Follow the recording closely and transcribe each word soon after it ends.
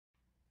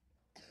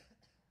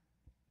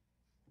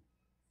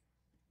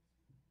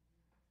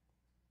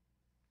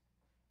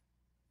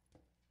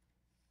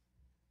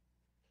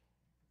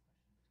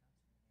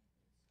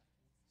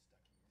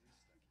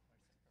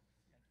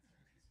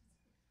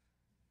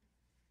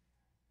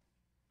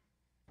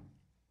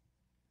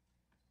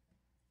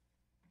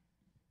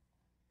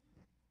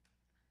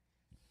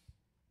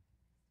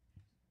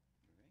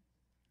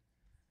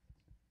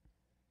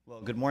Well,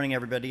 good morning,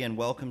 everybody, and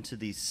welcome to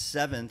the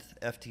 7th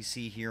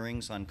FTC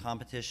hearings on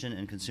competition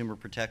and consumer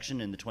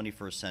protection in the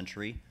 21st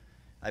century.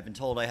 I've been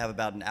told I have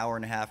about an hour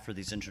and a half for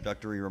these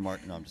introductory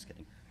remarks. No, I'm just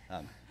kidding.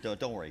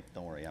 Don't worry,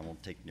 I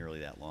won't take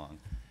nearly that long.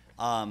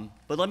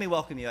 But let me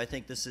welcome you. I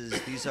think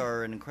these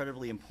are an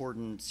incredibly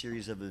important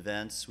series of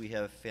events. We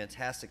have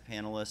fantastic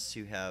panelists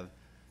who have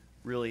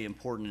really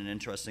important and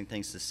interesting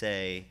things to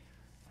say,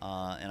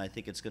 and I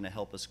think it's going to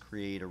help us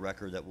create a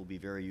record that will be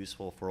very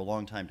useful for a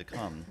long time to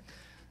come.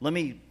 Let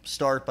me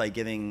start by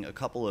giving a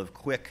couple of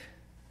quick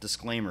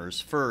disclaimers.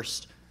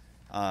 First,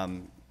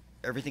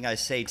 everything I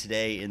say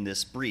today in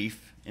this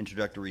brief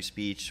introductory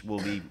speech will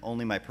be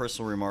only my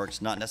personal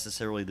remarks, not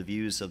necessarily the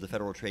views of the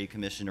Federal Trade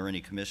Commission or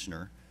any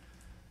commissioner.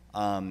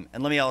 And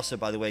let me also,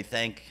 by the way,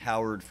 thank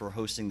Howard for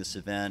hosting this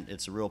event.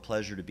 It's a real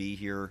pleasure to be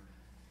here.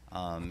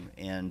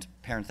 And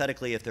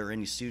parenthetically, if there are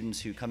any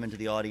students who come into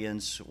the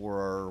audience or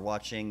are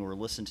watching or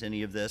listen to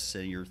any of this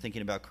and you're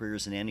thinking about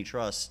careers in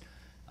antitrust,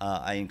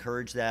 I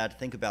encourage that.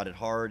 Think about it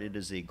hard. It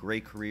is a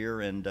great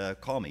career, and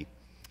call me.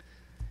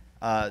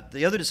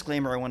 The other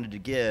disclaimer I wanted to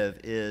give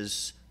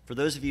is, for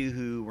those of you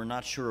who were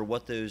not sure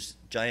what those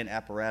giant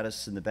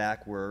apparatus in the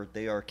back were,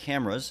 they are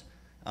cameras.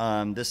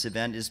 This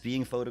event is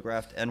being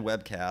photographed and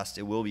webcast.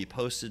 It will be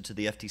posted to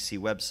the FTC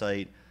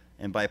website,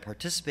 and by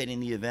participating in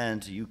the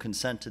event, you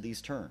consent to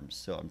these terms.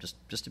 So I'm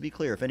just to be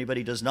clear, if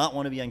anybody does not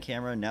want to be on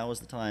camera, now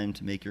is the time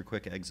to make your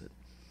quick exit.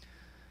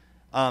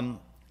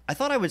 I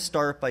thought I would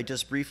start by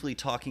just briefly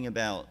talking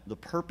about the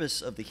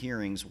purpose of the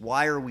hearings.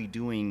 Why are we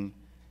doing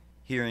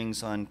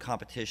hearings on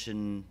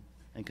competition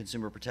and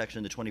consumer protection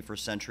in the 21st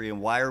century,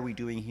 and why are we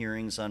doing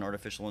hearings on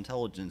artificial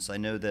intelligence? I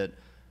know that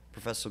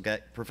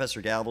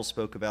Professor Gavel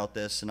spoke about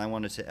this, and I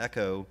wanted to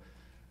echo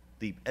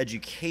the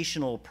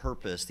educational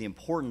purpose, the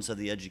importance of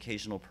the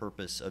educational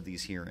purpose of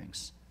these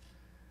hearings.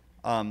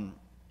 At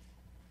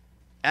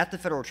the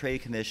Federal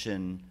Trade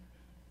Commission,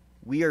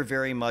 we are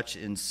very much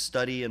in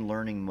study and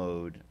learning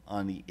mode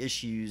on the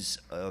issues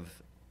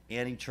of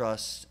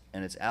antitrust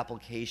and its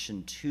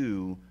application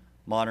to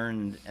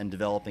modern and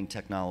developing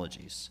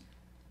technologies.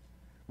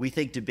 We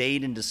think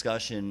debate and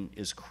discussion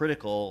is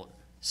critical,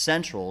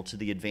 central to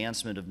the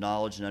advancement of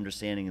knowledge and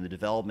understanding and the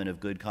development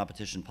of good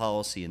competition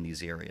policy in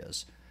these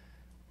areas.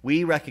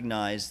 We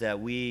recognize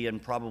that we,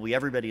 and probably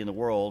everybody in the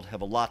world,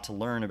 have a lot to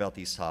learn about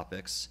these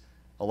topics,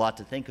 a lot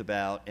to think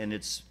about, and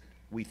it's,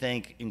 we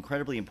think,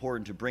 incredibly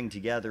important to bring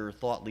together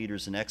thought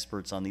leaders and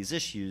experts on these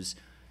issues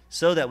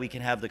so that we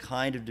can have the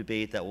kind of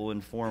debate that will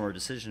inform our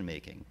decision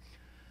making.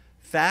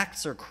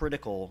 Facts are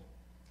critical.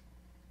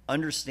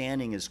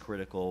 Understanding is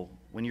critical.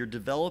 When you're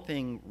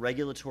developing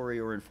regulatory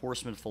or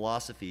enforcement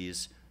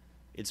philosophies,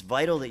 it's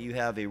vital that you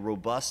have a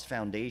robust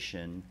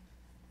foundation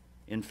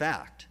in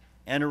fact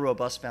and a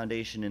robust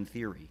foundation in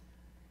theory.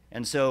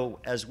 And so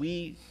as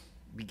we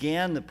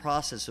began the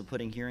process of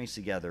putting hearings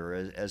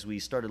together, as we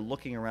started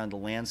looking around the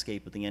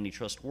landscape of the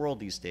antitrust world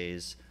these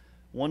days,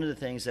 one of the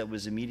things that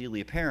was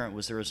immediately apparent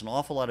was there was an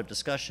awful lot of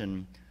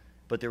discussion,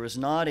 but there was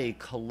not a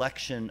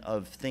collection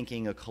of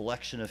thinking, a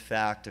collection of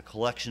fact, a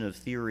collection of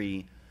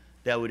theory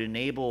that would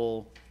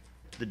enable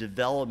the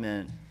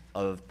development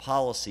of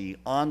policy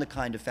on the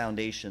kind of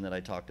foundation that I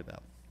talked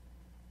about.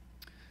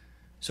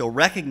 So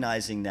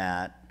recognizing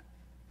that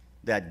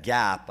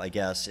gap, I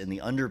guess, in the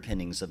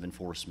underpinnings of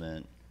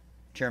enforcement,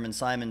 Chairman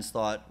Simons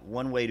thought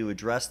one way to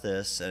address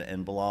this,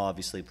 and Bilal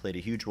obviously played a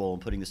huge role in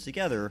putting this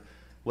together,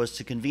 was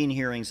to convene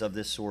hearings of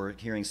this sort,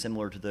 hearings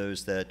similar to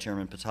those that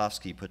Chairman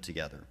Potofsky put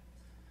together.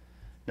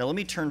 Now let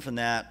me turn from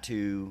that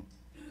to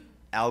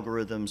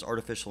algorithms,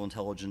 artificial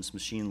intelligence,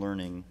 machine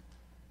learning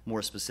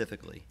more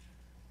specifically.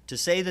 To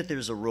say that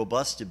there's a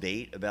robust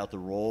debate about the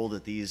role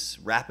that these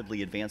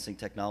rapidly advancing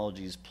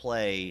technologies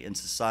play in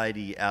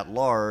society at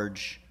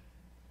large,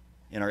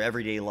 in our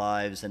everyday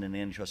lives and in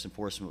antitrust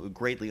enforcement, would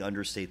greatly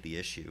understate the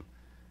issue.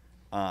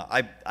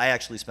 I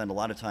actually spend a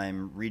lot of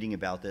time reading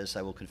about this.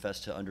 I will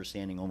confess to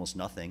understanding almost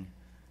nothing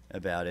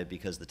about it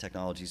because the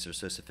technologies are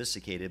so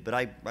sophisticated, but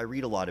I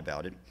read a lot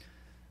about it.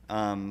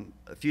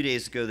 A few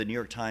days ago, the New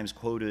York Times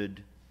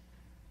quoted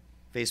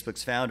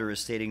Facebook's founder as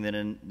stating that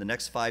in the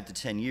next 5 to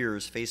 10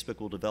 years, Facebook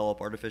will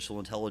develop artificial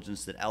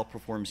intelligence that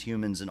outperforms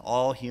humans in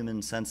all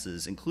human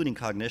senses, including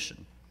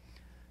cognition.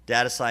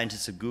 Data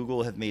scientists at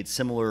Google have made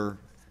similar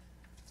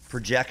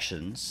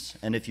projections,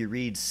 and if you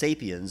read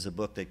Sapiens, a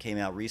book that came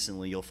out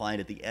recently, you'll find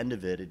at the end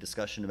of it a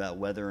discussion about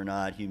whether or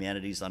not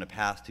humanity's on a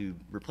path to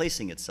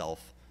replacing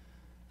itself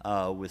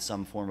with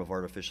some form of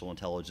artificial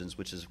intelligence,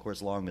 which has, of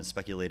course, long been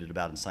speculated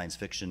about in science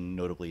fiction,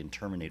 notably in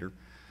Terminator,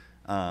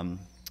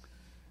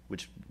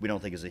 which we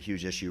don't think is a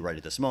huge issue right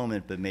at this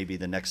moment, but maybe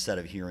the next set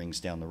of hearings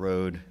down the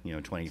road,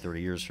 20,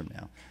 30 years from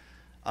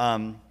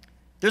now.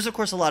 There's, of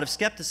course, a lot of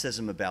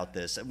skepticism about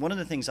this. One of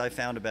the things I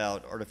found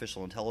about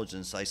artificial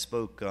intelligence, I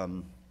spoke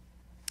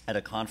at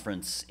a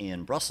conference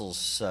in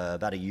Brussels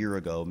about a year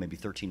ago, maybe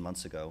 13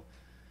 months ago,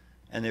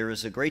 and there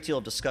was a great deal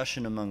of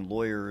discussion among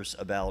lawyers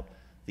about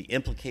the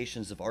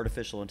implications of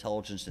artificial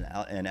intelligence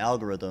and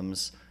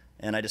algorithms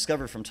And I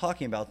discovered from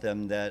talking about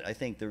them that I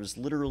think there was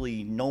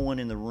literally no one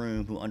in the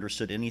room who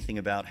understood anything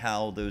about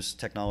how those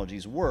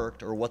technologies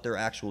worked or what their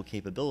actual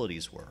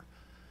capabilities were.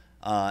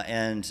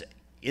 And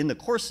in the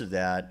course of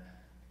that,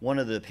 one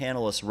of the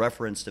panelists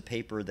referenced a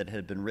paper that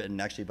had been written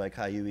actually by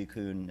Kai-Uwe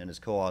Kuhn and his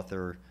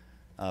co-author,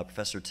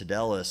 Professor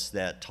Tadelis,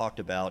 that talked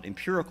about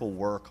empirical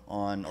work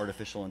on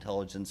artificial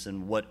intelligence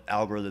and what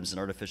algorithms and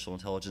artificial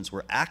intelligence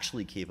were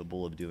actually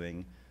capable of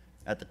doing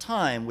at the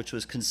time, which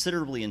was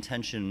considerably in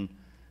tension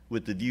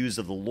with the views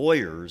of the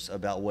lawyers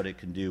about what it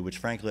can do, which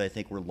frankly I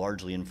think were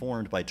largely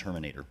informed by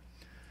Terminator.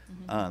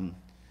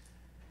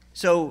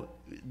 So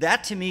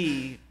that to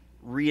me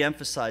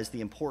re-emphasized the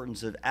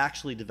importance of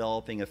actually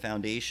developing a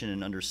foundation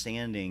and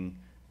understanding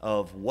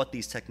of what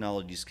these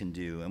technologies can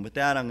do. And with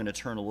that, I'm going to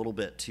turn a little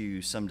bit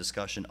to some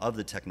discussion of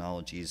the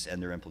technologies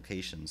and their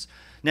implications.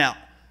 Now,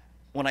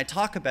 when I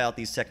talk about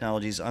these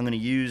technologies, I'm going to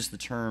use the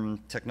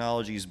term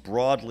technologies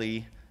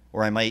broadly,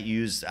 or I might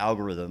use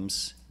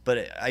algorithms,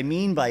 but I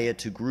mean by it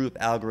to group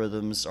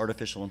algorithms,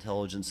 artificial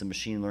intelligence, and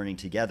machine learning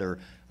together.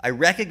 I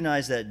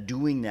recognize that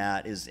doing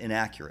that is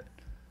inaccurate.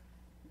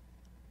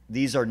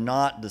 These are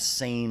not the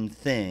same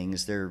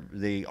things.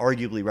 They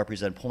arguably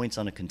represent points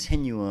on a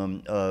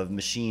continuum of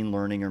machine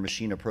learning or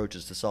machine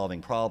approaches to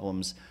solving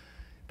problems.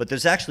 But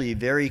there's actually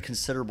very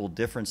considerable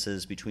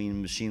differences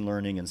between machine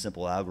learning and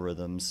simple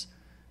algorithms,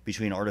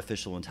 between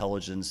artificial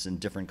intelligence and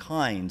different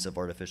kinds of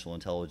artificial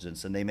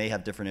intelligence, and they may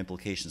have different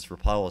implications for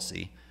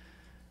policy.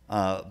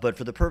 But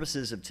for the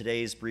purposes of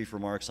today's brief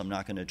remarks, I'm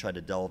not going to try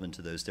to delve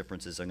into those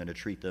differences. I'm going to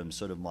treat them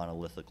sort of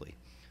monolithically.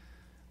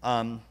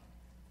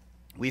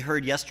 We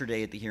heard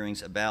yesterday at the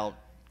hearings about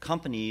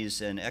companies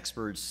and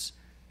experts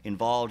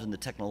involved in the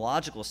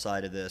technological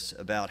side of this,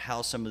 about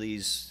how some of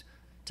these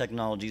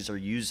technologies are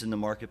used in the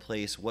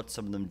marketplace, what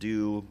some of them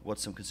do, what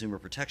some consumer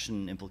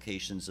protection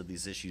implications of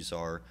these issues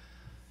are.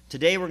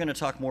 Today we're going to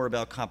talk more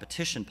about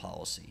competition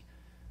policy.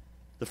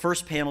 The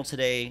first panel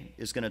today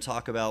is going to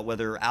talk about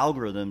whether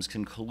algorithms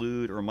can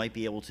collude or might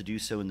be able to do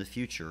so in the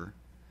future.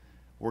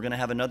 We're going to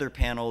have another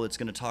panel that's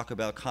going to talk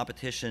about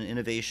competition,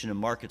 innovation, and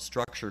market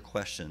structure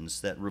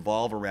questions that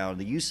revolve around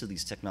the use of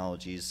these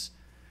technologies.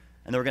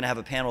 And then we're going to have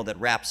a panel that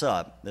wraps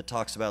up that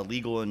talks about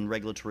legal and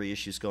regulatory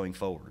issues going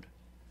forward.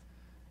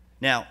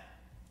 Now,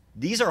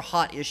 these are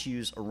hot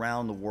issues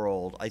around the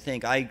world. I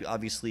think I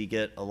obviously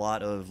get a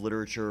lot of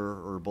literature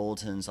or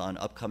bulletins on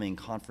upcoming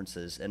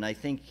conferences, and I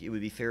think it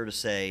would be fair to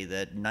say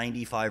that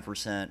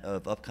 95%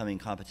 of upcoming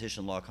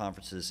competition law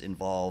conferences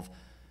involve,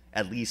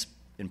 at least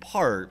in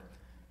part,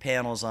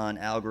 panels on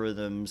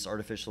algorithms,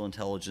 artificial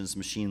intelligence,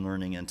 machine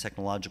learning, and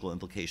technological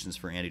implications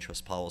for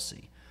antitrust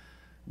policy.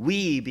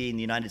 We, being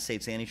the United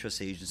States Antitrust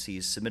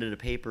Agency, submitted a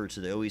paper to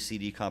the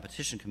OECD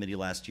Competition Committee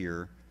last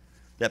year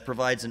that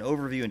provides an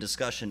overview and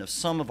discussion of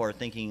some of our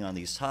thinking on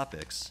these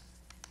topics,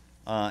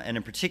 and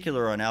in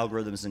particular on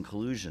algorithms and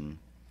collusion.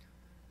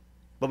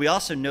 But we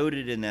also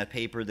noted in that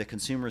paper that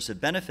consumers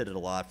have benefited a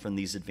lot from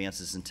these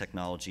advances in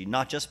technology,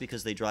 not just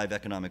because they drive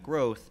economic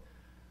growth,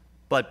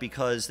 but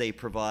because they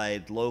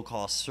provide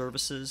low-cost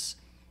services,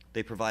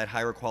 they provide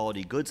higher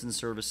quality goods and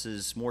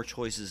services, more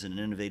choices, and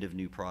innovative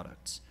new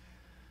products.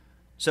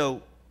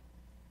 So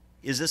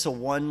is this a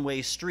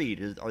one-way street?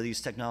 Are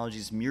these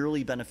technologies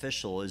merely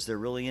beneficial? Is there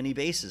really any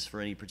basis for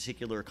any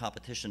particular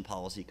competition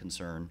policy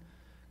concern?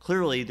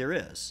 Clearly there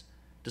is.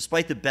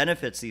 Despite the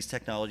benefits these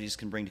technologies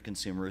can bring to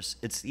consumers,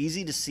 it's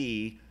easy to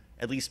see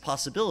at least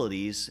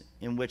possibilities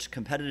in which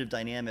competitive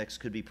dynamics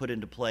could be put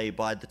into play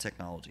by the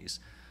technologies.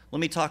 Let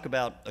me talk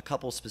about a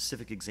couple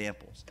specific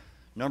examples.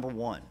 Number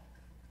one,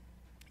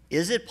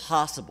 is it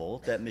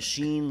possible that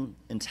machine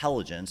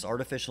intelligence,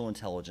 artificial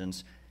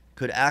intelligence,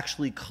 could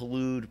actually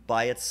collude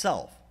by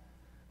itself?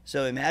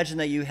 So imagine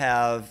that you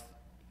have,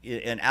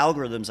 and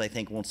algorithms I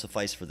think won't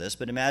suffice for this,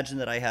 but imagine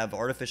that I have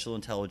artificial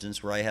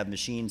intelligence where I have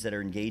machines that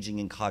are engaging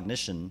in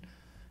cognition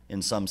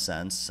in some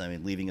sense. I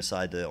mean, leaving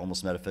aside the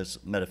almost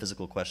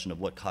metaphysical question of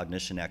what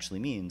cognition actually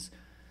means.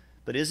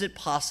 But is it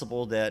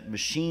possible that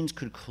machines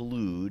could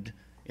collude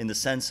in the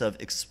sense of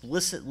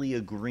explicitly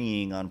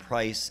agreeing on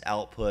price,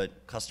 output,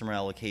 customer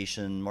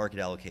allocation, market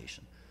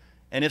allocation?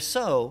 And if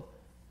so,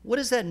 what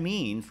does that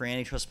mean for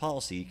antitrust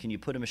policy? Can you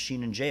put a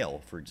machine in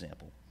jail, for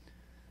example?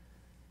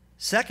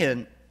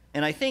 Second,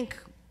 and I think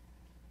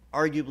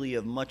arguably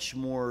of much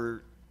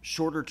more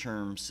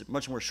short-term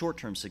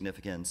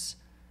significance,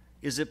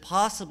 is it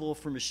possible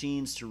for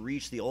machines to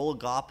reach the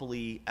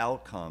oligopoly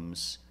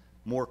outcomes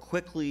more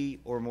quickly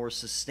or more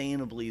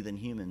sustainably than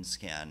humans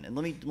can? And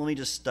let me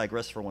just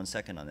digress for 1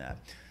 second on that.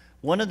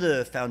 One of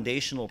the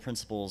foundational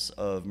principles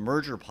of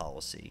merger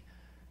policy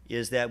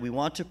is that we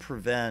want to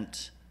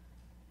prevent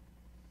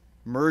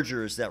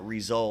mergers that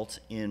result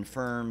in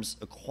firms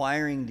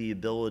acquiring the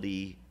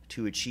ability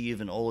to achieve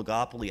an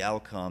oligopoly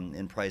outcome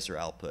in price or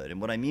output.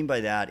 And what I mean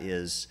by that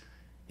is,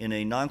 in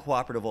a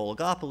non-cooperative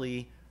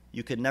oligopoly,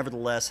 you could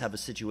nevertheless have a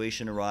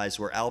situation arise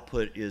where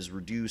output is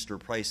reduced or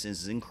price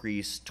is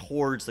increased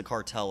towards the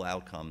cartel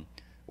outcome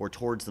or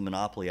towards the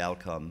monopoly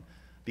outcome,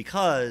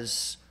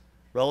 because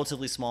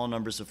relatively small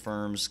numbers of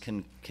firms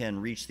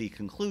can reach the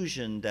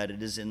conclusion that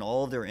it is in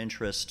all of their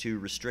interests to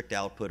restrict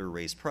output or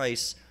raise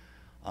price,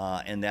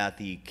 and that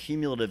the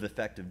cumulative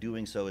effect of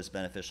doing so is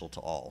beneficial to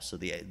all. So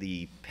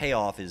the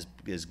payoff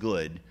is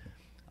good,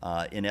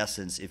 in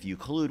essence, if you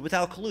collude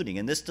without colluding.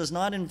 And this does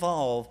not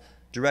involve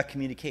direct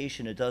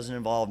communication. It doesn't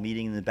involve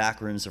meeting in the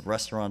back rooms of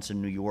restaurants in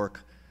New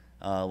York,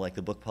 like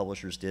the book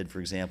publishers did,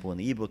 for example, in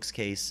the ebooks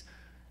case.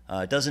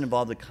 It doesn't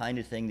involve the kind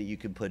of thing that you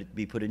could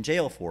be put in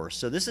jail for.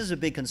 So this is a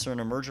big concern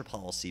of merger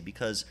policy,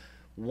 because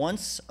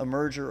once a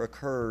merger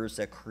occurs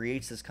that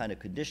creates this kind of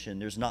condition,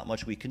 there's not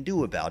much we can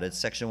do about it.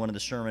 Section 1 of the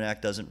Sherman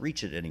Act doesn't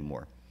reach it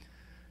anymore.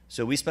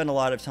 So we spend a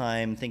lot of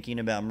time thinking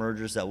about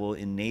mergers that will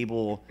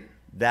enable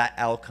that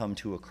outcome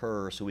to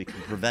occur so we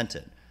can prevent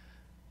it.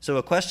 So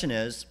a question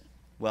is,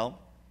 well,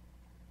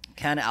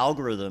 can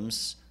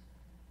algorithms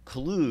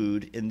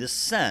collude in this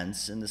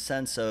sense, in the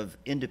sense of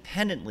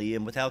independently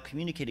and without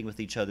communicating with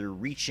each other,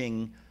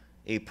 reaching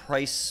a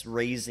price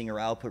raising or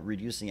output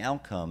reducing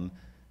outcome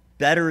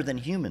better than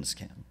humans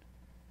can?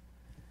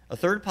 A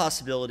third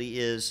possibility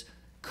is,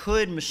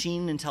 could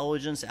machine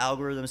intelligence,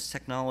 algorithms,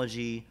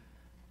 technology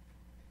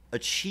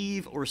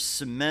achieve or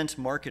cement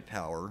market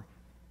power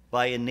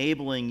by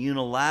enabling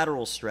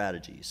unilateral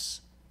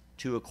strategies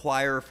to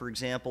acquire, for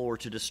example, or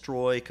to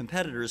destroy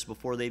competitors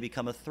before they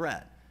become a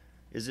threat?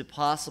 Is it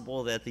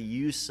possible that the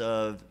use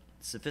of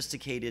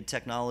sophisticated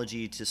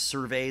technology to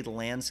survey the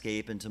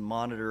landscape and to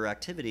monitor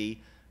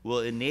activity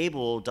will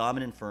enable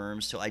dominant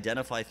firms to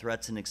identify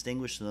threats and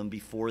extinguish them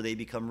before they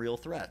become real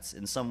threats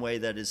in some way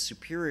that is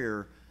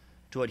superior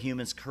to what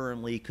humans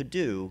currently could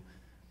do?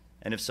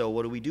 And if so,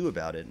 what do we do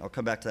about it? I'll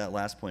come back to that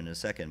last point in a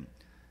second.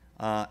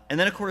 And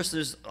then, of course,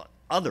 there's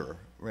other,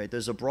 right?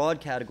 There's a broad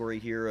category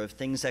here of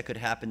things that could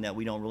happen that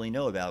we don't really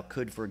know about.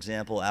 Could, for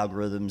example,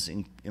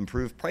 algorithms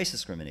improve price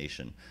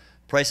discrimination?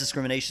 Price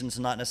discrimination is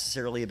not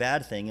necessarily a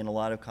bad thing. In a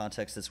lot of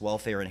contexts, it's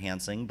welfare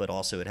enhancing, but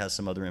also it has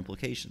some other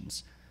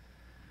implications.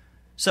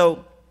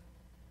 So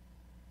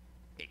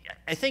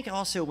I think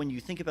also when you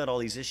think about all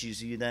these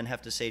issues, you then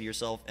have to say to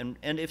yourself, and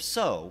if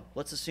so,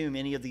 let's assume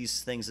any of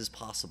these things is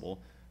possible,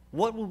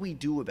 what will we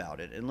do about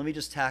it? And let me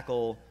just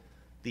tackle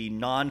the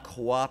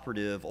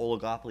non-cooperative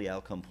oligopoly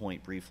outcome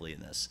point briefly in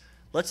this.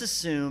 Let's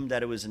assume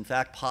that it was in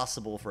fact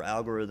possible for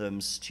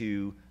algorithms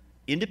to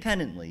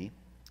independently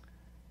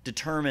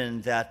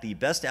determine that the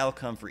best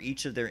outcome for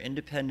each of their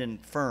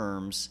independent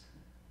firms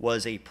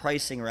was a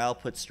pricing or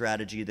output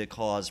strategy that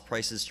caused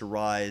prices to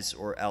rise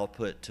or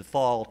output to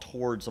fall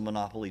towards a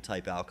monopoly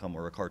type outcome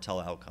or a cartel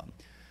outcome.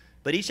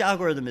 But each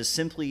algorithm is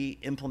simply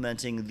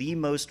implementing the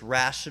most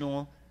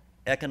rational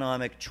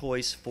economic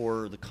choice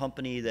for the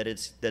company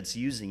that's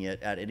using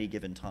it at any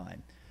given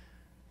time.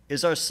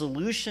 Is our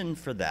solution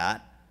for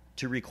that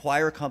to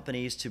require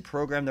companies to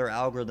program their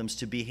algorithms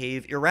to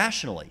behave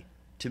irrationally,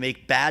 to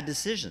make bad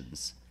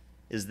decisions?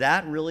 Is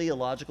that really a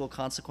logical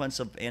consequence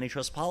of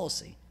antitrust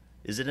policy?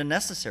 Is it a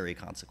necessary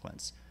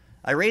consequence?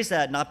 I raise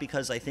that not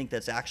because I think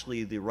that's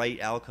actually the right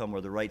outcome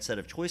or the right set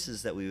of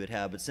choices that we would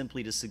have, but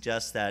simply to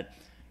suggest that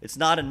it's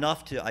not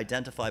enough to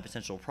identify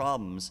potential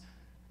problems,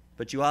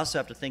 but you also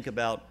have to think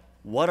about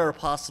what are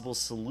possible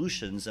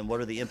solutions and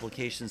what are the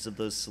implications of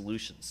those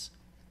solutions,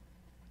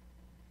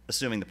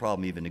 assuming the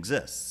problem even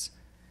exists.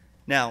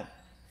 Now,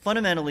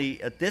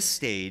 fundamentally, at this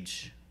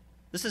stage,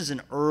 this is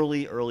an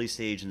early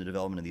stage in the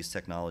development of these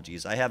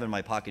technologies. I have in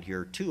my pocket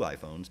here 2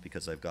 iPhones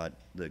because I've got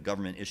the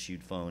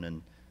government-issued phone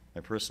and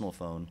my personal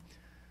phone.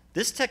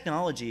 This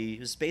technology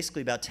is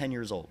basically about 10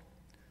 years old.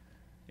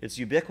 It's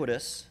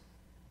ubiquitous,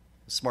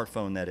 a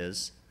smartphone that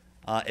is.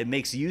 It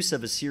makes use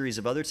of a series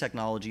of other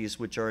technologies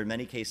which are in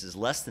many cases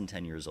less than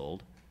 10 years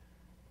old.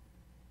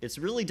 It's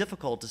really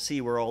difficult to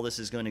see where all this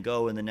is going to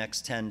go in the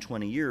next 10,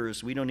 20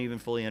 years. We don't even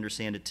fully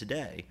understand it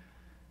today.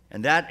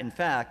 And that, in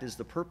fact, is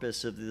the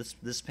purpose of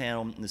this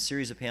panel and the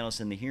series of panels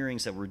and the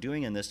hearings that we're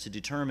doing in this, to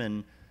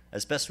determine,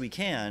 as best we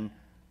can,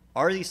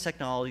 are these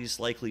technologies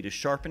likely to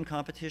sharpen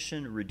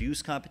competition,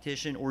 reduce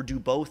competition, or do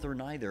both or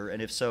neither?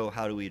 And if so,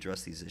 how do we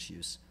address these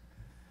issues?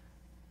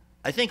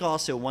 I think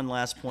also one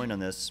last point on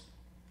this.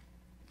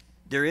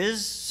 There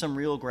is some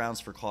real grounds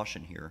for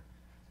caution here.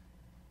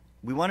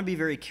 We want to be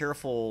very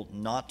careful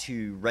not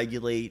to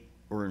regulate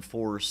or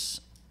enforce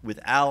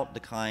without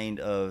the kind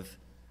of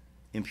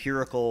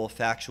empirical,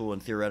 factual,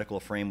 and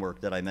theoretical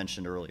framework that I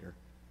mentioned earlier.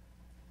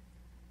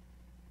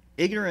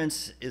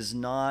 Ignorance is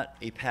not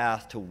a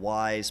path to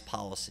wise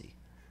policy.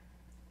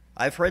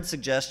 I've heard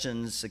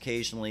suggestions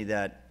occasionally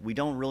that we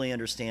don't really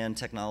understand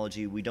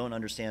technology, we don't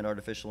understand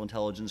artificial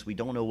intelligence, we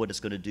don't know what it's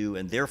going to do,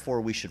 and therefore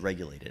we should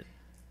regulate it.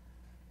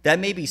 That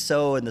may be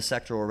so in the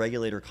sectoral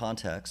regulator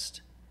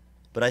context,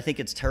 but I think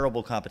it's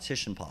terrible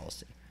competition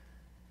policy.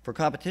 For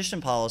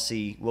competition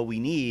policy, what we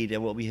need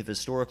and what we have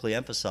historically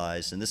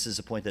emphasized, and this is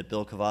a point that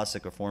Bill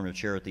Kovacic, a former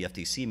chair at the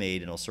FTC,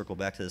 made, and I'll circle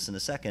back to this in a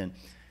second,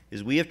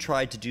 is we have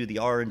tried to do the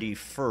R&D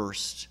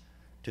first,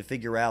 to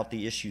figure out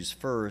the issues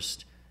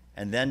first,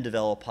 and then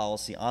develop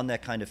policy on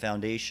that kind of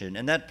foundation.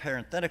 And that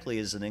parenthetically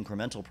is an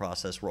incremental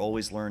process. We're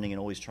always learning and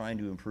always trying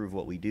to improve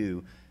what we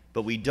do.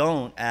 but we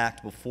don't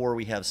act before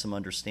we have some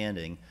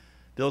understanding.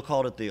 Bill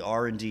called it the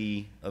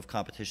R&D of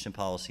competition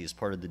policy as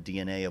part of the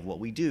DNA of what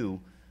we do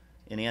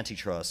in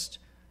antitrust.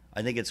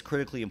 I think it's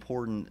critically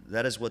important.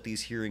 That is what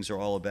these hearings are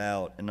all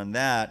about. And on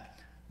that,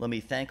 let me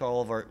thank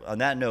on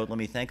that note, let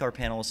me thank our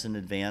panelists in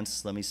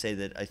advance. Let me say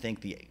that I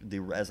think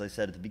as I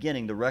said at the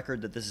beginning, the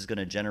record that this is going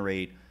to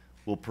generate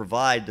will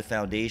provide the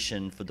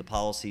foundation for the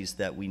policies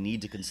that we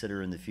need to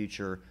consider in the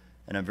future.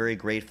 And I'm very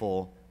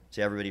grateful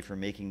to everybody for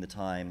making the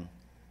time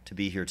to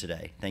be here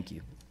today. Thank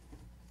you.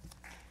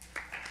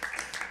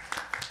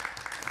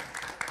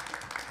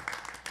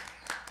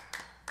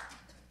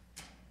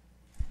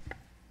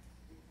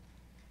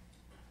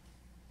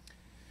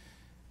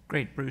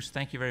 Great, Bruce.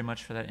 Thank you very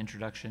much for that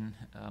introduction.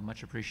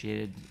 Much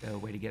appreciated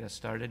way to get us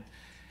started.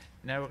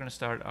 Now we're going to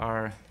start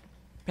our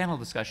panel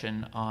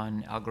discussion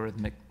on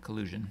algorithmic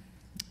collusion.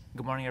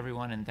 Good morning,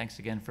 everyone, and thanks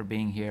again for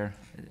being here.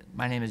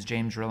 My name is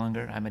James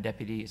Rillinger. I'm a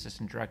Deputy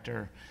Assistant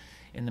Director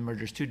in the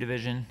Mergers 2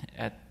 Division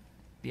at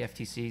the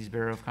FTC's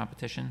Bureau of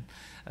Competition.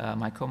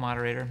 My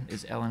co-moderator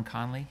is Ellen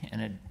Conley,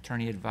 an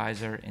attorney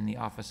advisor in the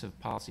Office of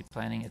Policy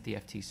Planning at the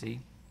FTC.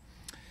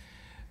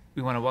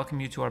 We want to welcome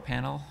you to our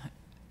panel.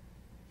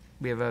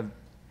 We have a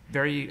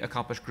very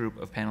accomplished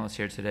group of panelists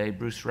here today.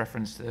 Bruce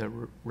referenced the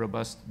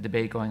robust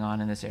debate going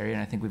on in this area,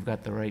 and I think we've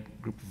got the right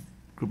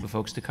group of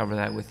folks to cover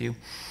that with you.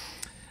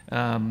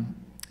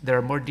 There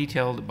are more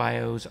detailed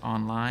bios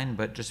online,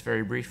 but just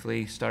very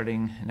briefly,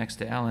 starting next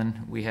to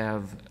Ellen, we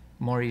have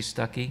Maurice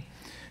Stuckey,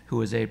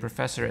 who is a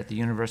professor at the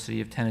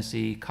University of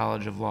Tennessee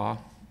College of Law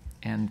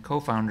and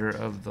co-founder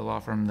of the law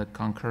firm The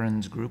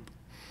Concurrence Group.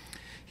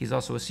 He's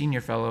also a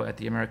senior fellow at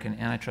the American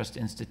Antitrust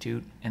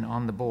Institute and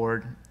on the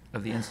board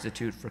of the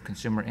Institute for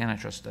Consumer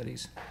Antitrust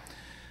Studies.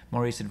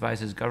 Maurice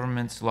advises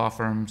governments, law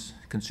firms,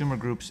 consumer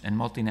groups, and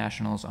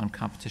multinationals on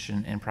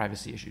competition and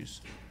privacy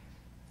issues.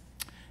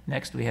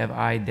 Next, we have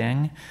Ai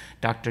Deng.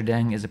 Dr.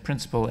 Deng is a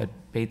principal at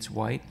Bates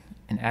White,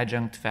 an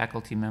adjunct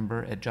faculty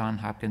member at Johns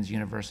Hopkins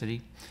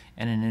University,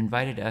 and an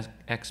invited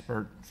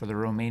expert for the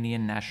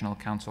Romanian National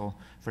Council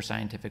for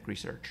Scientific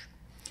Research.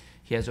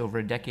 He has over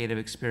a decade of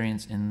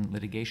experience in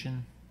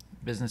litigation,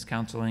 business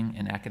counseling,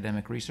 and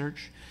academic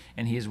research,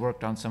 and he has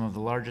worked on some of the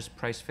largest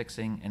price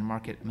fixing and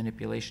market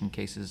manipulation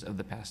cases of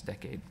the past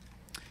decade.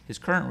 His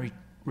current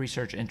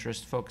research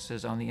interest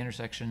focuses on the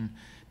intersection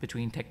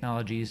between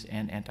technologies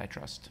and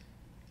antitrust.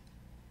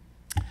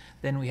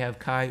 Then we have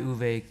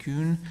Kai-Uwe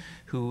Kuhn,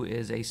 who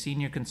is a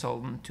senior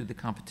consultant to the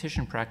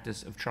competition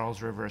practice of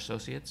Charles River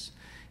Associates.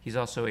 He's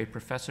also a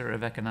professor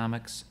of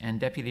economics and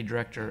deputy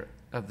director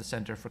of the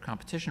Center for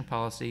Competition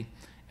Policy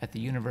at the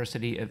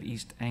University of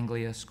East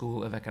Anglia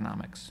School of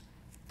Economics.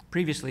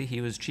 Previously, he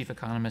was chief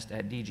economist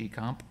at DG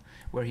Comp,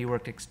 where he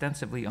worked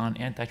extensively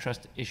on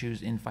antitrust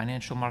issues in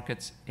financial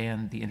markets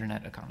and the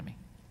internet economy.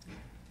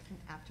 And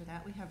after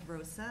that, we have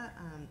Rosa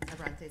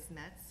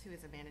Abrantes-Metz, who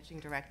is a managing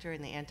director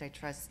in the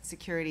Antitrust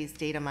Securities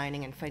Data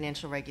Mining and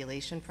Financial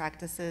Regulation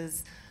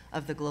Practices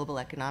of the Global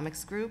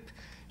Economics Group.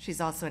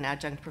 She's also an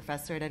adjunct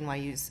professor at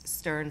NYU's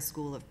Stern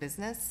School of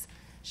Business.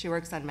 She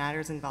works on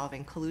matters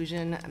involving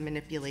collusion,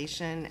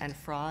 manipulation, and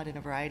fraud in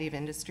a variety of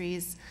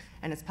industries,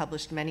 and has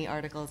published many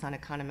articles on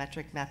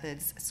econometric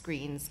methods,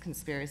 screens,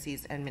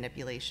 conspiracies, and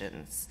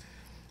manipulations.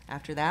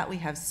 After that, we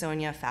have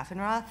Sonia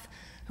Pfaffenroth,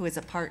 who is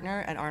a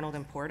partner at Arnold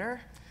 &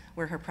 Porter,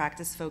 where her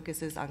practice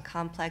focuses on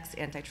complex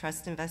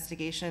antitrust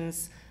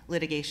investigations,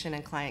 litigation,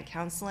 and client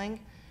counseling.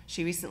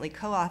 She recently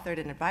co-authored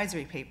an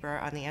advisory paper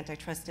on the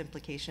antitrust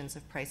implications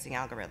of pricing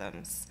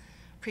algorithms.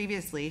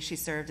 Previously, she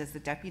served as the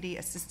Deputy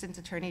Assistant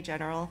Attorney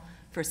General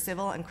for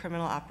Civil and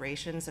Criminal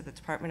Operations at the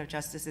Department of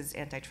Justice's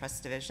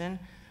Antitrust Division,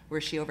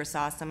 where she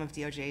oversaw some of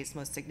DOJ's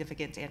most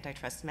significant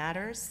antitrust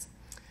matters.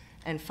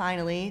 And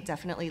finally,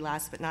 definitely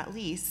last but not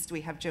least,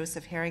 we have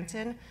Joseph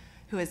Harrington,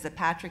 who is the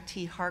Patrick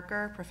T.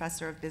 Harker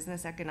Professor of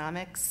Business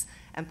Economics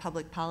and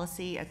Public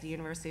Policy at the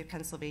University of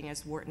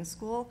Pennsylvania's Wharton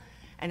School,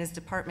 and is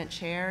department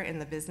chair in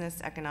the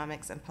Business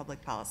Economics and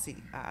Public Policy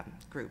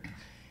group.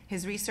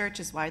 His research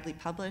is widely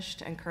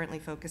published and currently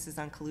focuses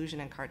on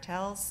collusion and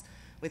cartels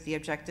with the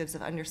objectives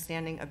of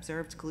understanding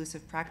observed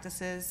collusive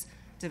practices,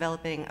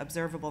 developing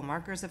observable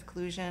markers of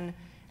collusion,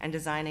 and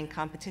designing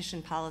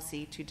competition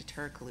policy to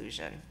deter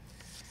collusion.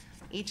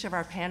 Each of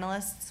our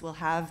panelists will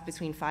have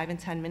between 5 and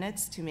 10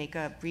 minutes to make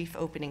a brief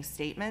opening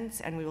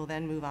statement, and we will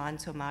then move on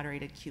to a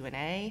moderated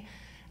Q&A.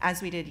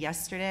 As we did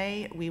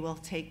yesterday, we will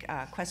take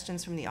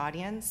questions from the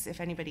audience. If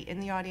anybody in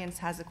the audience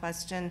has a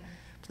question,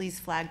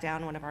 please flag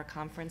down one of our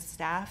conference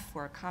staff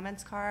for a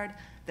comments card.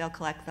 They'll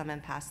collect them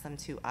and pass them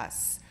to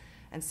us.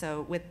 And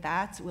so with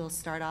that, we'll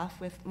start off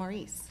with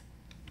Maurice.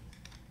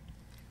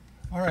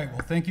 All right,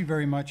 well, thank you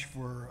very much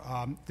for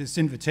this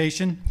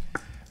invitation.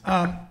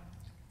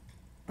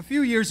 A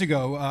few years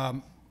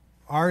ago,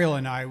 Ariel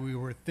and I, we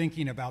were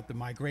thinking about the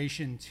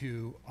migration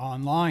to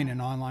online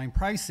and online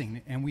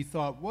pricing, and we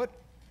thought, what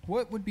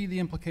would be the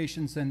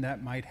implications then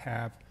that might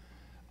have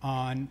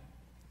on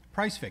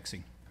price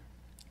fixing?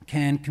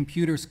 Can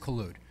computers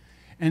collude?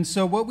 And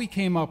so what we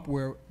came up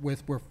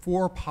with were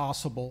 4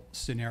 possible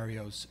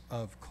scenarios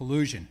of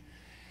collusion.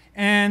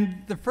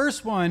 And the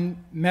first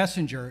one,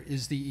 messenger,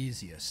 is the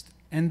easiest.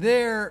 And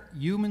there,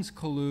 humans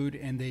collude,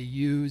 and they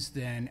use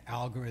then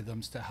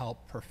algorithms to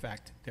help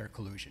perfect their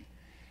collusion.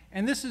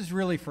 And this is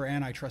really, for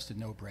antitrust, a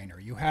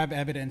no-brainer. You have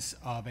evidence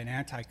of an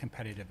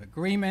anti-competitive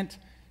agreement.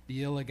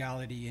 The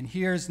illegality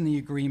inheres in the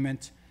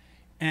agreement,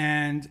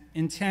 and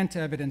intent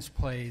evidence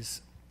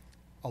plays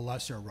a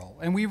lesser role.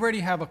 And we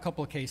already have a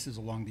couple of cases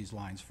along these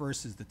lines.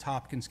 First is the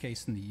Topkins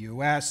case in the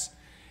US,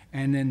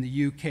 and in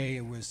the UK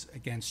it was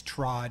against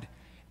Trod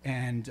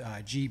and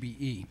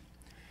GBE.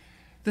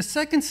 The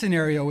second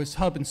scenario is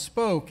hub and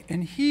spoke,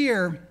 and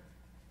here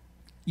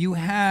you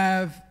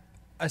have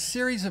a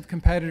series of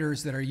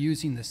competitors that are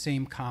using the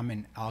same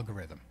common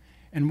algorithm.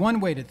 And one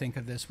way to think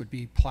of this would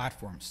be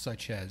platforms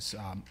such as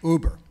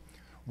Uber,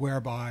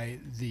 whereby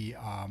the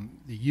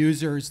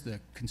users, the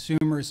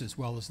consumers, as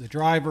well as the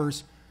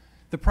drivers,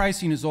 the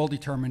pricing is all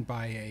determined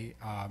by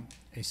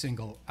a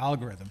single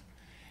algorithm.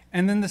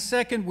 And then the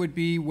second would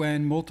be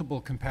when multiple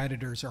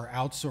competitors are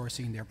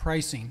outsourcing their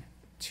pricing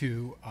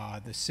to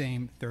the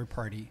same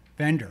third-party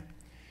vendor.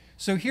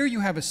 So here you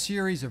have a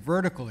series of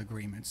vertical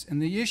agreements,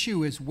 and the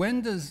issue is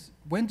when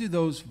do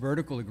those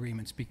vertical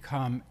agreements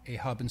become a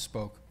hub and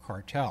spoke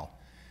cartel?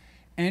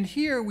 And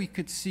here we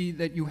could see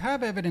that you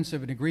have evidence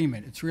of an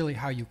agreement. It's really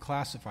how you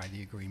classify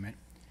the agreement.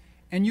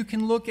 And you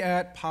can look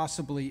at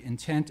possibly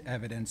intent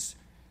evidence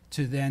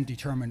to then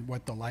determine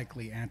what the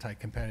likely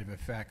anti-competitive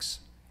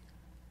effects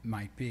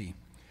might be.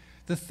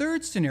 The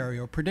third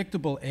scenario,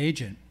 predictable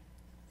agent,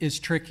 is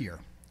trickier.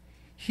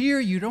 Here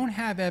you don't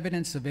have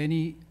evidence of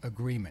any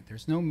agreement.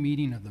 There's no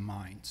meeting of the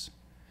minds.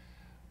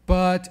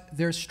 But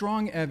there's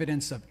strong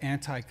evidence of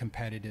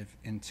anti-competitive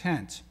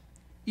intent.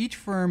 Each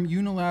firm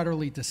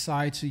unilaterally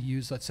decides to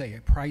use, let's say,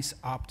 a price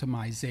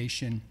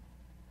optimization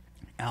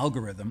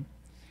algorithm,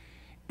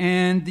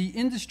 and the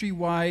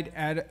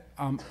industry-wide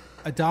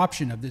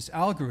adoption of this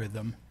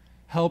algorithm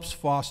helps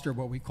foster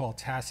what we call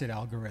tacit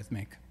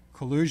algorithmic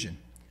collusion.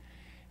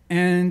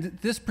 And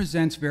this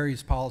presents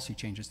various policy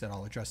changes that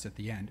I'll address at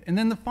the end. And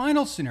then the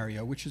final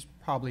scenario, which is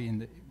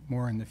probably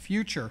more in the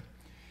future,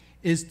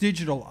 is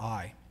digital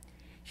eye.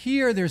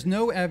 Here, there's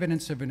no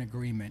evidence of an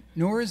agreement,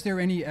 nor is there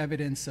any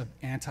evidence of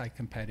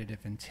anti-competitive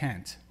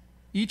intent.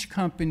 Each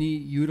company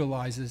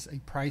utilizes a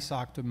price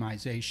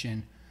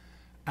optimization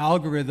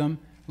algorithm,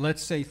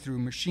 let's say through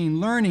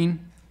machine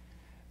learning.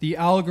 The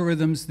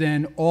algorithms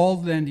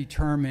then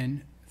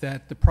determine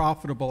that the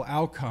profitable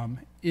outcome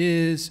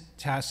is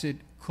tacit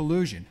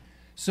collusion.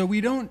 So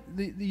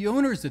the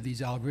owners of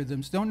these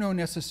algorithms don't know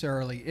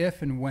necessarily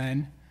if and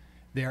when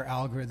their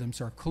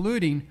algorithms are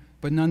colluding,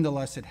 but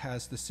nonetheless it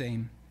has the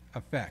same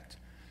effect.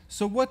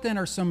 So what then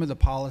are some of the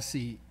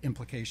policy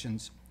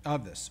implications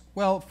of this?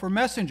 Well, for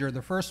messenger,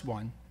 the first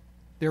one,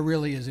 there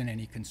really isn't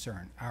any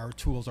concern. Our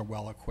tools are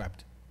well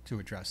equipped to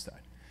address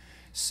that.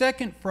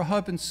 Second, for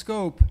hub and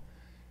scope,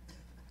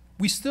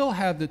 we still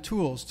have the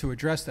tools to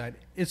address that.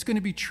 It's going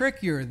to be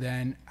trickier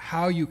than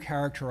how you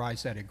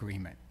characterize that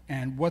agreement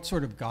and what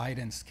sort of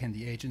guidance can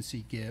the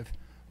agency give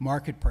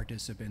market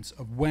participants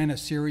of when a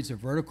series of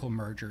vertical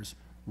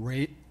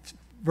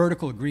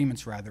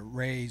agreements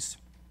raise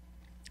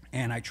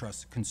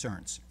antitrust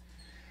concerns.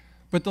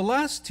 But the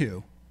last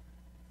two,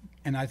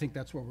 and I think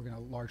that's what we're going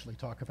to largely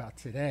talk about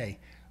today,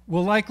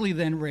 will likely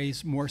then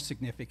raise more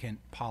significant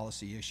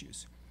policy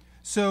issues.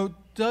 So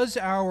does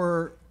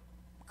our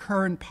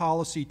current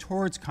policy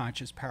towards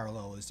conscious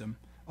parallelism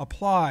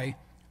apply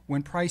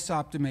when price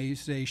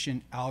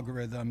optimization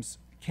algorithms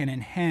can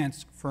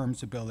enhance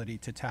firms' ability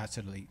to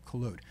tacitly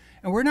collude?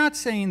 And we're not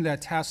saying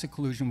that tacit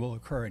collusion will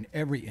occur in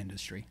every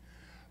industry,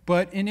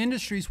 but in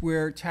industries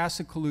where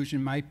tacit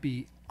collusion might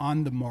be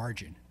on the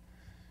margin,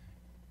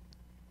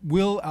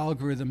 will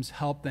algorithms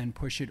help then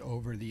push it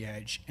over the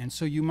edge? And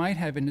so you might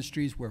have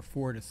industries where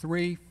 4 to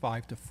 3,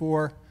 5 to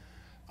 4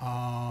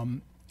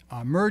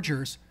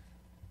 mergers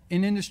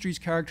in industries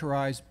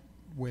characterized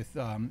with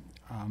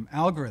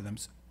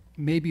algorithms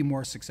may be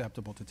more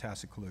susceptible to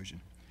tacit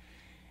collusion.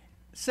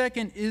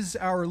 Second, is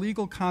our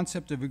legal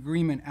concept of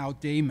agreement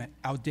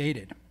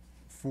outdated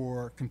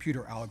for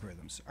computer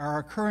algorithms? Are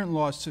our current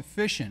laws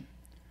sufficient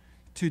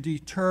to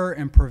deter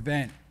and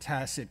prevent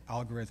tacit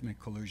algorithmic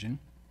collusion?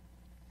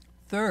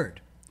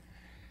 Third,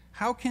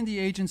 how can the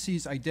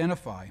agencies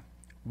identify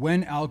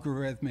when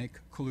algorithmic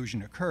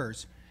collusion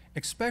occurs,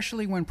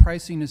 especially when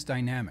pricing is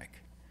dynamic?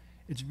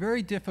 It's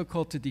very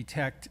difficult to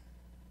detect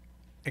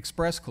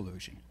express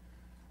collusion.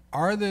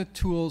 Are the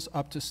tools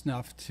up to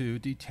snuff to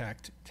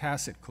detect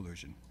tacit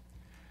collusion?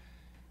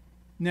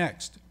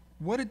 Next,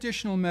 what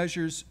additional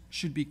measures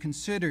should be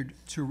considered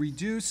to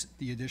reduce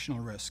the additional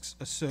risks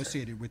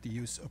associated with the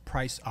use of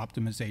price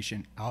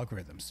optimization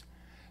algorithms?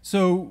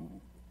 So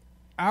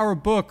our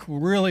book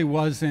really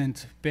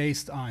wasn't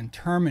based on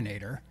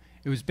Terminator.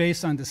 It was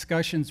based on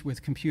discussions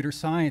with computer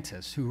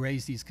scientists who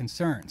raised these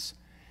concerns.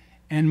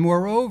 And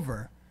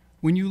moreover,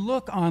 when you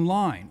look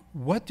online,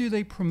 what do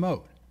they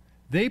promote?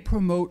 They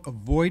promote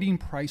avoiding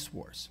price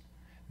wars.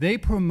 They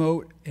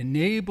promote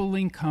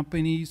enabling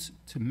companies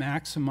to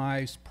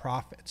maximize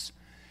profits.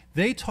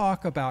 They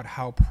talk about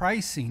how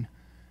pricing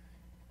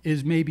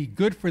is maybe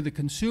good for the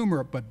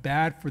consumer but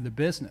bad for the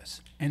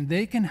business. And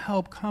they can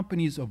help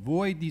companies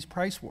avoid these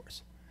price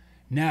wars.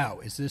 Now,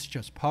 is this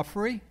just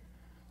puffery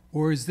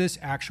or is this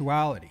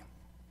actuality?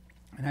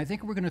 And I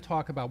think we're going to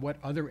talk about what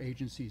other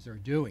agencies are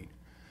doing.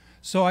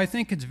 So I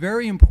think it's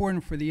very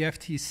important for the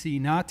FTC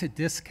not to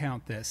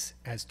discount this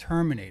as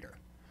Terminator,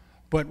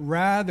 but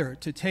rather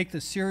to take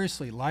this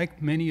seriously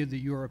like many of the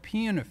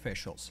European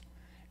officials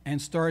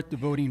and start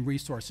devoting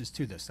resources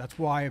to this. That's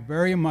why I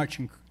very much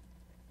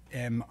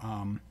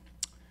am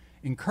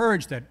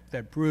encouraged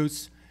that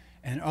Bruce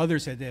and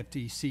others at the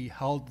FTC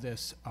held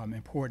this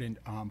important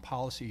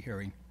policy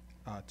hearing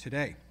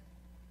today.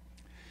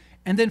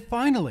 And then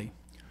finally,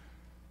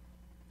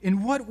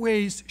 in what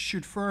ways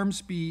should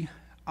firms be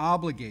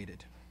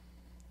obligated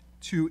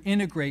to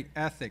integrate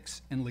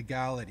ethics and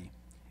legality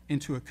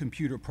into a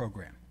computer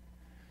program?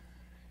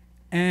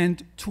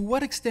 And to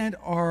what extent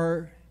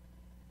are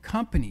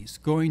companies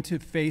going to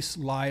face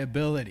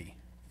liability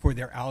for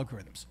their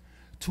algorithms?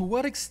 To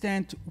what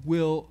extent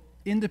will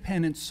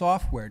independent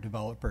software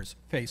developers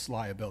face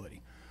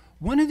liability?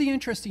 One of the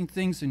interesting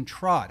things in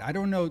Trot, I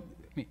don't know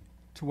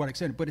to what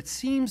extent, but it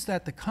seems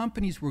that the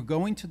companies were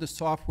going to the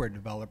software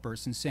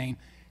developers and saying,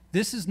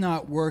 this is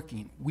not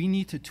working, we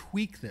need to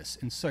tweak this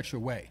in such a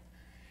way.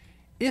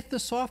 If the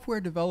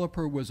software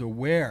developer was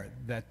aware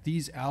that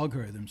these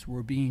algorithms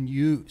were being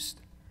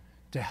used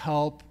to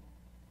help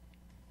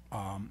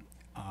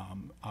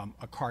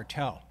a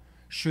cartel,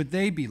 should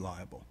they be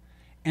liable?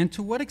 And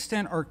to what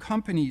extent are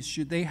companies,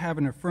 should they have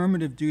an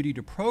affirmative duty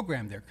to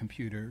program their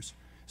computers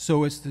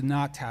so as to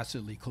not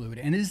tacitly collude?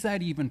 And is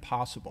that even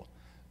possible?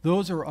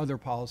 Those are other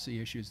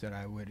policy issues that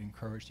I would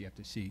encourage the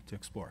FTC to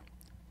explore.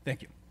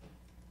 Thank you.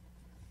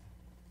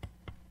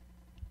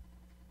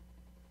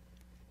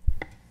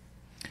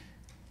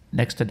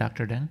 Next to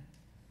Dr. Den.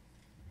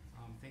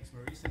 Thanks,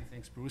 Maurice, and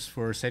thanks, Bruce,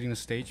 for setting the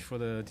stage for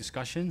the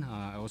discussion.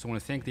 I also want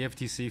to thank the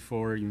FTC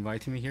for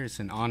inviting me here. It's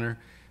an honor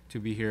to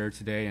be here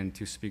today and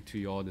to speak to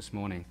you all this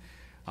morning.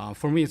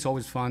 For me, it's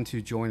always fun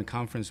to join a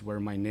conference where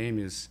my name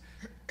is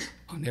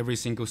on every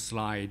single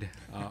slide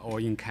or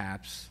in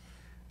caps.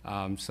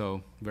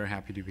 So very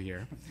happy to be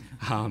here.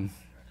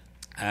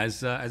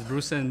 As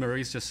Bruce and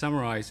Maurice just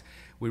summarized,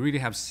 we really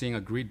have seen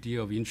a great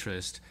deal of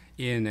interest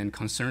in and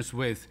concerns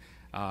with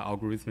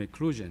algorithmic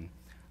collusion.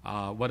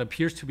 What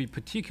appears to be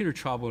particularly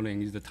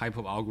troubling is the type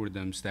of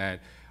algorithms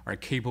that are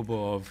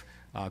capable of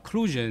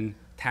collusion,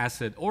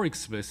 tacit or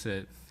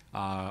explicit,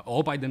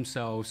 all by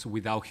themselves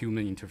without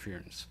human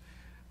interference.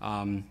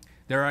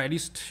 There are at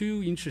least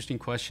two interesting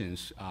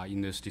questions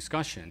in this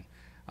discussion.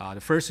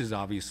 The first is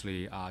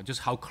obviously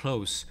just how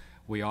close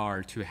we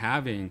are to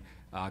having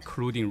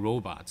colluding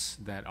robots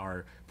that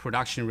are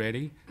production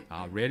ready,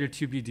 ready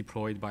to be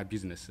deployed by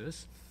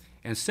businesses.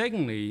 And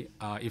secondly,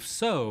 if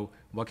so,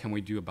 what can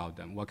we do about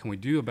them? What can we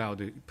do about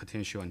the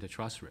potential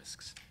antitrust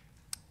risks?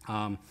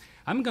 I'm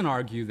going to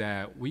argue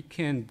that we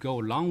can go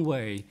a long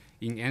way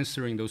in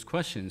answering those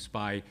questions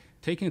by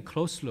taking a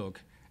close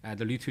look at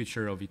the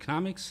literature of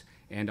economics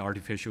and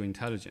artificial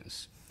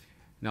intelligence.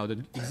 Now,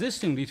 the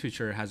existing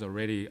literature has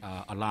already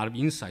a lot of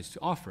insights to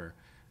offer.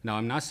 Now,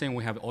 I'm not saying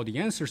we have all the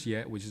answers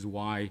yet, which is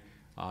why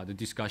the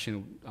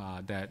discussion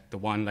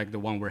like the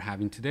one we're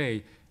having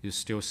today is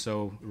still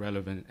so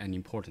relevant and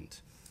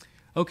important.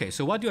 Okay,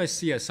 so what do I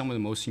see as some of the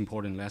most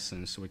important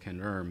lessons we can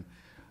learn?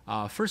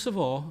 First of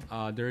all,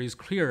 there is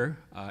clear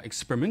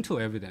experimental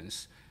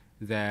evidence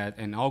that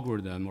an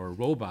algorithm or a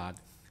robot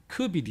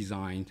could be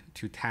designed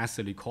to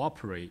tacitly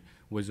cooperate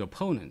with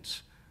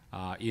opponents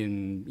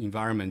in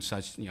environments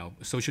such,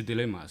 social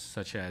dilemmas,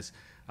 such as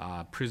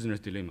prisoner's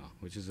dilemma,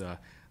 which is a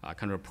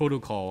kind of a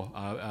protocol,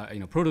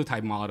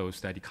 prototype models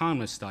that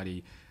economists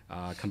study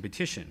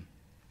competition.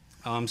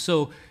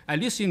 So at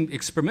least in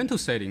experimental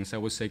settings, I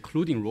would say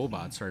colluding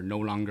robots are no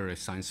longer a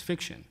science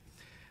fiction.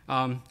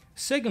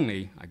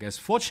 Secondly, I guess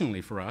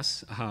fortunately for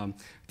us,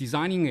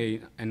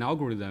 designing an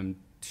algorithm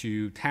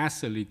to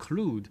tacitly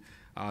collude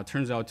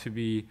turns out to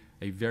be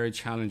a very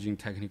challenging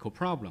technical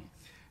problem.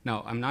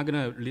 Now, I'm not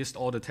going to list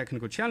all the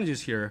technical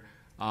challenges here,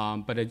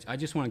 but I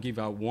just want to give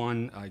out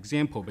one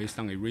example based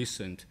on a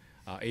recent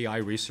AI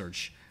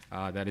research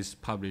that is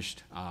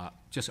published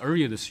just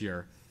earlier this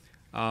year.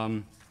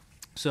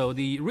 So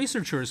the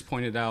researchers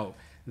pointed out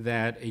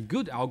that a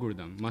good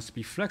algorithm must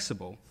be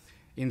flexible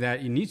in that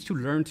it needs to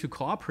learn to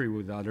cooperate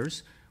with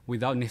others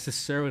without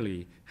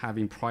necessarily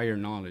having prior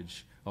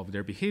knowledge of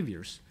their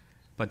behaviors.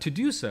 But to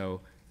do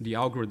so, the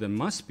algorithm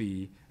must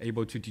be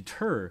able to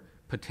deter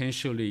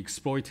potentially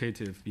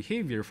exploitative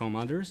behavior from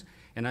others,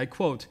 and I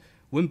quote,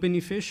 when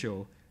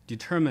beneficial,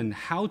 determine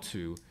how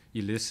to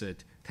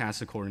elicit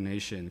tacit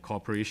coordination,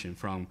 cooperation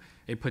from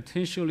a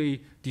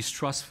potentially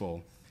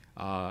distrustful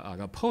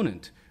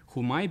opponent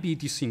who might be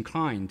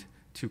disinclined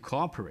to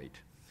cooperate.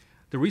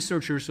 The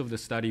researchers of the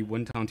study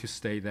went on to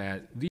state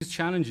that these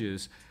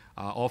challenges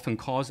often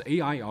cause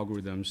AI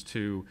algorithms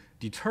to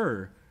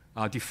defer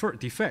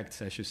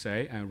defects, I should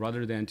say,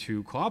 rather than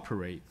to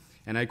cooperate.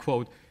 And I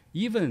quote,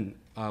 even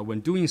when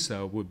doing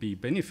so would be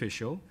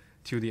beneficial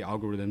to the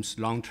algorithm's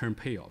long-term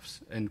payoffs,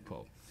 end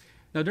quote.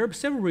 Now, there are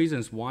several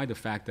reasons why the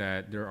fact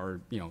that there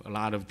are a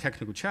lot of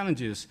technical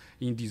challenges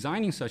in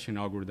designing such an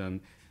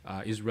algorithm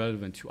is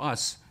relevant to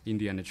us in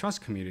the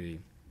antitrust community.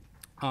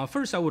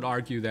 First, I would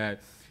argue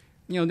that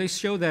they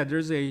show that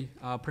there's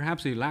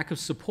perhaps a lack of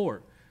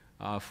support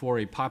for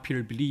a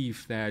popular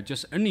belief that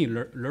just any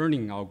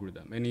learning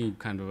algorithm, any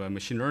kind of a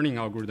machine learning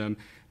algorithm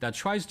that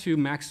tries to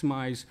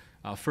maximize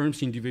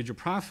firms' individual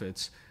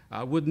profits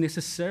would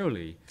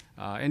necessarily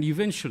and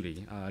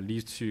eventually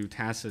lead to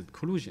tacit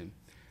collusion.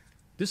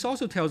 This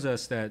also tells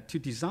us that to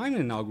design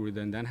an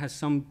algorithm that has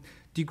some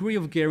degree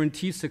of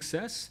guaranteed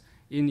success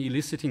in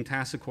eliciting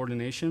tacit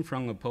coordination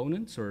from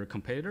opponents or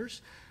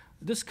competitors,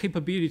 this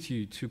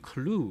capability to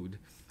collude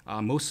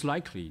most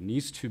likely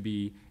needs to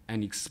be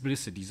an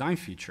explicit design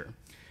feature.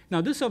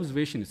 Now, this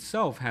observation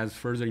itself has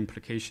further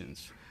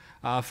implications.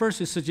 First,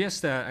 it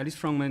suggests that, at least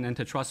from an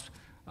antitrust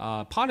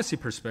policy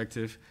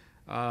perspective,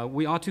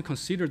 we ought to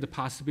consider the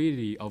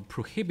possibility of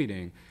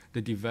prohibiting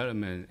the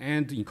development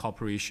and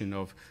incorporation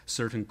of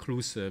certain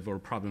collusive or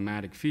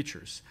problematic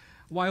features,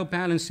 while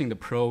balancing the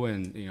pro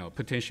and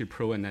potentially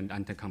pro and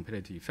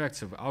anti-competitive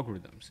effects of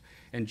algorithms.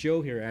 And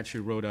Joe here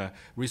actually wrote a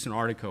recent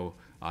article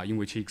in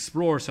which he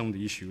explores some of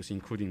the issues,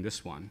 including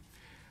this one.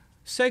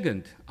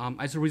 Second,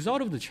 as a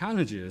result of the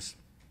challenges,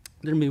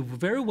 there may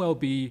very well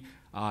be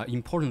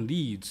important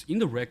leads in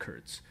the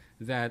records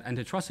that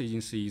antitrust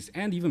agencies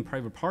and even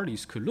private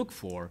parties could look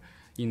for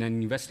in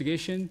an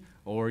investigation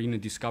or in a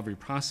discovery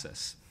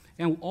process,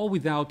 and all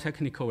without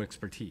technical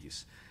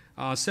expertise.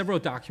 Several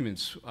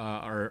documents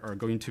are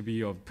going to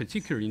be of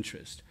particular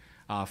interest.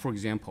 For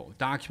example,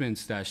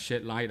 documents that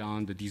shed light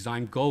on the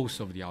design goals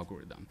of the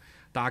algorithm,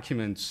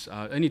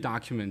 any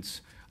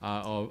document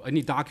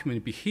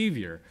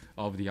behavior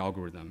of the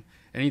algorithm,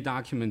 any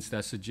documents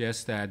that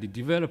suggest that the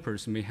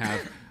developers may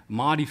have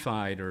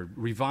modified or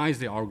revised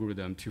the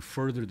algorithm to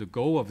further the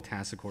goal of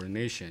tacit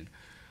coordination.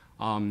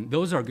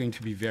 Those are going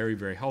to be very,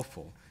 very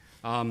helpful.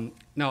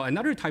 Now,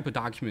 another type of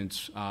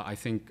documents I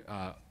think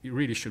you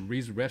really should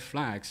raise red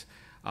flags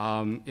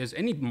is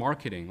any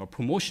marketing or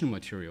promotional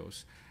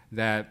materials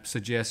that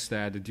suggest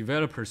that the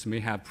developers may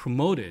have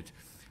promoted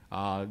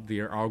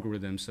their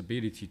algorithm's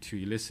ability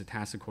to elicit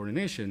tacit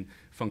coordination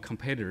from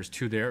competitors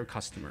to their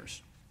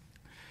customers.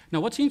 Now,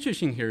 what's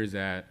interesting here is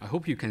that I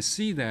hope you can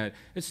see that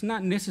it's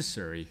not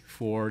necessary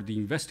for the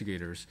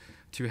investigators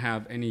to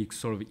have any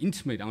sort of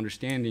intimate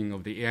understanding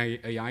of the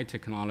AI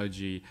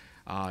technology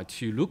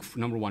to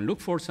number one, look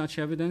for such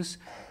evidence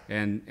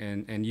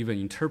and even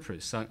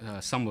interpret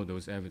some of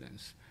those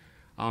evidence.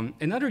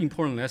 Another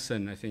important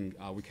lesson I think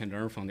we can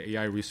learn from the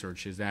AI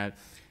research is that,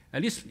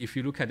 at least if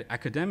you look at the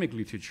academic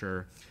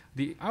literature,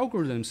 the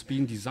algorithms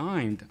being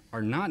designed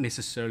are not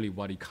necessarily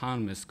what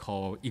economists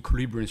call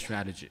equilibrium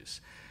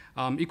strategies.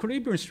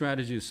 Equilibrium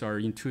strategies are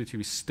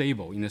intuitively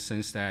stable in the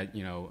sense that,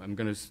 I'm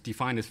going to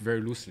define this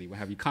very loosely. We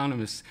have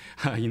economists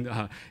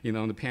on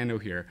the panel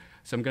here,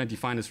 so I'm going to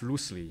define this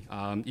loosely.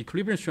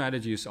 Equilibrium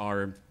strategies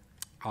are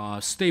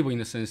stable in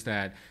the sense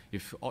that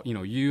if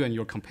you and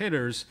your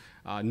competitors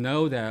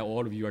know that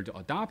all of you are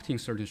adopting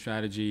certain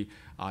strategy,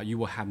 you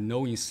will have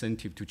no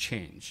incentive to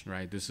change,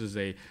 right? This is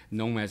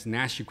known as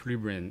Nash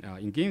equilibrium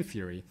in game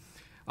theory.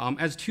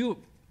 As two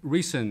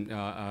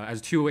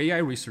AI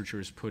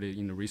researchers put it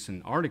in a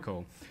recent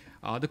article,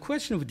 the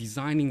question of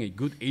designing a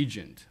good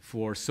agent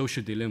for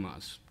social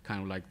dilemmas,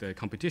 kind of like the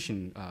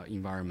competition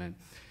environment,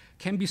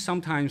 can be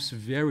sometimes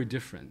very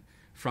different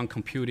from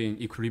computing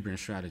equilibrium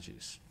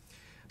strategies.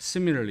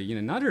 Similarly, in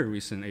another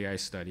recent AI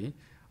study,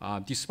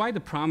 despite the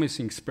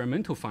promising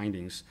experimental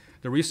findings,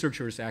 the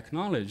researchers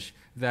acknowledge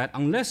that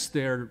unless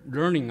their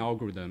learning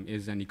algorithm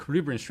is an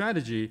equilibrium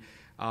strategy,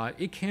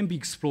 it can be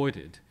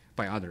exploited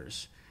by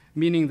others,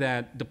 meaning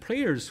that the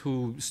players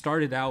who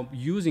started out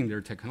using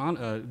their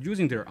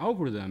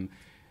algorithm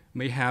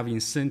may have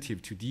incentive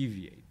to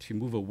deviate, to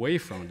move away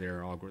from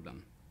their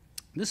algorithm.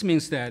 This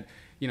means that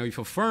if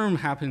a firm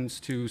happens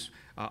to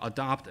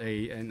adopt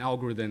an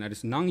algorithm that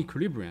is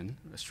non-equilibrium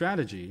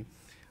strategy,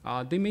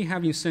 they may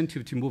have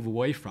incentive to move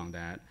away from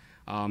that,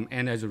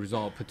 and as a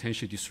result,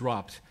 potentially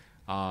disrupt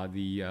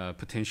the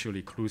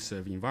potentially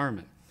collusive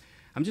environment.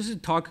 I'm just going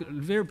to talk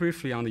very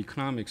briefly on the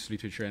economics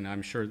literature, and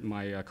I'm sure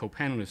my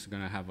co-panelists are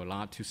going to have a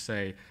lot to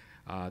say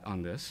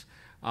on this.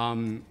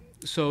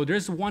 So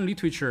there's one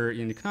literature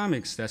in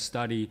economics that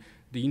study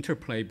the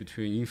interplay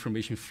between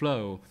information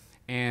flow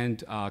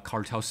and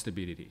cartel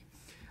stability.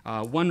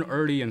 One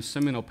early and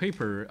seminal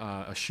paper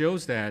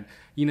shows that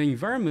in an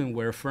environment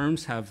where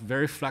firms have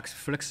very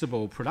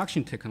flexible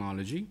production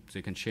technology, so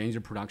they can change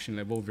the production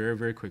level very,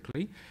 very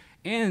quickly,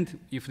 and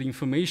if the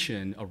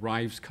information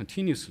arrives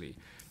continuously,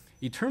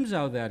 it turns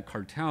out that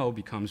cartel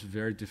becomes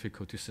very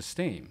difficult to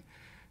sustain.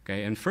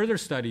 Okay? And further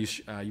studies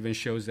even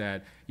shows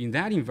that in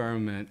that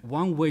environment,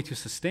 one way to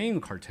sustain a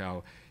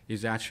cartel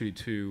is actually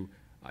to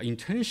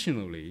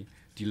intentionally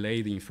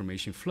delay the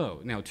information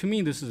flow. Now, to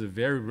me, this is a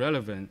very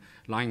relevant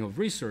line of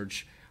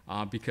research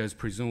because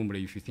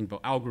presumably if you think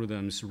about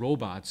algorithms,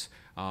 robots,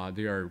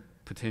 they are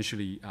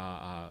potentially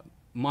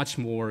much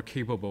more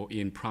capable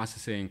in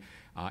processing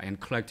and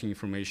collecting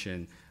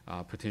information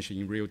potentially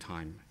in real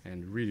time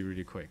and really,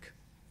 really quick.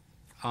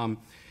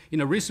 In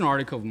a recent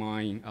article of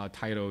mine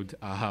titled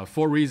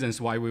 4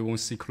 Reasons Why We Won't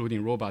See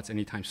Colluding Robots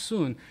Anytime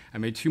Soon, I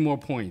made 2 more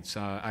points.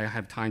 I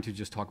have time to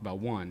just talk about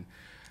one.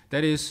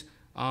 That is,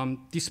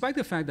 despite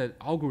the fact that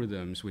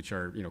algorithms, which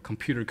are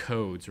computer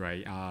codes,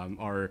 right,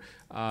 are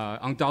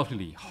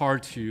undoubtedly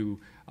hard to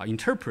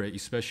interpret,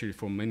 especially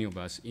for many of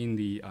us in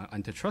the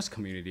antitrust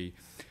community,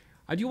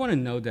 I do want to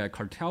note that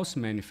cartels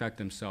manifest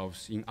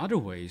themselves in other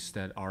ways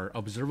that are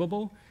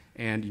observable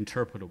and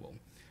interpretable.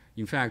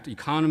 In fact,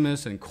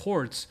 economists and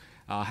courts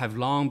have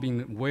long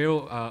been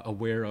well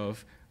aware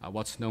of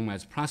what's known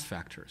as plus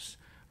factors,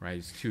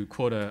 right? To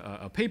quote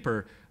a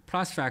paper,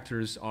 plus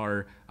factors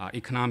are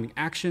economic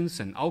actions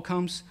and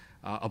outcomes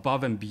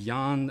above and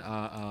beyond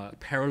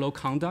parallel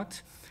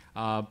conduct,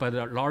 but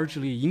are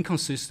largely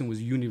inconsistent with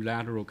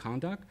unilateral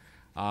conduct,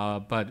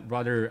 but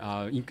rather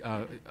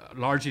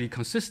largely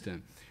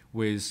consistent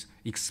with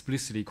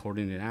explicitly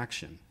coordinated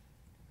action.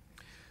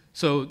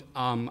 So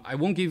I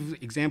won't give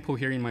example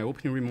here in my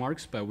opening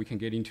remarks, but we can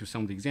get into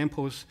some of the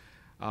examples.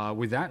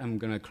 With that, I'm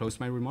going to close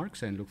my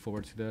remarks and look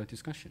forward to the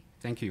discussion.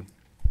 Thank you.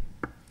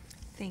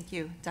 Thank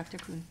you. Dr.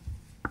 Kuhn.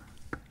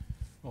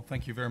 Well,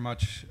 thank you very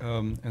much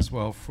as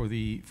well for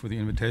the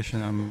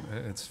invitation.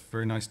 It's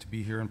very nice to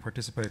be here and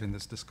participate in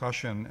this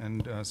discussion.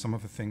 And some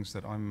of the things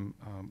that I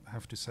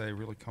have to say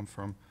really come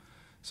from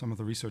some of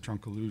the research on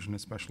collusion,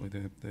 especially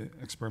the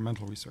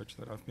experimental research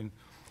that I've been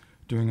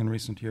doing in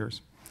recent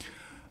years.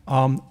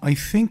 I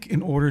think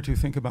in order to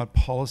think about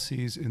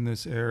policies in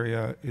this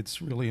area,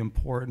 it's really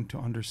important to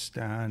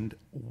understand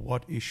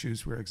what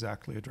issues we're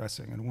exactly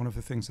addressing. And one of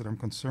the things that I'm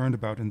concerned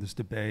about in this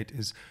debate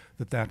is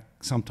that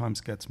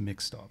sometimes gets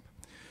mixed up.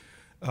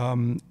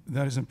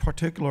 That is in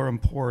particular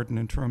important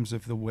in terms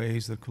of the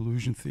ways that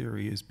collusion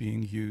theory is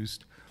being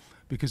used,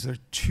 because there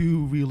are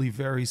 2 really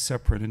very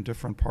separate and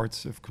different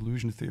parts of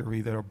collusion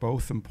theory that are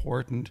both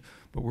important,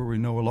 but where we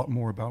know a lot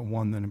more about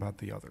one than about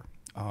the other.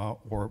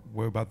 Or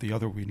where about the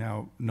other we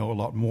now know a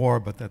lot more,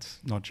 but that's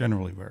not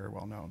generally very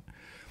well known.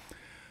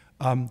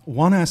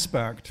 One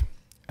aspect,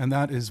 and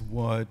that is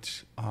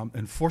what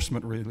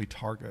enforcement really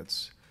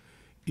targets,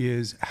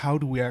 is how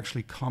do we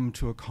actually come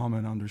to a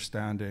common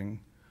understanding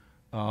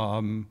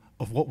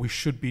of what we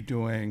should be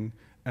doing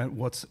and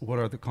what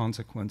are the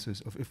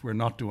consequences of if we're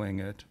not doing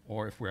it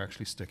or if we're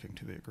actually sticking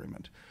to the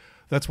agreement.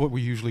 That's what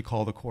we usually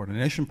call the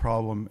coordination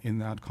problem in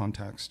that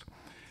context.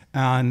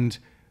 And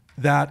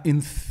that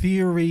in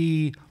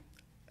theory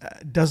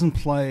doesn't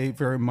play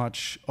very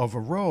much of a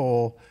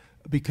role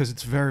because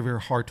it's very, very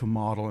hard to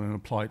model in an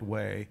applied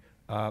way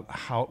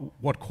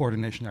what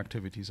coordination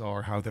activities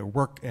are, how they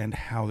work, and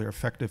how their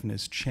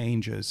effectiveness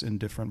changes in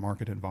different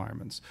market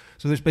environments.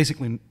 So there's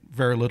basically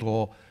very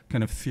little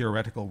kind of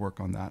theoretical work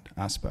on that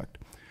aspect.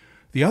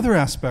 The other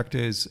aspect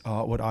is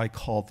what I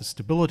call the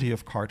stability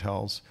of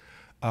cartels.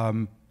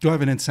 Do I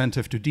have an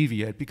incentive to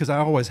deviate? Because I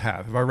always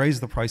have. If I raise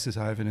the prices,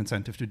 I have an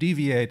incentive to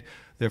deviate.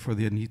 Therefore,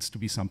 there needs to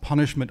be some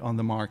punishment on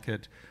the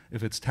market.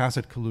 If it's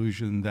tacit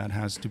collusion, that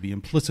has to be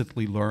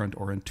implicitly learned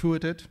or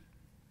intuited.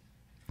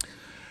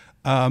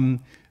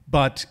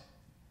 But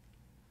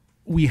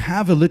we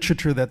have a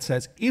literature that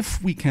says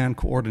if we can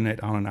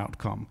coordinate on an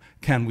outcome,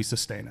 can we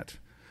sustain it?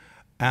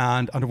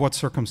 And under what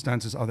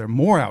circumstances are there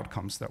more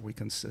outcomes that we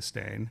can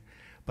sustain?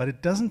 But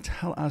it doesn't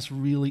tell us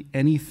really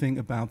anything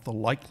about the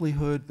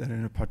likelihood that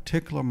in a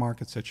particular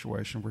market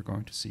situation we're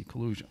going to see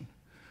collusion.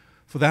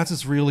 So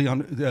that's really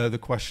the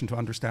question to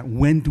understand.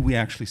 When do we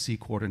actually see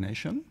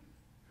coordination?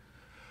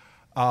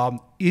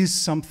 Is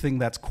something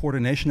that's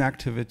coordination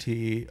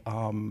activity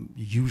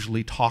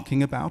usually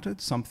talking about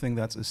it, something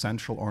that's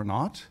essential or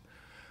not?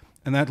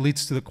 And that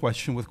leads to the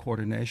question with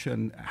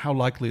coordination, how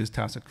likely is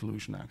tacit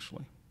collusion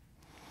actually?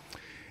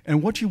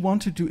 And what you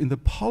want to do in the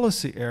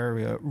policy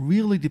area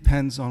really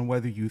depends on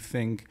whether you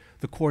think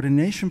the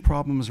coordination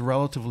problem is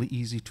relatively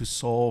easy to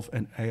solve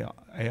and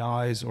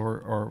AIs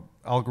or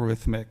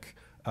algorithmic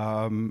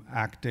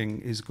acting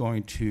is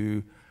going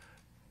to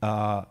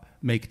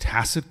make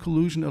tacit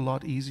collusion a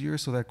lot easier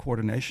so that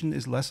coordination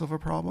is less of a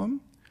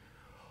problem.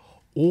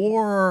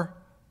 Or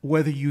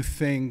whether you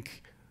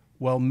think,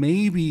 well,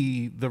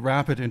 maybe the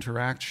rapid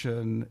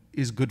interaction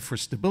is good for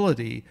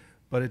stability,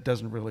 but it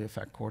doesn't really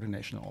affect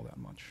coordination all that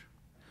much.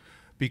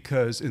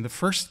 Because in the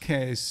first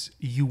case,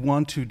 you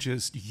want to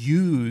just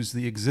use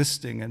the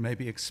existing and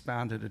maybe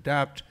expand and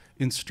adapt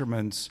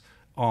instruments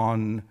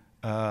on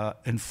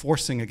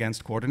enforcing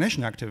against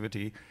coordination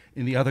activity.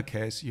 In the other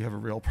case, you have a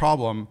real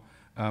problem,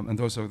 and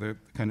those are the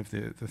kind of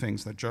the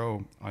things that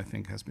Joe, I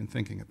think, has been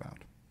thinking about.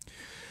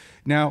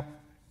 Now,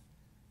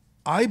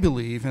 I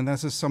believe, and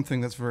this is something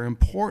that's very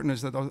important,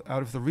 is that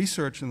out of the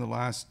research in the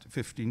last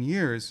 15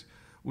 years,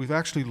 we've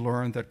actually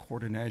learned that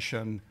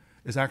coordination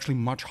is actually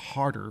much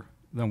harder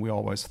than we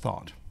always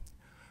thought,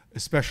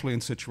 especially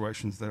in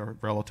situations that are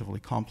relatively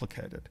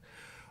complicated.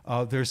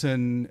 There's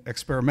an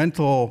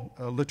experimental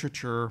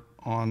literature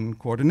on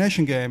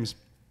coordination games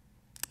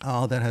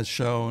that has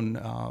shown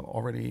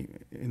already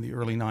in the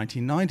early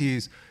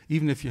 1990s,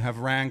 even if you have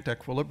ranked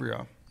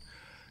equilibria,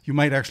 you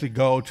might actually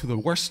go to the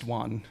worst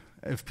one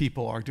if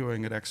people are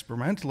doing it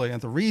experimentally.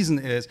 And the reason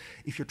is,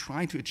 if you're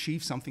trying to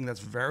achieve something that's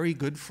very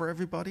good for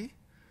everybody,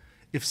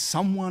 if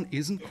someone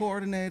isn't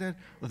coordinated,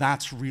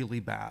 that's really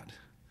bad.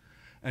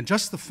 And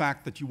just the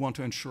fact that you want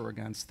to ensure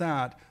against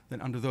that,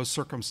 then under those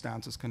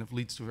circumstances kind of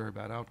leads to very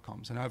bad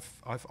outcomes. And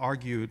I've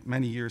argued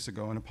many years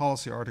ago in a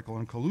policy article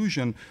on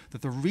collusion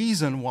that the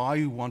reason why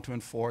you want to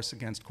enforce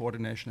against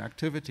coordination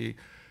activity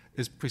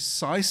is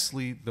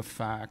precisely the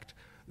fact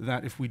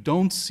that if we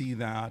don't see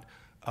that,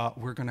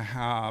 we're going to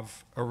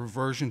have a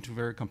reversion to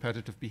very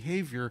competitive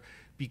behavior,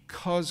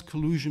 because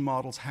collusion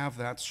models have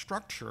that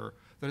structure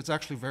that it's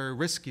actually very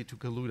risky to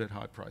collude at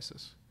high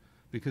prices.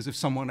 Because if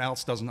someone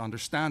else doesn't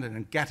understand it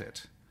and get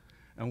it,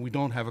 and we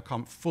don't have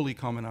a fully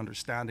common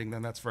understanding,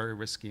 then that's very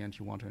risky and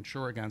you want to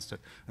insure against it,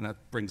 and that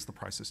brings the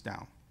prices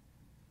down.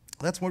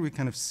 That's what we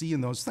kind of see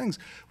in those things.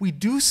 We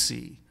do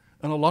see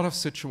in a lot of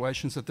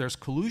situations that there's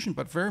collusion,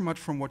 but very much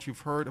from what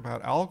you've heard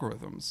about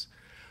algorithms,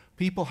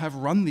 people have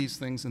run these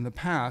things in the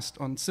past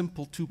on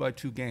simple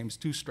 2x2 games,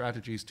 2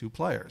 strategies, 2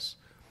 players.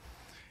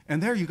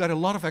 And there you got a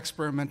lot of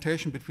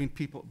experimentation between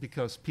people,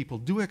 because people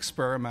do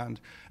experiment,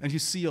 and you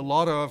see a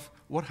lot of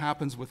what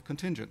happens with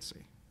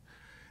contingency.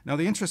 Now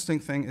the interesting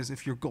thing is,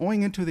 if you're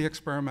going into the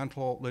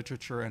experimental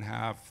literature and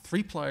have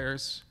 3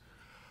 players,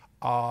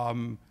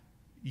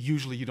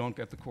 usually you don't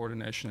get the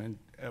coordination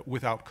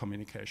without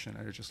communication,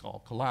 and it just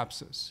all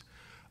collapses.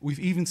 We've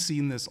even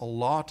seen this a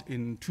lot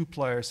in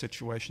 2-player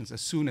situations.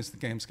 As soon as the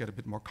games get a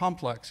bit more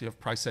complex, you have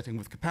price setting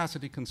with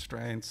capacity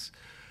constraints.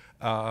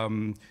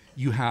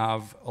 You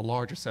have a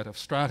larger set of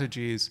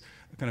strategies.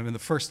 Kind of in the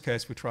first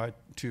case, we tried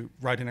to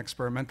write an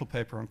experimental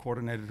paper on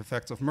coordinated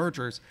effects of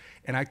mergers,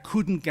 and I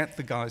couldn't get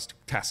the guys to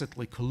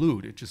tacitly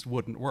collude. It just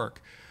wouldn't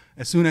work.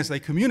 As soon as they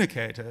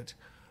communicated,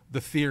 the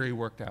theory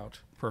worked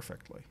out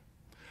perfectly.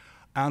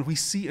 And we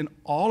see in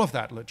all of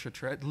that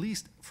literature, at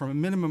least from a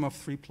minimum of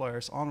 3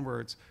 players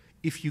onwards,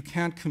 if you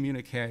can't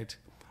communicate,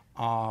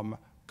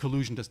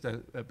 collusion just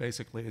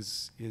basically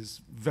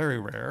is very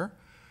rare.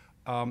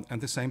 And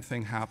the same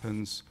thing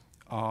happens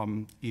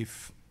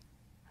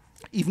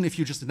even if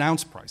you just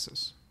announce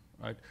prices,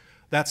 right?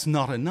 That's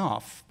not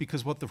enough,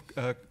 because what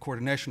the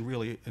coordination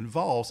really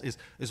involves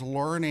is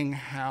learning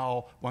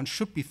how one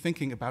should be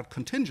thinking about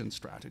contingent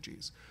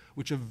strategies,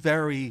 which are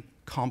very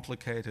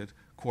complicated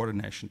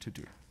coordination to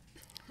do,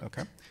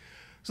 okay?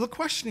 So the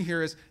question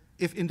here is,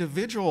 if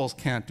individuals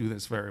can't do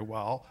this very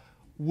well,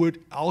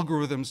 would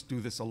algorithms do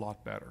this a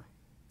lot better?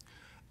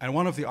 And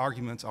one of the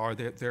arguments are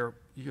that they're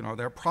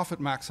profit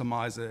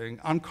maximizing,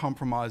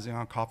 uncompromising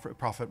on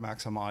profit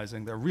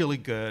maximizing. They're really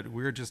good.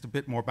 We're just a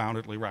bit more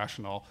boundedly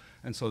rational,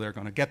 and so they're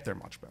going to get there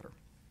much better.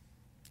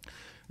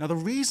 Now, the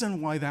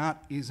reason why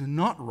that is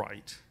not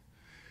right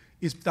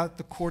is that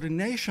the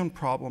coordination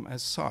problem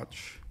as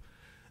such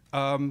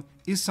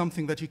is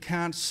something that you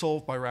can't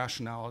solve by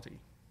rationality.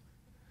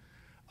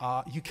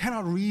 You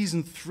cannot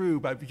reason through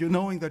by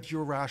knowing that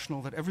you're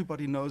rational, that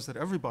everybody knows that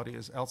everybody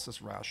else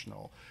is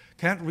rational.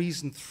 Can't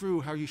reason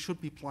through how you should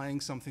be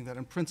playing something that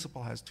in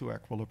principle has 2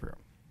 equilibrium.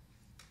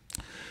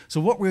 So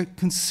what we're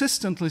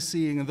consistently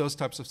seeing in those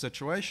types of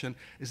situations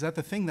is that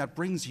the thing that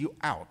brings you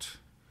out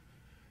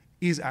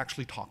is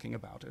actually talking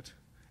about it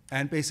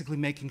and basically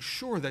making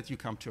sure that you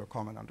come to a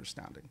common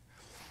understanding.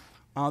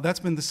 That's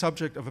been the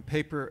subject of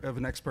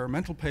an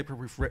experimental paper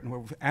we've written where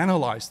we've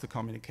analyzed the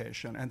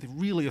communication, and the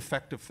really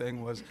effective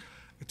thing was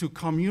to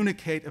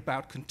communicate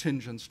about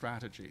contingent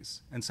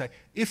strategies and say,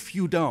 if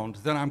you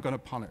don't, then I'm going to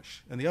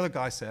punish. And the other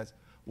guy says,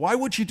 why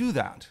would you do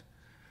that?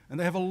 And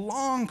they have a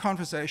long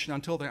conversation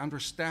until they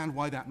understand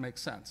why that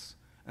makes sense,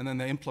 and then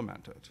they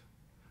implement it.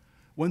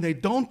 When they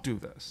don't do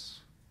this,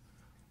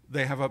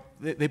 they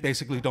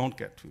basically don't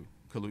get to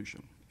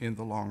collusion in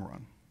the long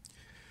run.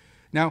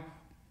 Now,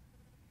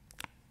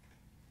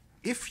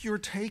 if you're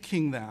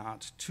taking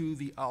that to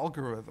the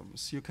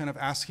algorithms, you're kind of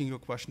asking your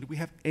question, do we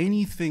have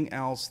anything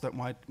else that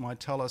might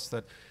tell us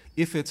that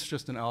if it's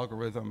just an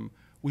algorithm,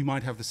 we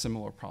might have the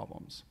similar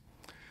problems?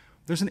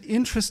 There's an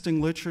interesting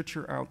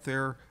literature out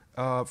there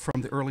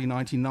from the early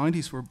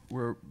 1990s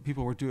where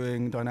people were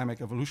doing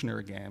dynamic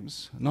evolutionary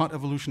games, not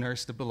evolutionary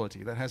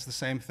stability. That has the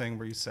same thing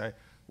where you say,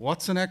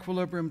 what's an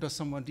equilibrium? Does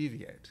someone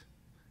deviate?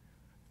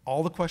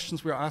 All the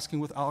questions we're asking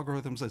with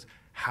algorithms is,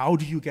 how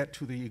do you get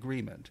to the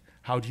agreement?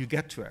 How do you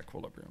get to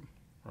equilibrium,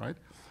 right?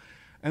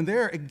 And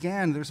there,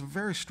 again, there's a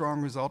very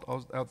strong result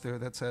out there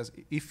that says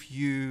if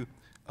you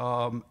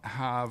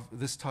have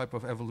this type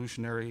of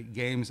evolutionary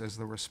games as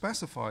they were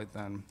specified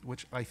then,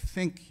 which I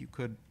think you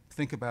could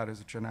think about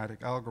as a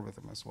genetic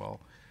algorithm as well,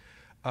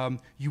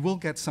 you will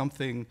get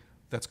something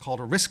that's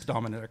called a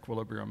risk-dominant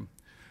equilibrium.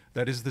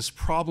 That is this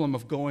problem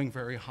of going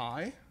very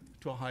high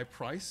to a high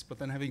price, but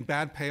then having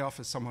bad payoff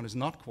as someone is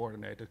not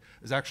coordinated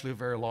is actually a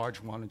very large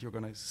one, and you're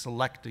going to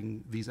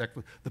selecting these,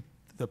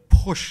 the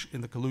push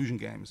in the collusion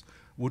games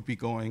would be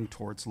going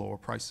towards lower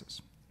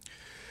prices.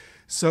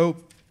 So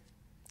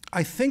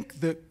I think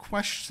the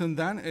question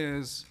then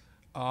is,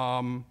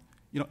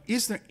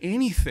 is there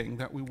anything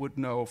that we would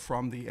know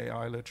from the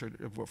AI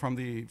literature, from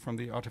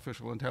the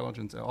artificial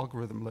intelligence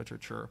algorithm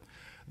literature,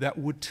 that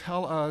would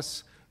tell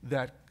us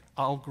that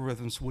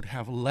algorithms would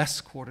have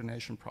less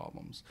coordination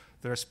problems?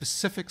 There are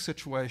specific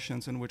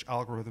situations in which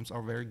algorithms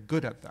are very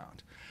good at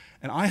that.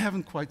 And I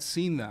haven't quite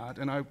seen that,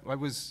 and I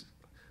was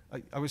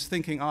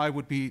thinking I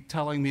would be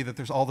telling me that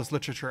there's all this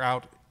literature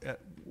out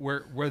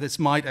where this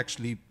might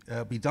actually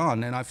be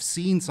done. And I've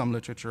seen some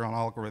literature on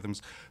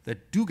algorithms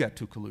that do get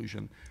to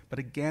collusion. But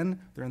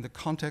again, they're in the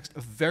context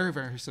of very,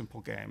 very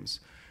simple games.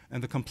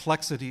 And the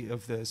complexity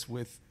of this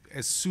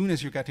as soon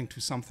as you're getting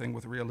to something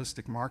with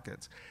realistic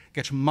markets,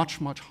 gets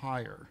much, much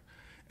higher.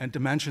 And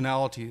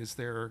dimensionality is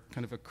there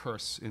kind of a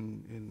curse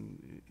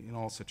in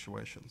all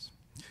situations.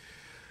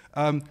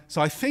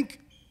 So I think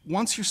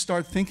once you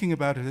start thinking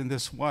about it in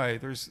this way,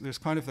 there's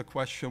kind of the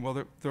question, well,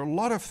 there are a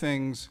lot of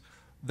things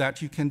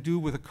that you can do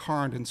with the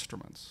current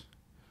instruments.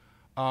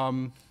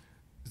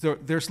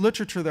 There's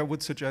literature that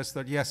would suggest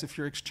that, yes, if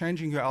you're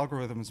exchanging your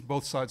algorithms,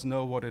 both sides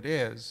know what it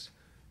is,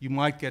 you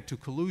might get to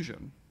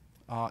collusion,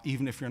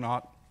 even if you're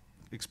not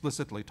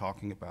explicitly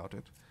talking about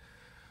it.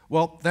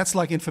 Well, that's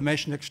like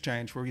information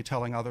exchange, where you're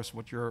telling others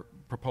what your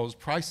proposed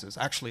price is.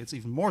 Actually, it's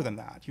even more than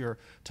that. You're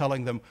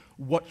telling them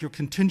what your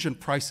contingent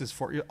price is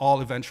for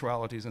all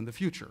eventualities in the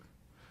future,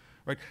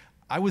 right?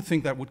 I would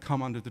think that would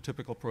come under the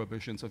typical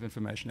prohibitions of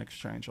information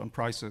exchange on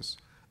prices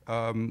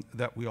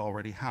that we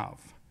already have.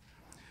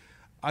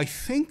 I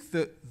think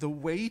that the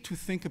way to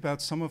think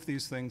about some of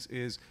these things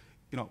is,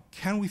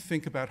 can we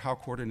think about how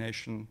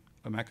coordination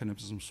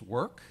mechanisms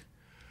work?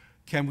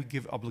 Can we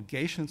give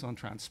obligations on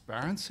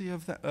transparency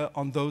of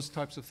on those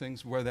types of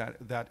things where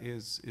that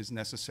is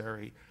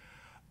necessary?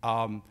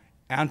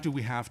 And do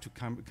we have to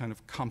kind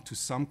of come to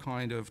some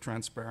kind of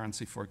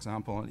transparency, for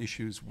example, on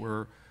issues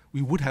where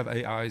we would have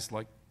AIs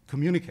like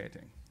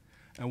communicating,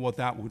 and what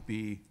that would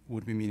be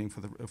meaning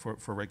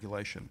for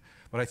regulation.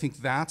 But I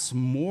think that's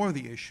more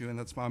the issue, and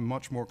that's what I'm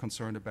much more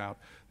concerned about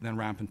than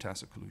rampant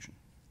tacit collusion.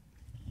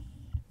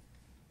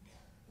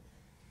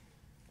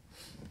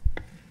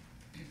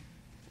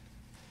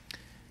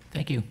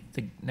 Thank you.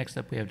 Next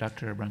up, we have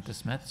Dr. Abranta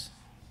Smets.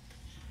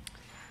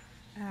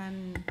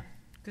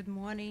 Good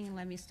morning.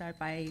 Let me start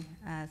by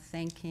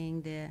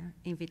thanking the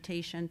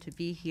invitation to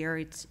be here.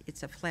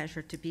 It's a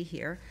pleasure to be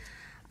here.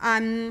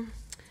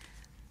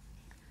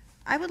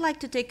 I would like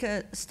to take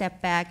a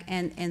step back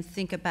and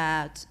think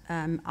about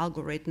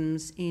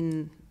algorithms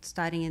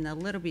starting in a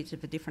little bit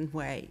of a different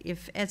way.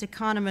 If, as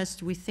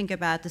economists, we think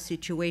about the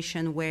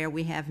situation where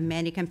we have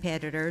many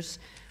competitors,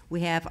 we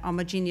have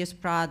homogeneous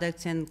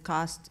products and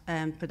cost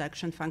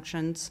production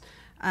functions,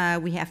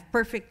 we have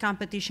perfect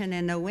competition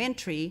and no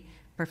entry.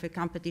 Perfect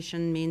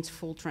competition means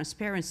full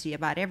transparency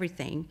about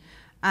everything.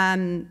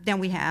 Then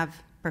we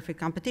have perfect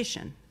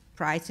competition.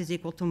 Price is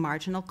equal to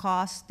marginal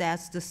cost.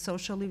 That's the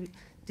socially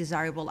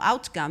desirable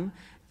outcome,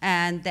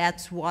 and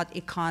that's what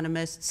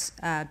economists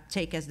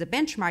take as the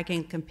benchmark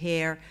and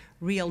compare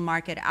real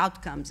market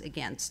outcomes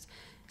against.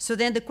 So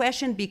then the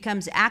question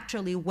becomes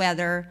actually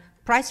whether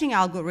pricing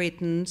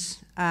algorithms,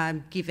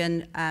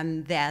 given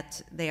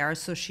that they are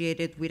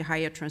associated with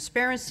higher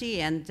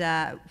transparency and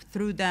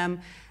through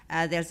them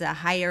there's a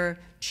higher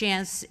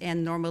chance,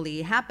 and normally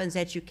it happens,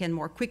 that you can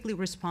more quickly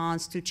respond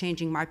to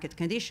changing market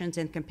conditions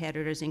and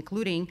competitors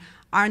including,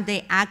 aren't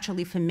they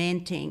actually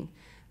fomenting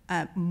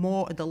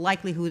the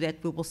likelihood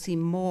that we will see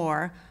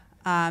more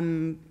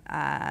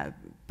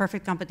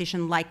perfect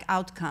competition-like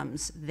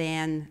outcomes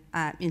than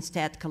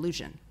instead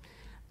collusion.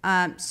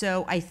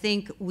 So I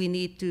think we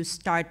need to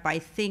start by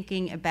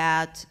thinking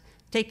about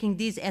taking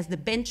these as the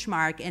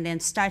benchmark and then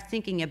start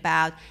thinking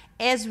about,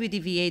 as we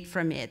deviate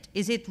from it,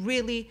 is it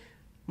really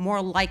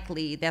more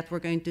likely that we're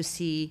going to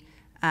see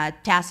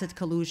tacit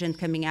collusion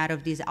coming out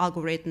of these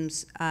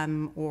algorithms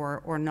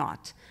or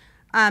not?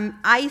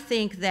 I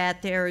think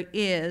that there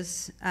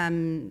is,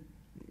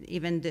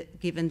 given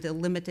the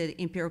limited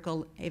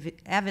empirical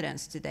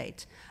evidence to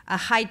date, a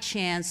high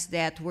chance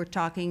that we're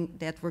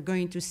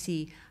going to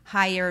see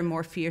higher and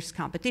more fierce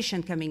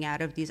competition coming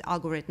out of these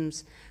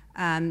algorithms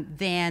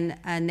than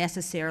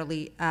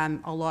necessarily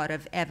a lot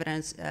of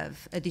evidence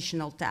of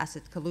additional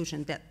tacit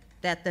collusion.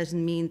 That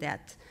doesn't mean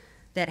that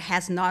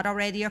has not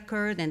already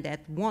occurred and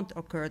that won't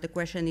occur. The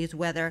question is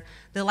whether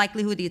the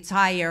likelihood is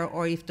higher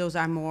or if those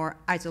are more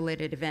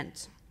isolated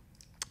events.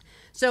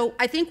 So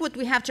I think what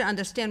we have to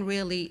understand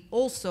really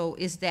also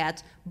is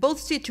that both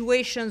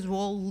situations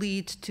will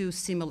lead to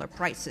similar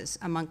prices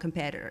among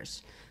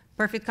competitors.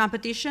 Perfect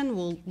competition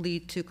will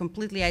lead to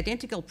completely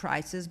identical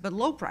prices but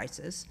low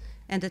prices,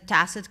 and the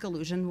tacit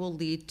collusion will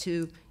lead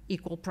to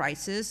equal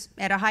prices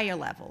at a higher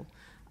level.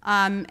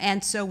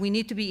 And so we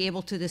need to be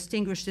able to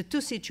distinguish the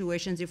two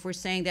situations. If we're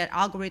saying that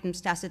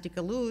algorithms tacitly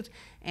collude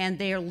and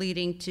they are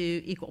leading to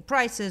equal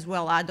prices,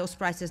 well, are those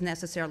prices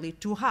necessarily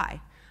too high?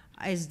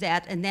 Is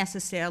that a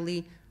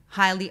necessarily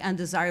highly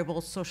undesirable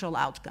social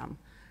outcome?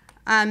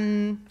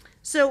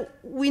 So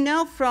we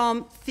know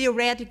from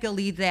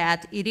theoretically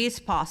that it is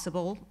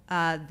possible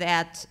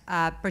that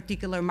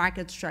particular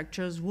market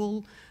structures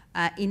will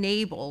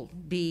enabling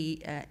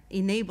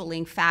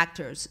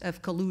factors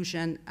of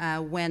collusion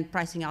when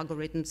pricing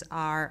algorithms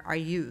are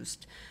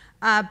used.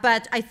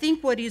 But I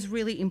think what is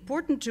really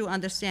important to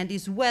understand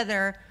is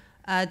whether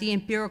the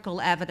empirical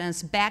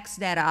evidence backs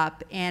that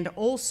up, and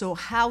also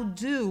how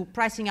do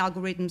pricing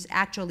algorithms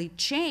actually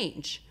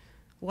change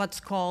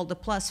what's called the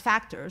plus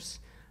factors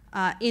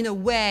in a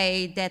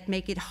way that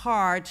make it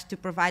hard to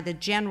provide a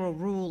general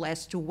rule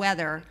as to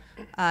whether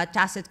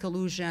tacit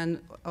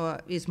collusion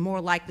is more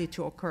likely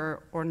to occur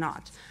or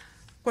not.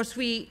 Of course,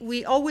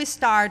 we always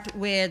start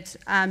with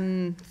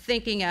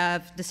thinking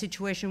of the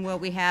situation where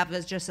we have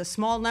just a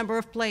small number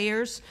of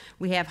players,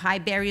 we have high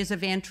barriers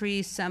of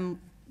entry, some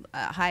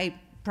high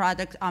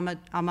product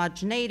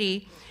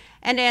homogeneity,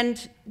 and then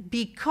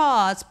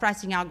because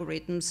pricing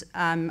algorithms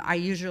are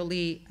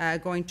usually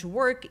going to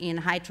work in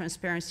high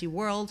transparency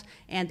world,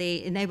 and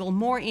they enable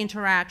more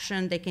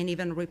interaction, they can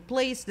even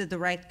replace the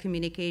direct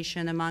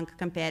communication among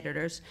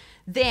competitors,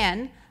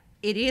 then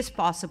it is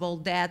possible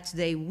that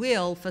they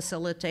will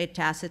facilitate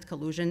tacit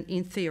collusion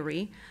in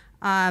theory,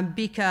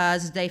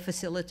 because they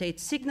facilitate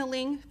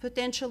signaling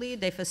potentially,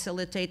 they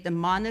facilitate the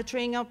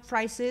monitoring of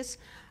prices,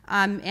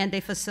 and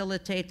they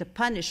facilitate the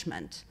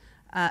punishment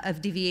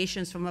of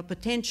deviations from a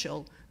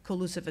potential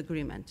collusive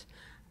agreement.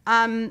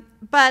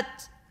 But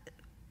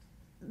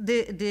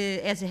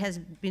as it has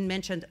been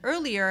mentioned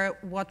earlier,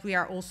 what we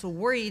are also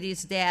worried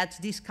is that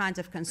these kinds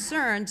of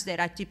concerns that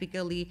are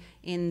typically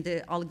in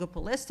the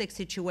oligopolistic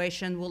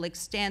situation will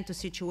extend to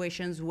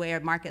situations where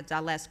markets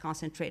are less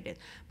concentrated.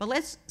 But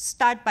let's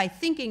start by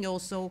thinking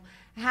also,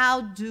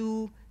 how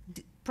do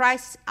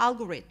price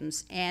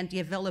algorithms and the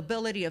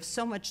availability of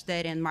so much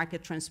data and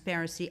market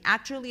transparency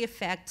actually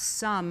affect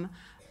some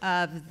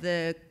of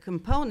the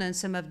components,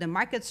 some of the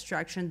market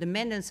structure and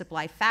demand and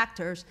supply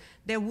factors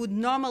that would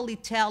normally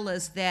tell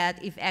us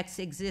that if X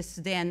exists,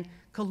 then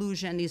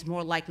collusion is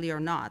more likely or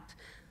not.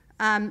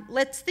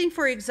 Let's think,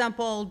 for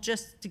example,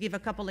 just to give a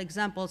couple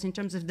examples in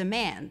terms of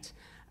demand.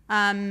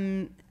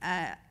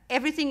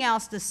 Everything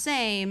else the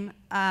same,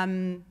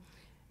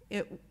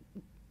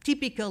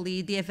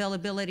 typically the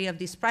availability of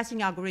these pricing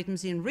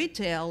algorithms in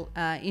retail,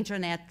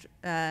 internet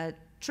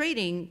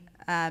trading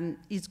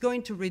is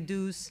going to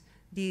increase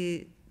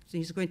the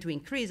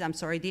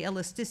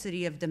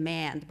elasticity of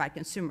demand by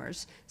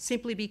consumers,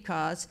 simply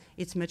because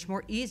it's much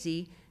more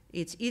easy,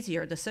 it's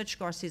easier, the search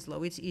cost is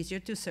low, it's easier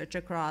to search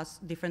across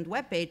different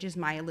web pages,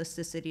 my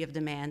elasticity of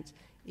demand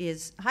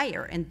is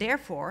higher, and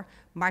therefore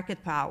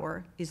market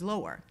power is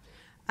lower.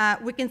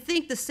 We can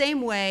think the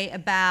same way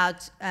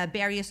about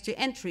barriers to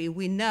entry.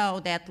 We know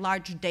that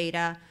large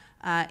data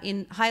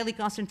in highly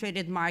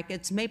concentrated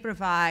markets may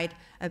provide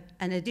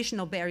an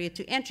additional barrier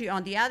to entry.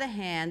 On the other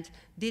hand,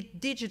 the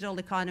digital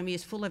economy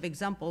is full of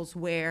examples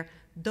where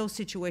those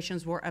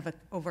situations were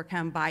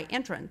overcome by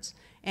entrants,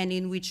 and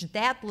in which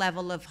that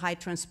level of high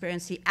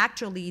transparency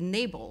actually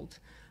enabled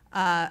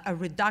a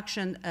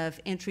reduction of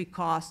entry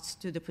costs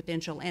to the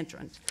potential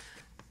entrant.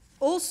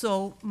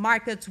 Also,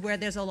 markets where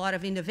there's a lot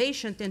of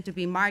innovation tend to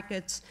be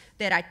markets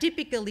that are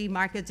typically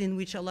markets in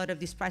which a lot of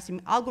these pricing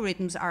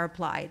algorithms are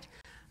applied,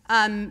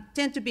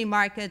 tend to be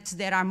markets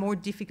that are more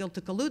difficult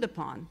to collude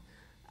upon.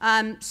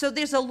 So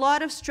there's a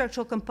lot of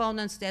structural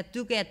components that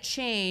do get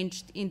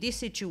changed in these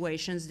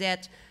situations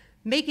that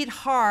make it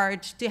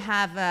hard to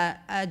have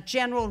a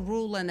general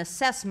rule and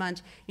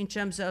assessment in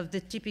terms of the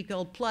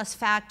typical plus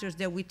factors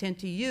that we tend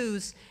to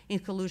use in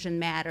collusion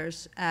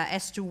matters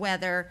as to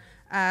whether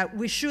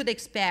we should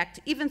expect,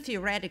 even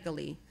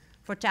theoretically,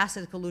 for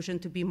tacit collusion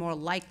to be more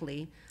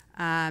likely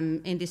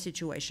in these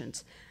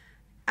situations.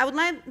 I would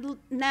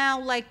now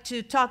like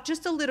to talk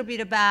just a little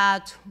bit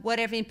about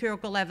whatever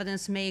empirical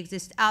evidence may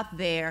exist out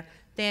there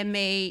that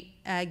may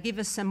give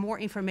us some more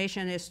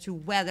information as to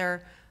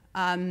whether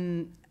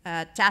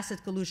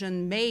tacit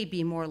collusion may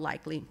be more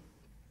likely.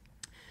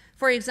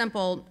 For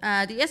example,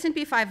 the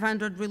S&P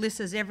 500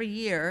 releases every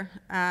year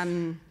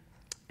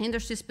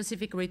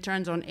industry-specific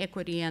returns on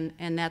equity and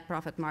net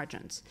profit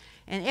margins.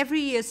 And every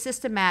year,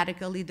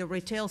 systematically, the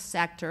retail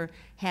sector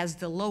has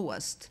the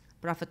lowest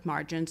profit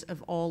margins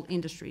of all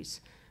industries,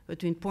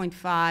 between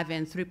 0.5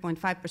 and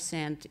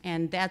 3.5%,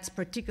 and that's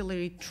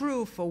particularly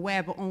true for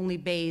web-only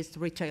based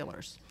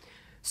retailers.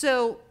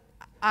 So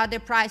are their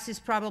prices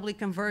probably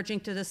converging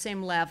to the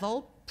same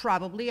level?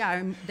 Probably.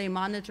 Are they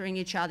monitoring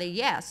each other?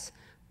 Yes,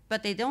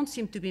 but they don't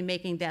seem to be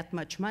making that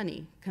much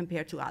money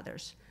compared to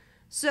others.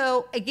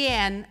 So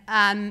again,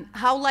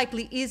 how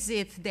likely is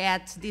it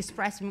that these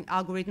pricing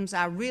algorithms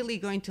are really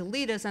going to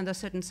lead us under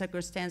certain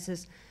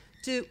circumstances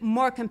to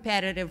more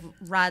competitive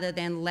rather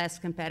than less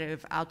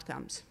competitive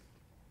outcomes?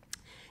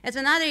 As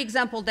another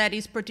example that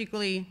is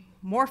particularly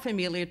more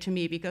familiar to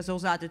me, because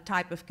those are the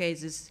type of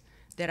cases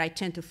that I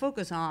tend to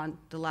focus on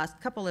the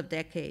last couple of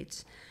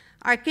decades,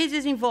 are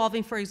cases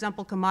involving, for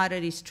example,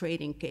 commodities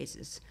trading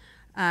cases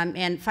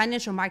and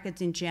financial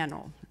markets in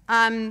general.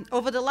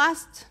 Over the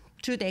last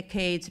 2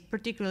 decades,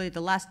 particularly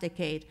the last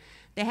decade,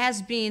 there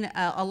has been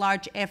a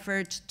large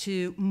effort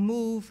to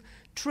move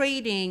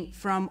trading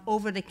from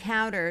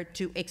over-the-counter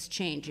to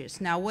exchanges.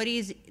 Now, what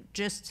is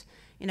just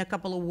in a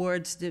couple of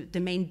words the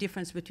main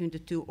difference between the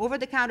two.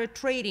 Over-the-counter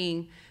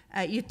trading,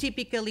 you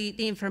typically,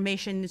 the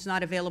information is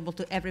not available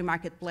to every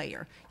market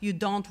player. You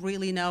don't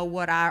really know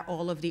what are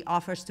all of the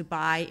offers to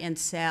buy and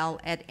sell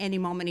at any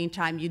moment in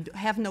time. You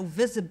have no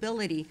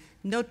visibility,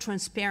 no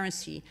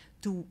transparency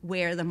to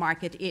where the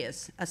market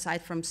is,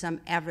 aside from some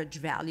average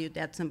value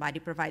that somebody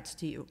provides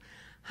to you.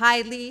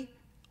 Highly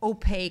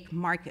opaque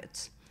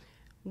markets.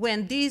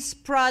 When these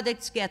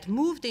products get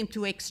moved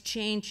into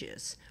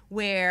exchanges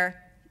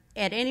where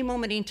at any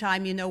moment in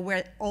time you know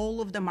where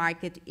all of the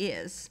market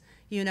is,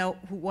 you know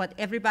what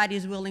everybody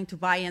is willing to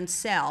buy and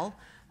sell,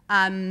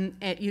 and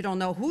you don't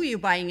know who you're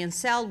buying and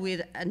sell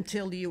with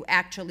until you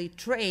actually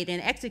trade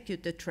and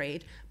execute the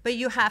trade, but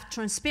you have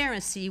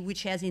transparency,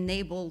 which has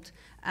enabled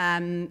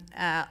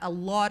a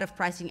lot of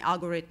pricing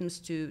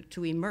algorithms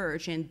to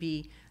emerge and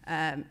be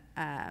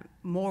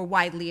more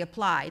widely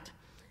applied.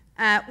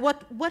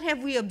 What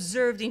have we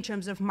observed in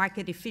terms of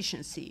market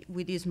efficiency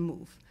with this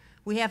move?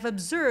 We have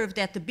observed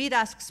that the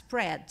bid-ask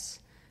spreads,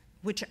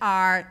 which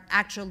are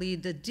actually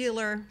the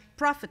dealer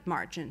profit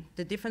margin,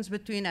 the difference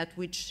between at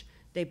which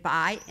they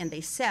buy and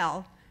they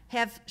sell,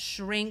 have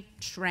shrank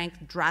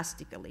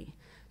drastically.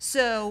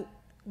 So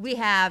we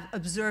have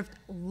observed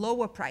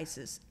lower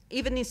prices,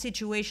 even in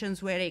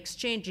situations where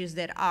exchanges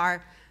that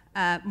are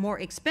more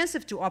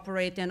expensive to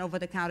operate than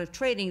over-the-counter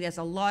trading, there's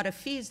a lot of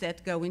fees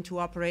that go into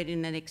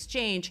operating an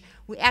exchange,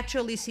 we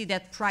actually see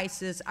that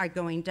prices are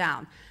going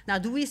down. Now,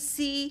 do we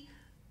see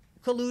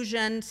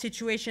collusion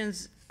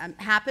situations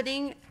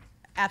happening?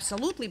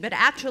 Absolutely, but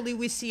actually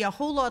we see a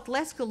whole lot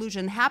less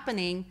collusion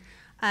happening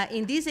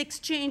in these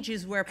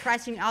exchanges where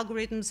pricing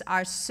algorithms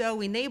are so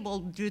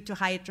enabled due to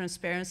higher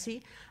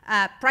transparency.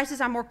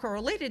 Prices are more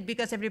correlated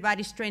because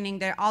everybody's training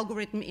their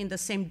algorithm in the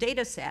same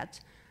data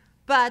set,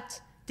 but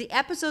the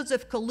episodes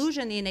of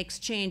collusion in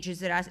exchanges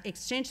that are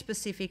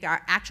exchange-specific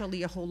are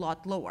actually a whole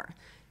lot lower.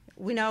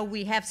 We know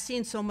we have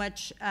seen so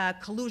much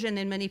collusion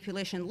and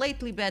manipulation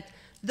lately, but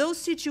those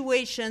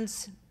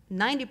situations,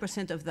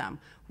 90% of them,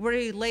 were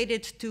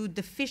related to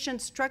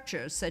deficient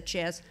structures such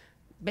as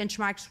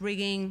benchmarks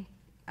rigging,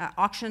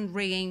 auction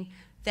rigging,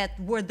 that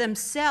were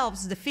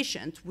themselves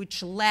deficient,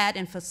 which led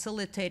and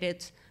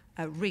facilitated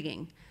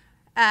rigging.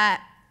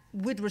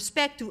 With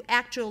respect to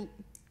actual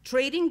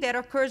trading that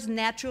occurs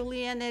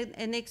naturally in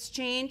an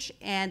exchange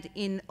and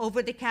in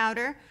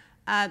over-the-counter,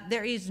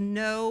 there is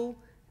no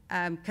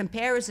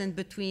comparison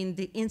between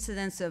the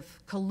incidence of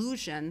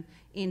collusion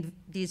in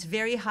these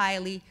very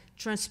highly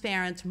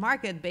transparent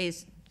market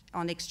based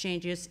on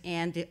exchanges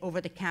and the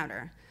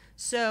over-the-counter.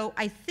 So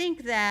I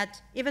think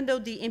that even though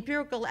the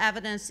empirical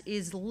evidence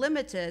is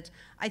limited,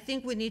 I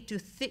think we need to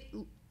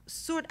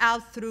sort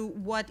out through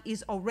what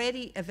is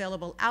already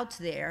available out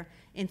there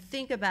and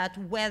think about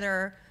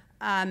whether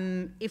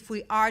if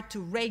we are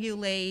to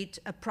regulate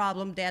a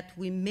problem that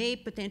we may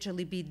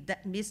potentially be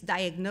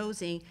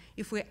misdiagnosing,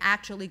 if we're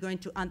actually going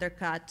to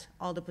undercut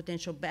all the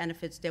potential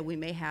benefits that we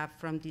may have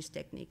from these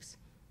techniques.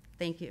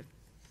 Thank you.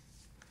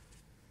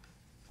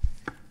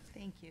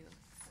 Thank you.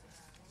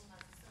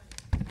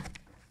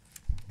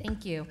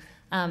 Thank you.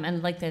 And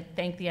I'd like to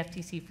thank the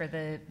FTC for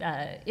the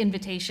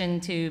invitation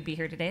to be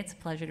here today. It's a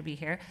pleasure to be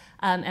here.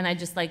 And I'd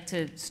just like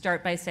to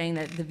start by saying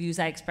that the views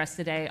I express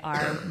today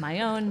are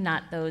my own,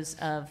 not those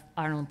of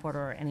Arnold & Porter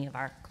or any of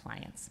our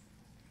clients.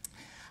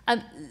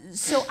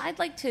 So I'd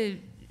like to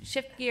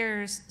shift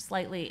gears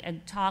slightly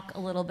and talk a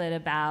little bit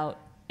about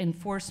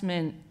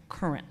enforcement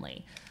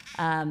currently.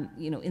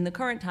 In the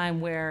current time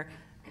where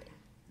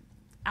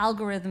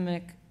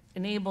algorithmic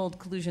enabled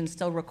collusion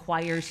still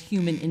requires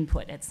human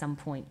input at some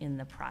point in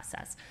the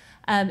process.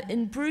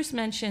 And Bruce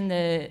mentioned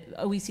the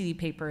OECD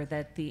paper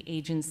that the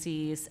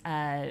agencies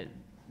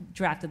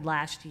drafted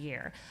last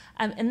year.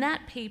 And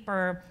that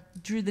paper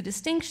drew the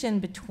distinction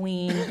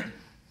between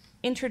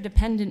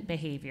interdependent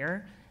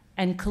behavior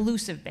and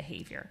collusive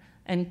behavior.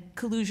 And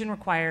collusion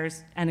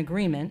requires an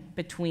agreement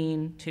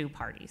between two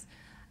parties.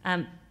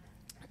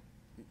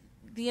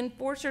 The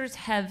enforcers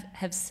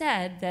have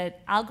said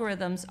that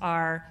algorithms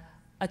are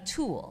a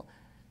tool,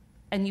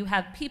 and you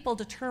have people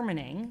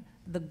determining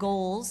the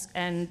goals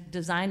and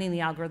designing the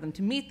algorithm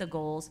to meet the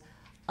goals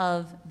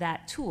of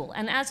that tool.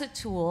 And as a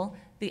tool,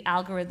 the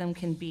algorithm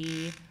can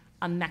be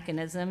a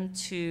mechanism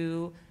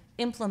to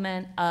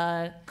implement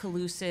a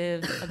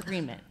collusive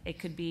agreement. It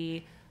could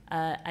be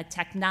a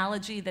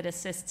technology that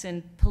assists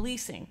in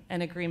policing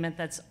an agreement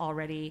that's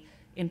already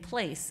in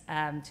place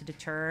to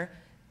deter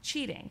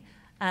cheating.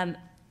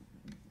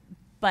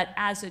 But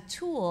as a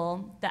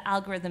tool, the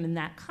algorithm in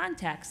that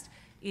context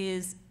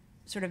is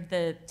sort of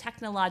the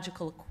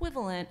technological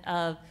equivalent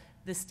of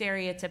the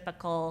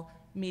stereotypical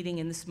meeting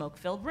in the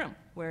smoke-filled room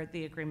where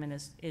the agreement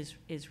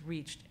is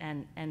reached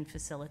and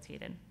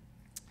facilitated.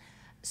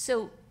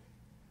 So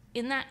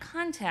in that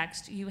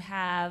context, you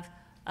have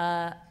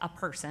a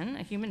person,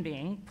 a human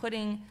being,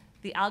 putting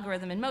the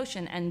algorithm in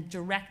motion and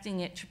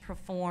directing it to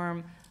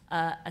perform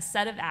a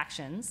set of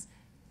actions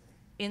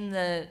in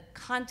the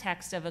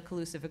context of a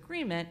collusive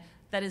agreement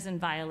that is in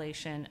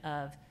violation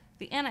of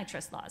the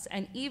antitrust laws.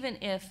 And even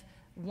if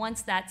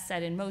once that's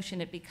set in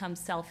motion, it becomes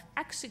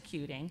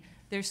self-executing.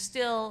 There's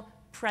still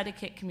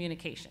predicate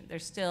communication.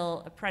 There's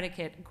still a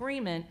predicate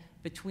agreement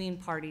between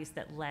parties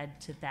that led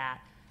to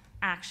that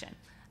action.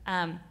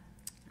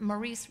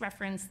 Maurice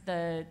referenced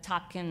the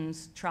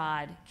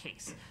Tompkins-Trod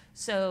case.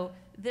 So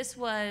this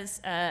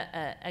was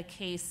a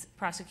case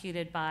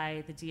prosecuted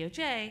by the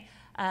DOJ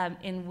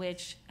in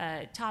which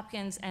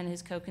Tompkins and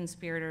his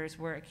co-conspirators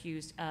were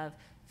accused of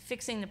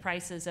fixing the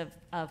prices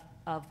of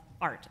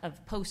art,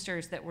 of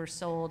posters that were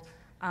sold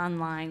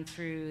online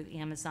through the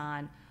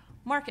Amazon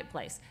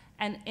marketplace.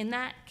 And in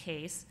that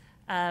case,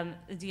 the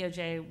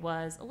DOJ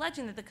was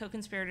alleging that the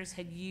co-conspirators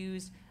had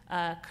used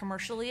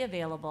commercially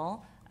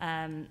available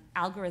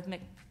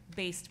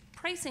algorithmic-based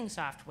pricing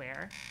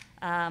software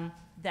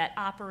that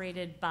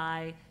operated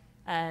by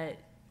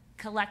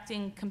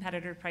collecting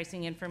competitor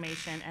pricing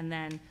information and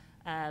then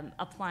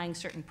applying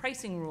certain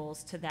pricing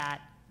rules to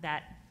that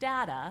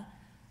data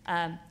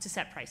to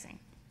set pricing.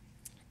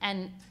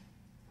 And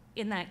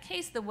in that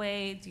case, the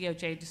way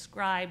DOJ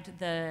described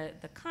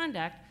the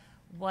conduct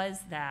was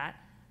that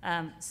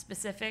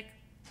specific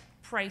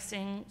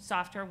pricing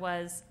software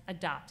was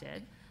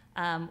adopted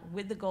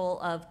with the goal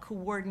of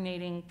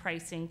coordinating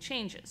pricing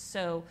changes.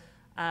 So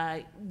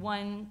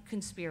one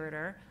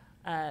conspirator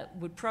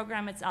would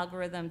program its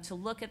algorithm to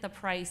look at the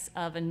price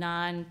of a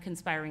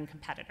non-conspiring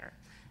competitor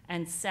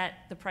and set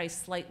the price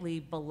slightly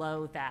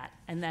below that.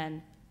 And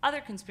then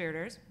other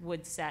conspirators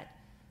would set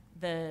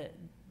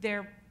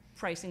their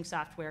pricing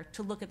software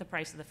to look at the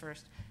price of the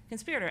first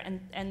conspirator.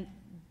 And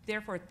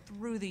therefore,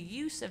 through the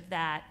use of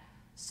that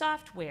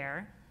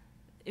software,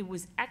 it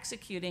was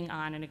executing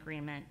on an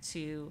agreement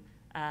to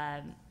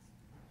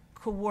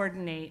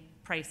coordinate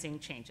pricing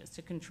changes,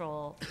 to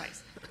control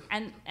price.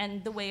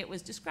 And the way it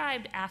was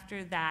described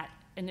after that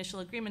initial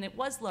agreement, it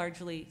was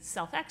largely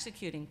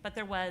self-executing, but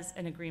there was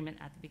an agreement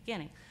at the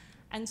beginning.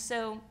 And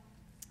so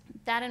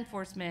that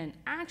enforcement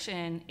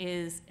action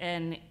is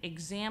an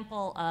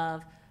example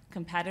of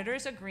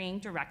competitors agreeing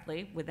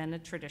directly within a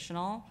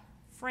traditional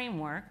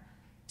framework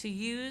to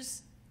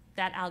use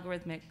that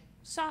algorithmic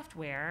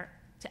software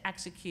to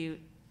execute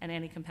an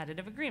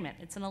anti-competitive agreement.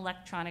 It's an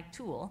electronic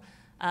tool.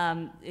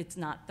 It's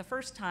not the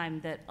first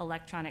time that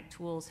electronic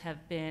tools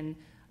have been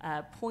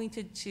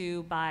pointed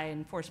to by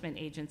enforcement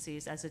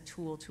agencies as a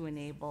tool to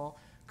enable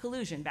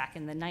collusion. Back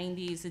in the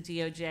 90s, the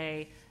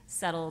DOJ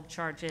settled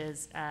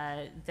charges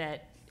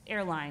that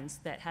airlines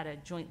that had a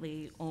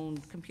jointly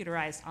owned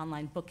computerized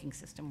online booking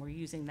system were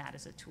using that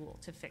as a tool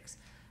to fix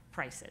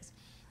prices.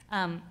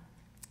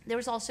 There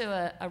was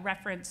also a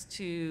reference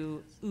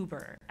to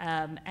Uber.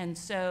 And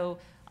so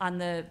on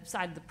the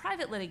side of the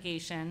private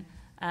litigation,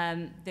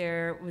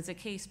 there was a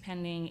case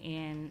pending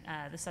in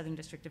the Southern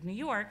District of New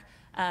York,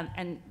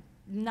 and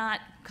not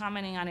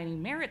commenting on any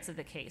merits of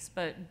the case,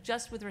 but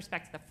just with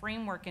respect to the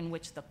framework in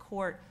which the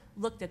court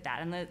looked at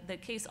that. And the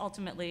case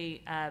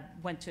ultimately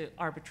went to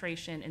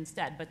arbitration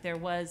instead, but there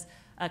was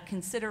a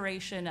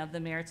consideration of the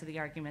merits of the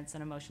arguments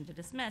and a motion to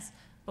dismiss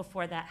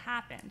before that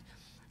happened.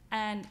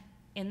 And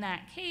in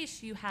that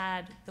case, you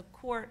had the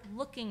court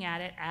looking at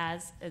it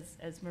as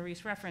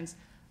Maurice referenced,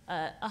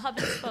 a hub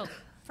and spoke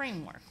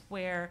framework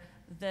where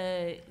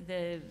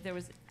there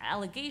was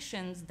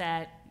allegations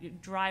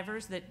that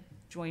drivers that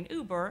join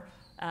Uber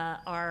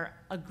are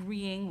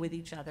agreeing with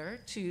each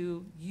other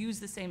to use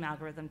the same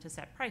algorithm to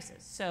set prices.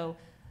 So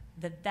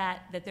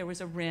that there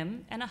was a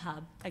rim and a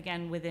hub,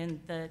 again,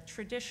 within the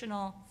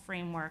traditional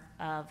framework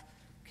of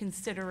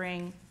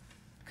considering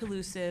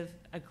collusive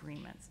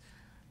agreements.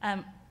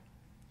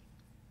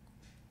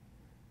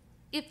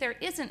 If there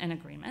isn't an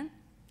agreement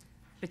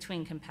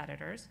between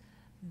competitors,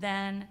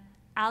 then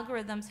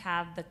algorithms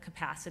have the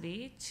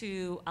capacity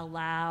to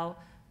allow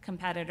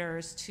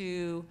competitors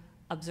to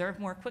observe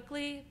more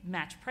quickly,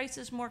 match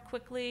prices more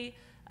quickly.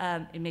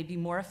 It may be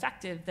more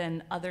effective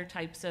than other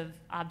types of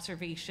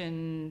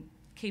observation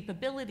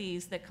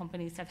capabilities that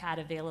companies have had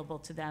available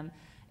to them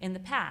in the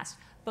past.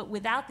 But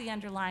without the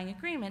underlying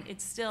agreement,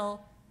 it's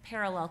still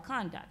parallel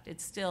conduct.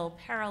 It's still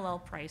parallel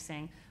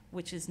pricing,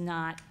 which is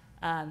not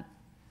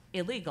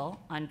illegal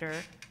under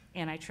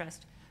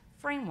antitrust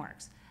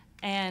frameworks.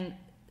 And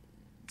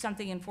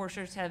something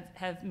enforcers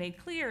have made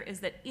clear is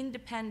that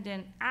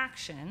independent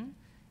action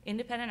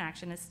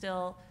is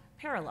still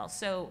parallel.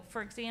 So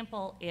for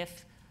example,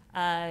 if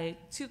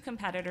two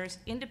competitors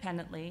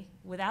independently,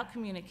 without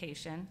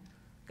communication,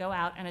 go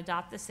out and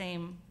adopt the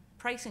same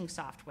pricing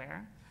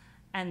software,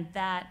 and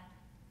that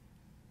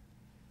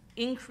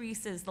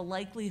increases the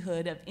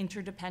likelihood of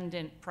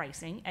interdependent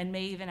pricing and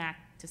may even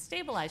act to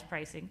stabilize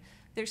pricing,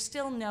 there's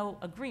still no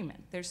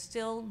agreement. There's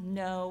still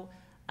no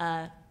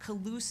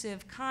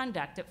collusive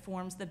conduct that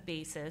forms the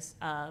basis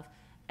of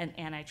an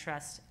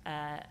antitrust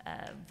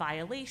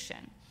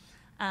violation.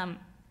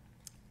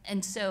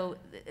 And so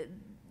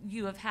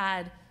you have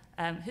had,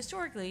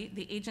 historically,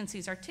 the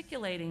agencies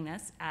articulating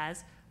this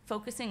as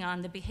focusing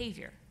on the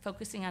behavior,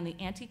 focusing on the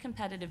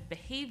anti-competitive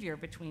behavior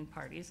between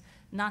parties,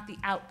 not the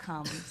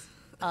outcomes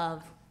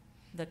of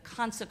the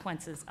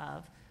consequences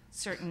of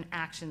certain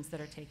actions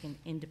that are taken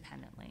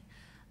independently.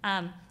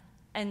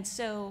 And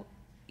so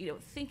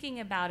thinking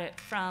about it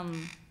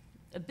from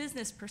a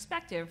business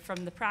perspective,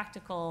 from the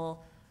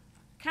practical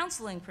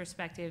counseling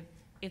perspective,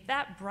 if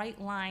that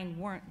bright line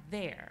weren't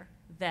there,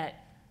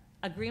 that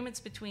agreements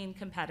between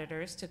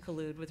competitors to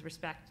collude with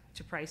respect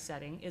to price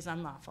setting is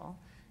unlawful,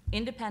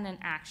 independent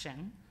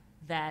action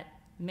that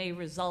may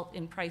result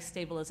in price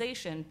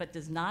stabilization but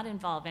does not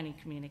involve any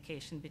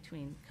communication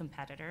between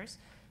competitors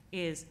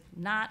is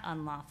not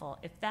unlawful.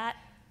 If that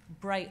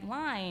bright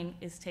line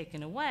is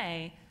taken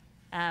away,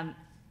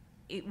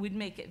 it would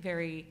make it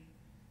very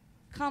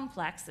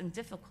complex and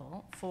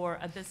difficult for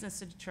a business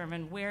to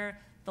determine where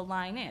the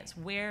line is.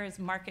 Where is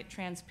market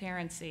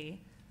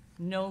transparency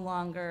no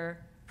longer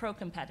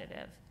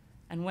pro-competitive?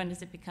 And when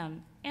does it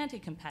become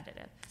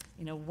anti-competitive?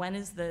 When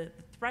is the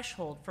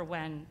threshold for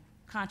when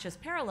conscious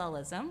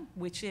parallelism,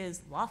 which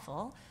is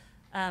lawful,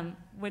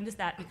 when does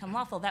that become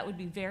lawful? That would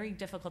be very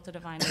difficult to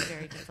define and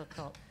very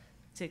difficult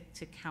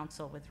to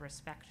counsel with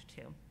respect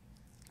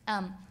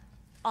to.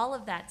 All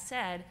of that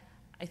said,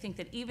 I think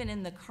that even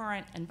in the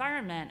current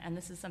environment, and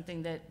this is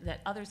something that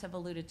others have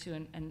alluded to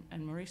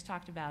and Maurice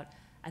talked about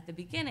at the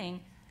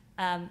beginning,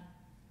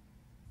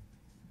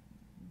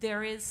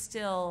 there is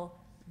still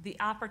the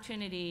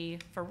opportunity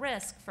for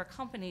risk for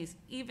companies,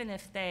 even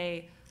if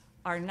they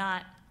are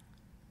not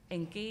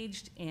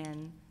engaged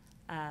in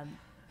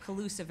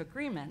collusive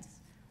agreements,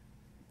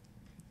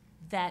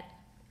 that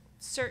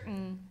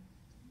certain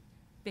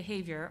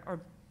behavior or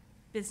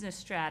business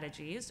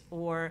strategies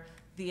or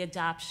the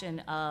adoption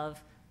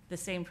of the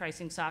same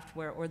pricing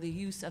software or the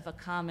use of a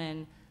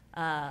common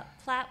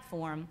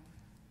platform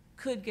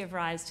could give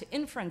rise to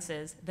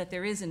inferences that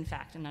there is in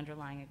fact an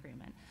underlying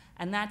agreement.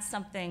 And that's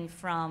something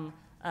from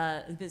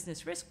a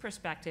business risk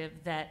perspective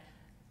that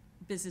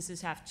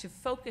businesses have to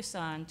focus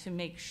on to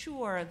make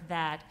sure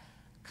that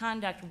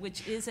conduct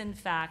which is in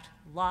fact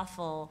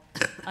lawful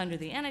under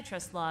the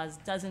antitrust laws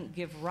doesn't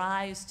give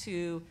rise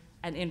to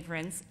an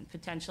inference,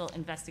 potential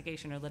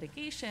investigation or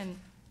litigation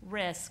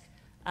risk,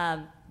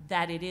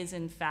 that it is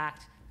in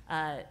fact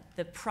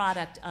the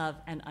product of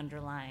an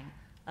underlying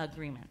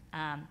agreement.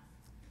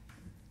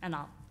 And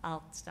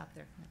I'll stop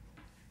there.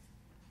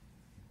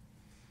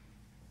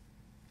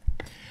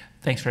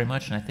 Thanks very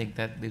much, and I think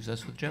that leaves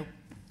us with Joe.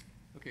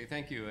 Okay,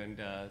 thank you, and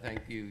thank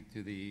you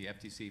to the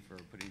FTC for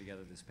putting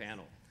together this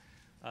panel.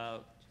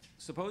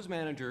 Suppose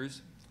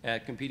managers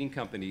at competing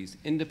companies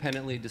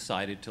independently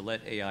decided to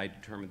let AI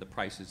determine the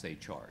prices they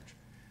charge.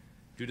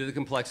 Due to the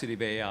complexity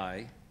of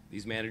AI,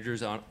 these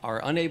managers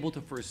are unable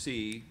to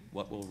foresee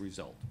what will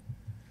result.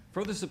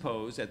 Further,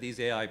 suppose that these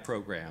AI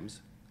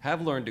programs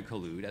have learned to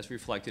collude as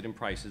reflected in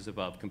prices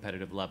above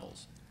competitive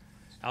levels.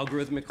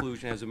 Algorithmic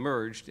collusion has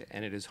emerged,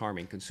 and it is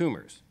harming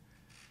consumers.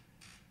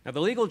 Now, the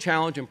legal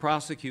challenge in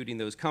prosecuting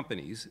those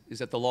companies is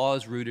that the law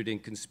is rooted in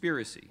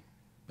conspiracy,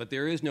 but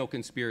there is no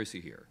conspiracy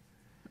here.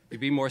 To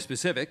be more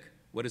specific,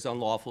 what is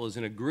unlawful is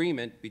an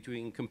agreement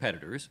between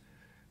competitors,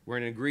 where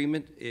an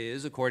agreement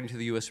is, according to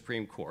the U.S.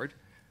 Supreme Court,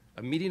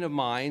 a meeting of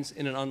minds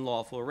in an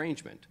unlawful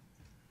arrangement,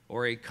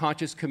 or a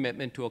conscious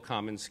commitment to a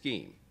common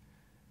scheme.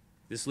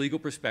 This legal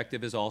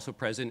perspective is also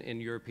present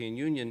in European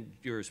Union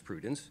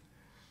jurisprudence,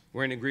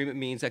 where an agreement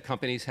means that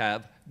companies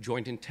have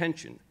joint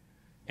intention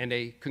and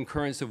a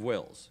concurrence of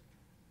wills.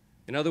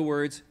 In other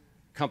words,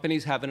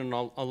 companies have an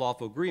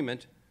unlawful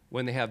agreement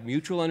when they have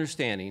mutual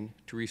understanding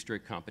to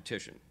restrict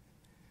competition.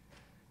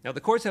 Now, the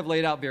courts have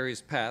laid out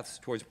various paths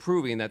towards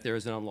proving that there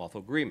is an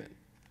unlawful agreement.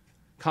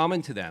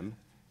 Common to them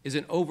is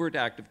an overt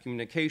act of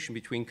communication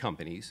between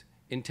companies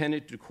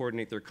intended to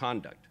coordinate their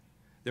conduct.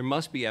 There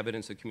must be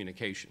evidence of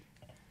communication.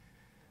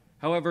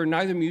 However,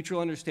 neither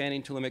mutual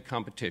understanding to limit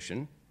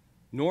competition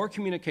nor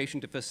communication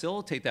to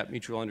facilitate that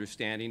mutual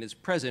understanding is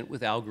present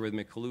with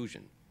algorithmic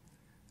collusion.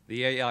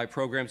 The AI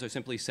programs are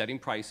simply setting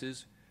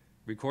prices,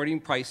 recording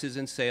prices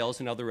and sales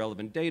and other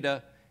relevant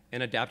data,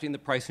 and adapting the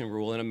pricing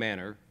rule in a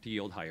manner to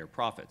yield higher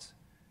profits.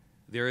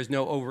 There is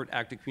no overt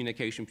act of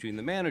communication between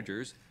the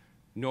managers,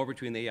 nor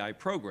between the AI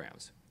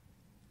programs.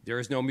 There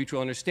is no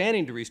mutual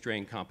understanding to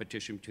restrain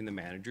competition between the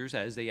managers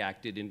as they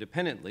acted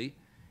independently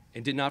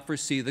and did not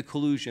foresee the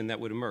collusion that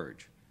would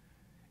emerge.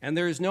 And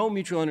there is no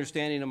mutual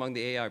understanding among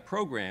the AI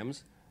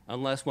programs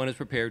unless one is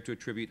prepared to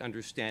attribute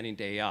understanding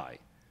to AI.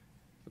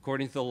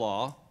 According to the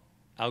law,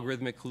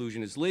 algorithmic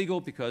collusion is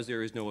legal because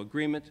there is no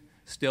agreement.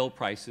 Still,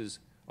 prices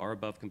are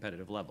above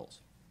competitive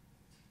levels.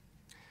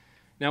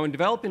 Now, in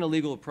developing a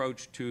legal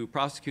approach to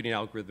prosecuting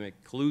algorithmic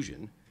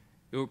collusion,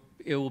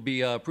 it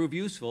will prove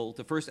useful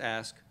to first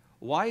ask,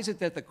 why is it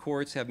that the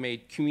courts have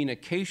made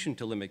communication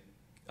to limit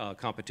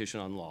competition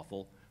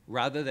unlawful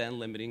rather than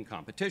limiting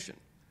competition?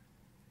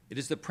 It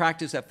is the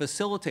practice that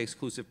facilitates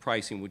exclusive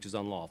pricing which is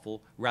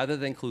unlawful rather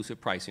than inclusive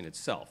pricing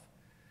itself.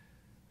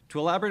 To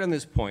elaborate on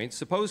this point,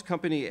 suppose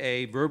company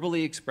A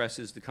verbally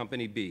expresses to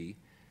company B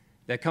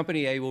that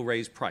company A will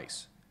raise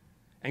price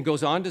and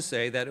goes on to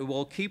say that it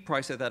will keep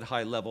price at that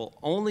high level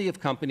only if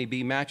company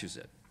B matches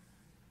it.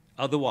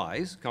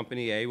 Otherwise,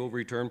 company A will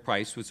return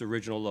price to its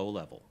original low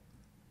level.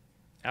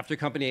 After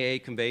company A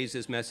conveys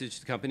this message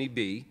to company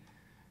B,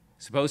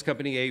 suppose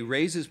company A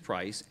raises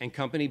price and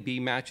company B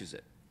matches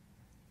it.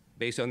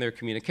 Based on their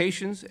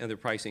communications and their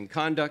pricing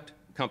conduct,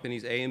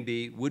 companies A and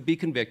B would be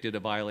convicted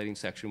of violating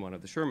Section 1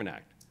 of the Sherman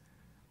Act.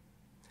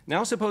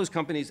 Now suppose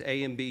companies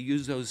A and B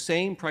use those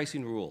same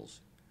pricing rules,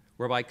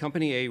 whereby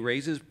company A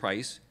raises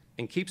price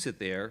and keeps it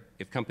there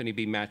if company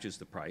B matches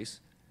the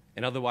price,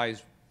 and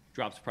otherwise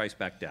drops price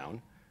back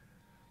down,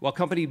 while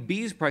company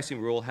B's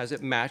pricing rule has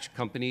it match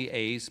company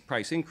A's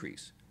price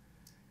increase.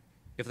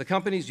 If the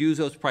companies use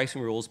those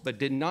pricing rules but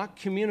did not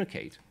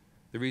communicate,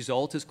 the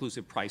result is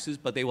exclusive prices,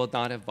 but they will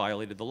not have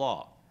violated the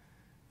law.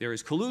 There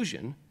is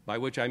collusion, by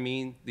which I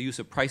mean the use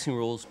of pricing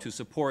rules to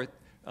support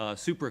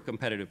super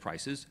competitive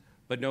prices,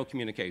 but no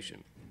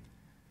communication.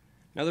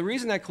 Now, the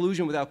reason that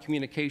collusion without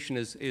communication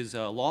is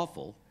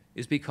lawful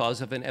is because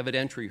of an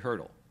evidentiary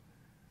hurdle.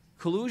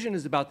 Collusion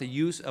is about the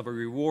use of a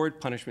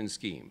reward-punishment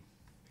scheme.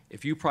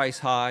 If you price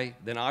high,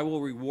 then I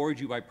will reward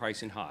you by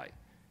pricing high.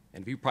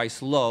 And if you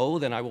price low,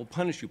 then I will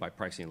punish you by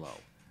pricing low.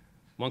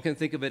 One can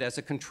think of it as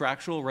a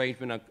contractual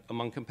arrangement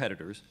among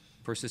competitors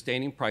for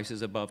sustaining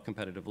prices above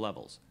competitive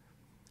levels.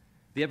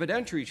 The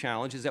evidentiary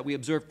challenge is that we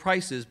observe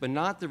prices, but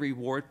not the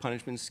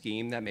reward-punishment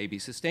scheme that may be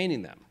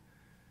sustaining them.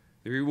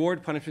 The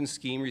reward-punishment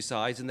scheme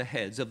resides in the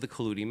heads of the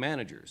colluding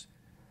managers.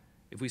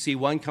 If we see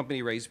one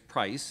company raise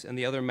price and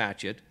the other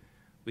match it,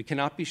 we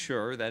cannot be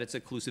sure that it's an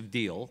exclusive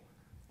deal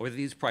or that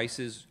these price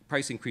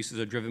increases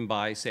are driven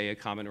by, say, a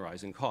common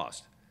rising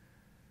cost.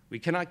 We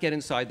cannot get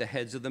inside the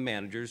heads of the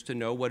managers to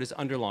know what is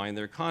underlying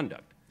their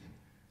conduct.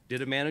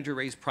 Did a manager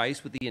raise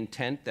price with the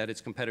intent that its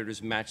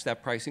competitors match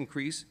that price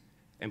increase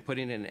and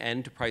putting an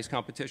end to price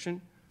competition?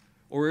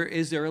 Or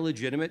is there a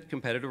legitimate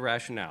competitive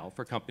rationale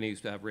for companies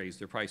to have raised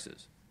their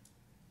prices?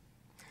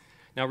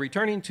 Now,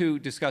 returning to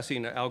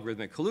discussing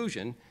algorithmic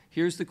collusion,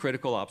 here's the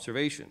critical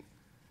observation.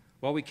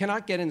 While we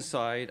cannot get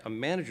inside a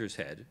manager's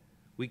head,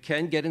 we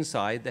can get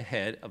inside the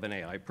head of an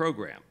AI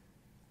program.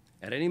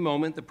 At any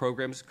moment, the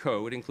program's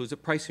code includes a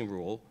pricing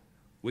rule,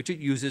 which it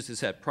uses to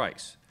set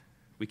price.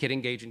 We can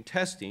engage in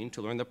testing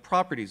to learn the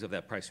properties of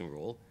that pricing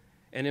rule,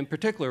 and in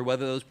particular,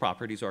 whether those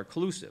properties are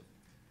collusive.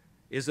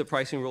 Is the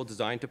pricing rule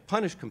designed to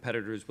punish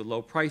competitors with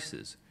low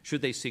prices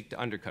should they seek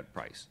to undercut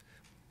price?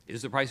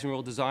 Is the pricing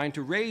rule designed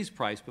to raise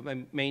price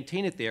but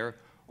maintain it there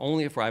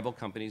only if rival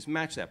companies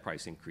match that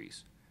price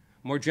increase?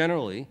 More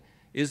generally,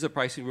 is the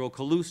pricing rule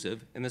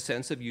collusive in the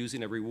sense of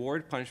using a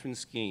reward-punishment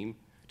scheme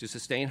to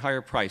sustain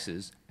higher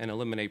prices and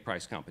eliminate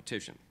price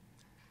competition?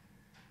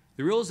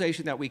 The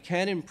realization that we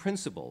can, in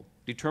principle,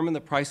 determine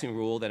the pricing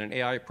rule that an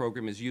AI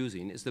program is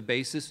using is the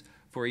basis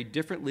for a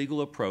different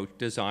legal approach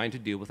designed to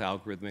deal with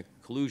algorithmic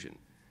collusion.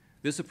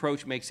 This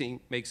approach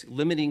makes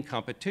limiting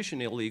competition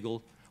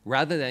illegal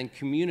rather than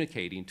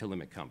communicating to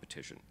limit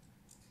competition.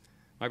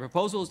 My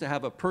proposal is to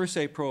have a per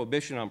se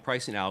prohibition on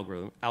pricing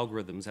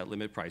algorithms that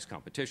limit price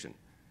competition.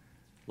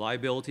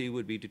 Liability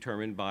would be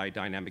determined by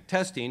dynamic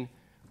testing,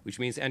 which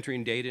means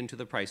entering data into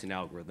the pricing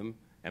algorithm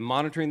and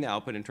monitoring the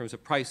output in terms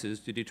of prices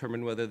to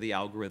determine whether the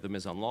algorithm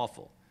is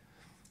unlawful.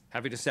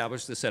 Having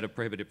established a set of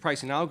prohibited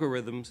pricing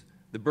algorithms,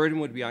 the burden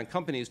would be on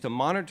companies to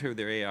monitor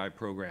their AI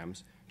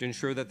programs to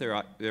ensure that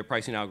their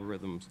pricing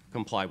algorithms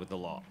comply with the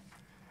law.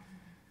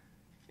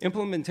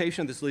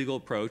 Implementation of this legal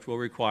approach will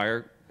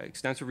require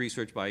extensive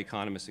research by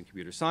economists and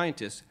computer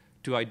scientists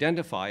to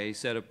identify a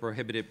set of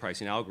prohibited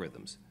pricing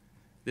algorithms.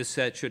 This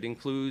set should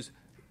include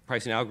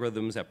pricing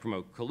algorithms that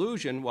promote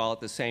collusion while at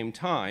the same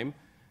time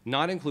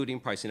not including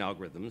pricing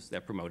algorithms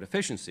that promote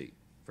efficiency.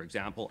 For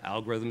example,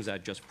 algorithms that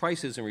adjust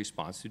prices in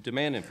response to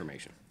demand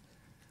information.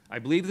 I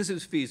believe this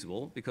is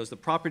feasible because the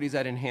properties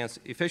that enhance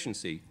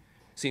efficiency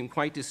seem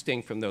quite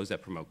distinct from those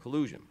that promote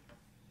collusion.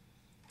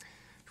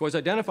 Towards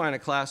identifying a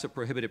class of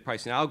prohibited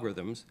pricing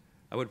algorithms,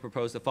 I would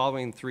propose the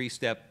following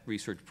three-step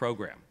research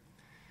program.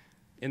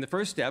 In the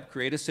first step,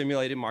 create a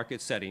simulated market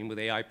setting with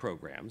AI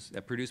programs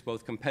that produce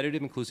both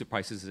competitive and inclusive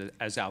prices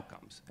as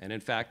outcomes, and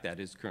in fact, that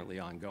is currently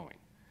ongoing.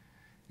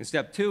 In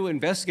step two,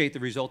 investigate the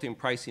resulting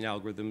pricing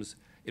algorithms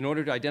in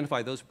order to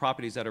identify those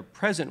properties that are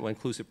present when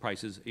inclusive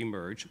prices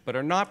emerge, but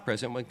are not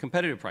present when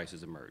competitive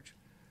prices emerge.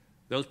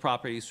 Those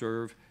properties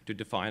serve to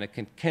define a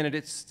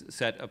candidate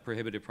set of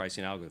prohibited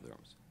pricing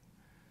algorithms.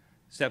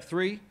 Step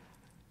three,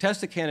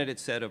 test a candidate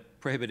set of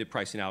prohibited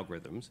pricing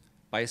algorithms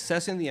by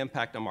assessing the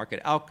impact on market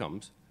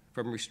outcomes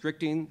from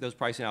restricting those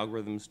pricing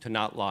algorithms to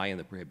not lie in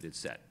the prohibited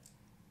set.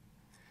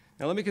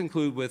 Now let me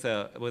conclude with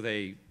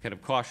a kind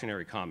of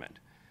cautionary comment.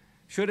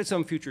 Should at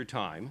some future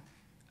time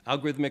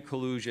algorithmic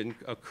collusion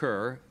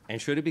occur,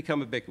 and should it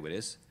become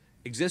ubiquitous,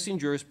 existing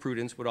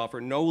jurisprudence would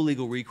offer no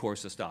legal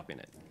recourse to stopping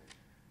it.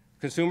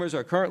 Consumers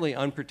are currently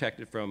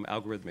unprotected from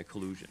algorithmic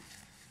collusion.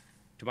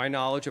 To my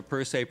knowledge, a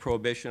per se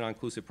prohibition on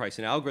inclusive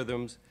pricing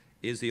algorithms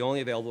is the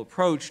only available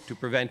approach to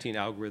preventing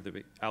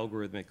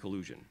algorithmic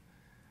collusion.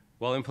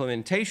 While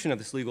implementation of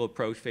this legal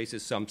approach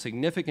faces some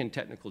significant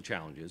technical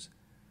challenges,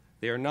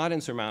 they are not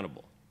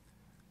insurmountable.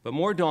 But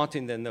more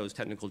daunting than those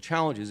technical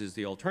challenges is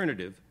the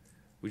alternative,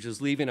 which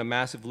is leaving a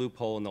massive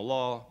loophole in the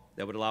law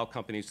that would allow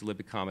companies to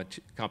limit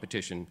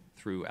competition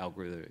through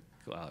algorithmic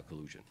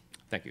collusion.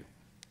 Thank you.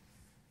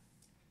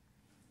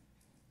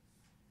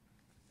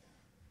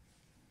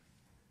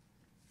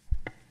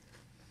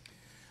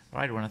 All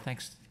right, I want to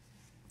thank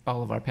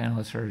all of our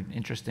panelists for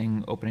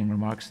interesting opening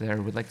remarks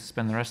there. We'd like to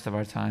spend the rest of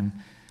our time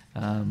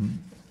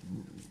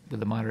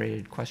with a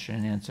moderated question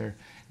and answer.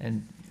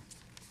 And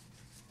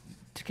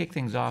to kick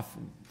things off,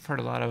 we've heard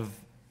a lot of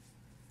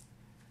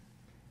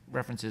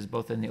references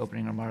both in the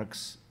opening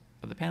remarks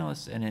of the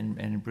panelists and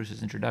in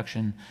Bruce's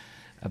introduction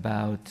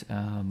about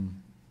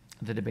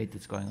the debate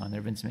that's going on. There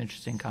have been some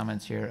interesting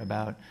comments here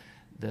about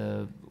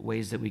the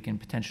ways that we can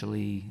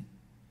potentially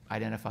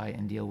identify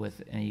and deal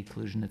with any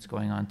collusion that's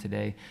going on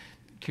today.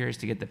 Curious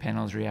to get the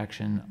panel's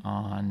reaction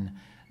on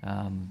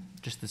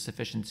just the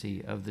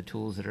sufficiency of the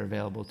tools that are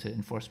available to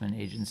enforcement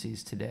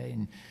agencies today.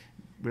 And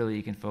really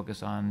you can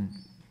focus on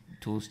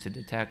tools to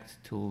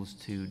detect, tools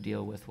to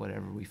deal with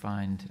whatever we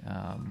find,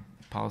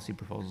 policy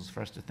proposals for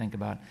us to think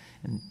about.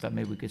 And thought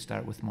maybe we could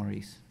start with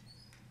Maurice.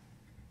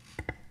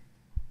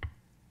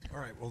 All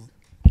right, well,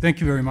 thank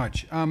you very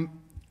much.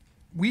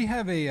 We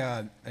have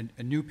a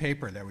new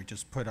paper that we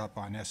just put up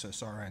on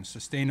SSRN,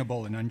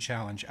 Sustainable and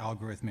Unchallenged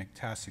Algorithmic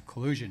Tacit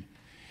Collusion,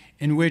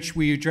 in which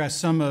we address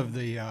some of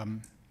the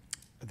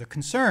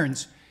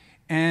concerns.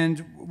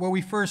 And what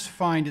we first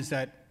find is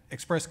that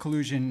express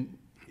collusion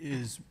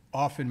is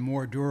often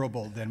more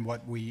durable than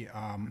what we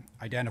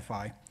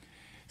identify.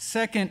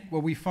 Second,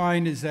 what we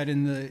find is that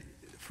in the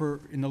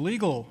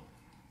legal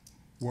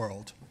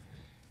world,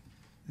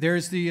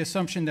 there's the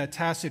assumption that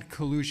tacit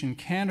collusion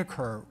can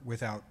occur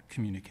without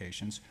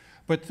communications.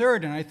 But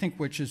third, and I think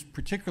which is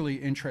particularly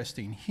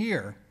interesting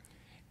here,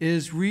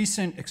 is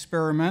recent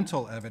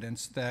experimental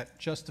evidence that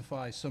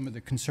justifies some of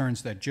the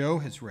concerns that Joe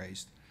has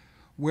raised,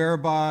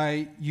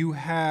 whereby you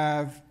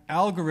have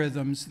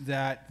algorithms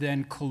that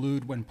then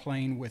collude when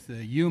playing with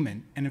a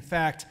human. And in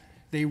fact,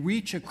 they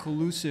reach a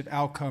collusive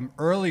outcome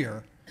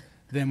earlier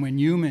than when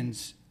human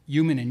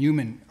and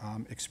human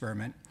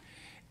experiment.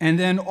 And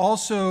then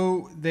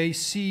also they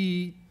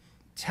see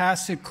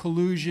tacit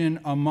collusion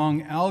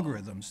among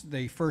algorithms.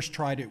 They first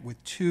tried it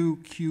with 2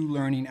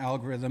 Q-learning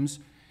algorithms,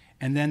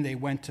 and then they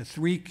went to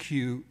 3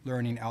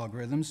 Q-learning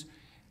algorithms.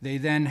 They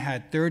then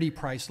had 30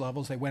 price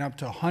levels. They went up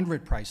to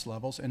 100 price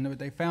levels, and what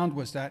they found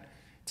was that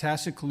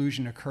tacit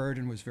collusion occurred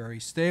and was very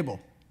stable.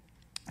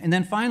 And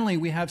then finally,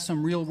 we have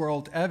some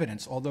real-world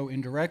evidence, although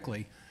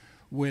indirectly,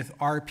 with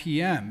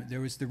RPM. There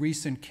was the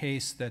recent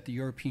case that the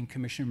European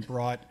Commission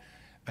brought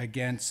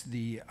against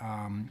the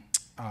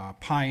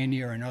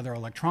Pioneer and other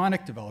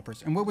electronic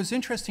developers. And what was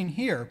interesting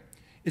here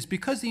is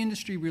because the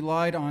industry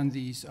relied on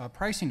these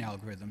pricing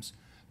algorithms,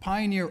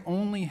 Pioneer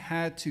only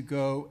had to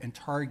go and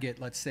target,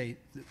 let's say,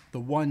 the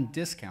one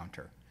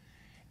discounter.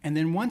 And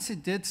then once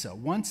it did so,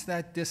 once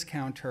that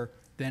discounter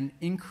then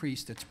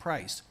increased its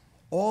price,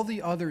 all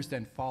the others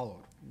then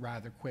followed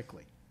rather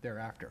quickly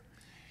thereafter.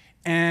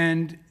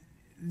 And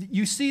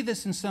you see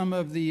this in some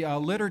of the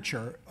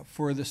literature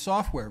for the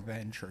software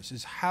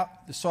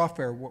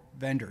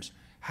vendors,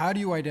 how do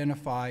you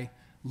identify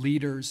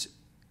leaders?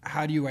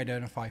 How do you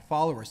identify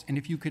followers? And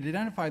if you could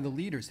identify the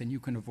leaders, then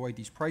you can avoid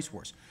these price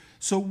wars.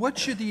 So what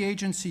should the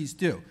agencies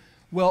do?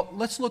 Well,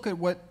 let's look at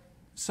what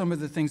some of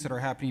the things that are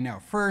happening now.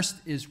 First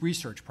is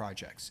research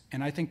projects,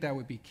 and I think that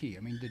would be key. I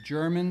mean, the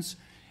Germans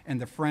and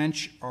the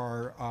French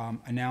are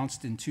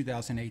announced in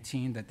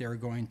 2018 that they're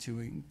going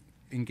to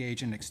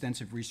engage in an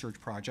extensive research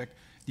project.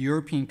 The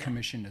European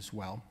Commission as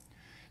well.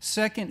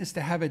 Second is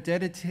to have a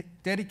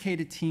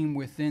dedicated team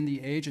within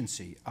the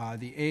agency.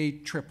 The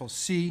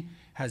ACCC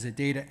has a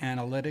data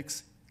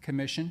analytics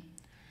commission.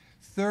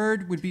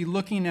 Third would be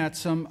looking at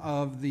some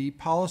of the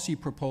policy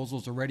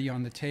proposals already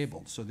on the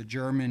table. So the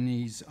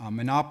Germany's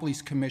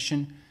Monopolies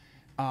Commission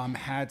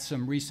had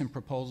some recent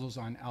proposals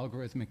on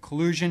algorithmic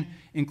collusion,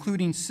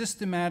 including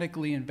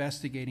systematically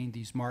investigating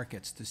these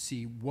markets to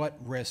see what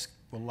risk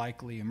will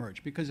likely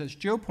emerge. Because as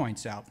Joe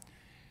points out,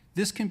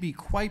 this can be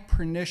quite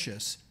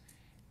pernicious,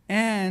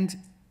 and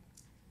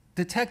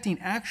detecting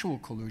actual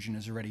collusion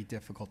is already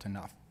difficult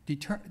enough.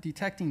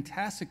 Detecting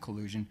tacit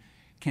collusion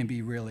can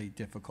be really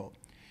difficult.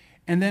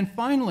 And then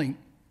finally,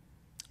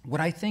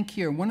 what I think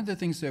here, one of the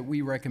things that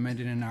we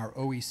recommended in our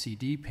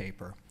OECD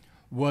paper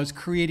was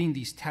creating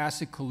these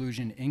tacit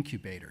collusion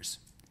incubators.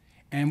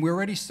 And we're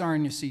already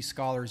starting to see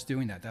scholars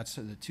doing that. That's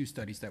the 2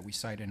 studies that we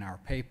cite in our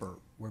paper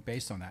were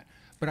based on that.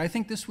 But I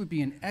think this would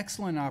be an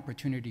excellent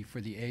opportunity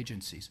for the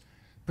agencies,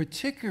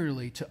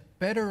 particularly to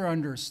better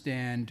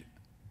understand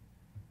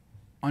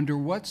under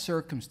what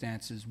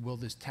circumstances will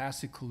this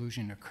tacit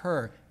collusion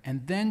occur,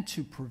 and then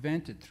to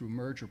prevent it through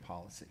merger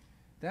policy.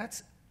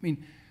 That's, I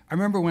mean, I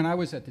remember when I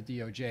was at the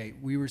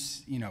DOJ, we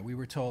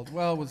were told,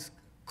 well, with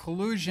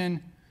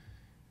collusion,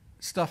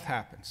 stuff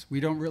happens.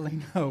 We don't really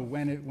know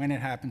when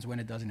it happens, when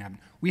it doesn't happen.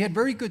 We had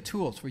very good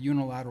tools for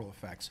unilateral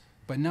effects,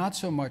 but not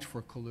so much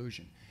for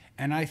collusion.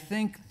 And I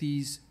think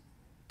these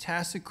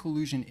tacit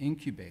collusion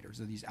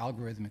incubators, or these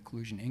algorithmic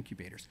collusion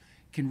incubators,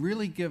 can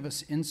really give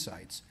us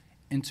insights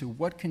into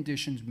what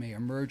conditions may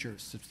emerge or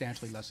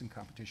substantially lessen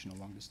competition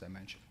along this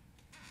dimension.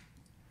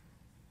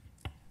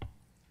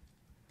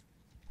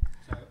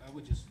 So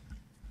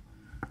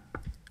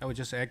I would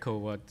just echo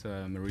what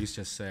Maurice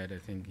just said. I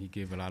think he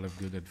gave a lot of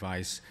good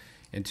advice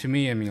And to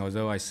me, I mean,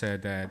 although I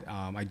said that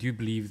I do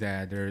believe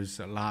that there's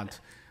a lot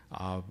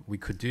we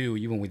could do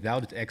even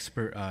without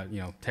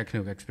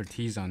technical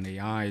expertise on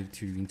AI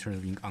to in terms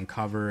of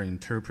uncover and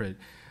interpret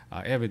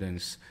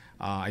evidence.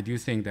 I do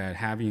think that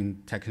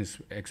having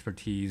technical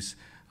expertise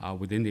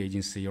within the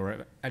agency,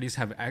 or at least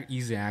have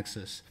easy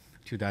access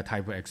to that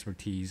type of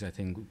expertise, I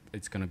think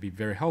it's going to be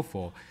very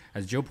helpful.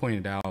 As Joe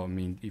pointed out, I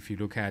mean, if you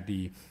look at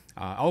the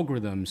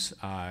algorithms,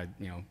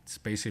 it's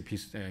basically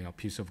a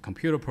piece of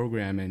computer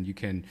program, and you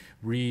can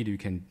read, you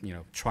can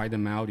try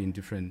them out in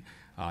different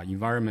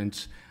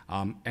environments.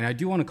 And I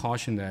do want to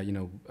caution that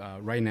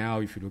right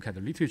now, if you look at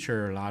the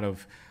literature, a lot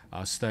of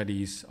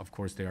studies, of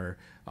course, they are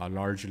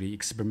largely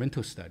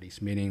experimental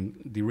studies, meaning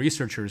the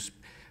researchers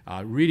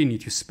really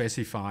need to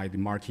specify the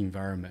market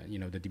environment,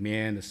 the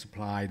demand, the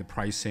supply, the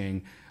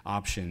pricing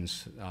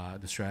options,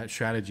 the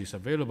strategies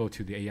available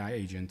to the AI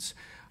agents.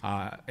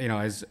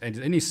 As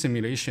any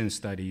simulation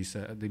studies,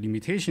 the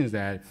limitations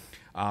that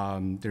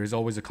there is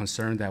always a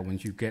concern that when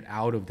you get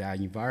out of that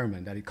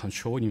environment, that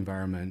controlled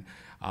environment,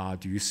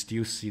 do you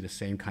still see the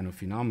same kind of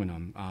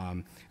phenomenon?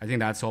 I think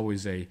that's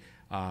always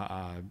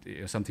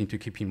something to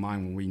keep in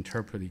mind when we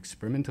interpret the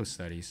experimental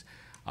studies.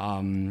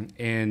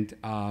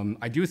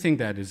 I do think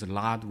that there's a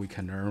lot we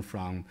can learn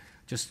from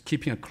just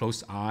keeping a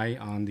close eye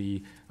on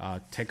the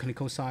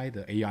technical side,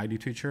 the AI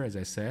literature, as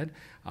I said.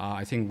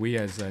 I think we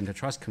as an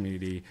antitrust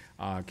community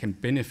can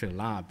benefit a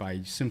lot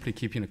by simply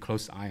keeping a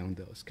close eye on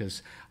those,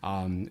 because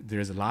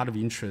there's a lot of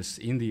interest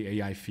in the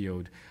AI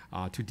field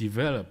to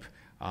develop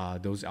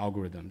those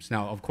algorithms.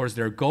 Now, of course,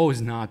 their goal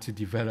is not to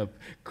develop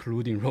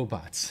colluding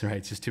robots,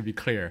 right? Just to be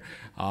clear.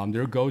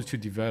 Their goal is to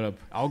develop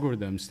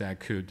algorithms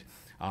that could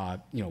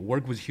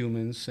work with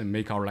humans and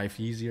make our life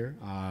easier,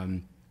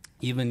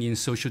 even in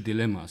social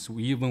dilemmas,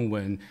 even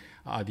when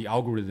the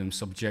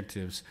algorithm's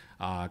objectives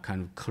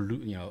kind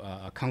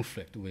of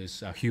conflict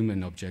with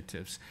human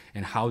objectives,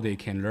 and how they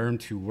can learn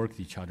to work with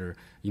each other,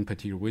 in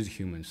particular with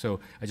humans. So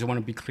I just want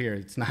to be clear,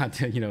 it's not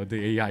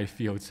the AI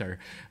fields are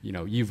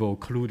evil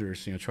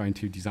colluders trying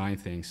to design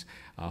things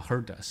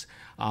hurt us.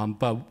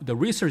 But the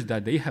research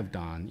that they have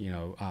done,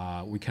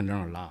 we can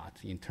learn a lot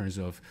in terms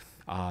of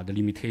the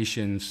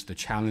limitations, the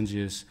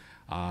challenges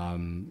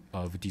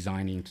of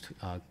designing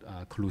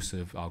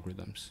collusive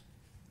algorithms.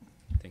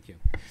 Thank you.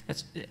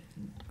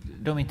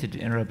 Don't mean to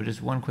interrupt, but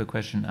just one quick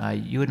question.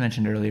 You had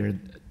mentioned earlier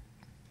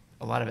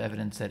a lot of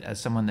evidence that, as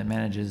someone that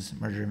manages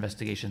merger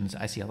investigations,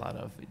 I see a lot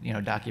of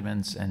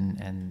documents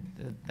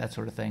and that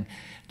sort of thing.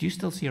 Do you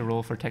still see a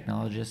role for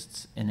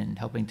technologists in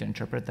helping to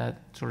interpret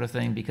that sort of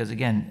thing? Because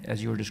again,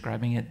 as you were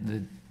describing it,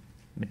 the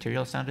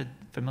material sounded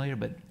familiar,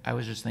 but I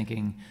was just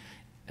thinking,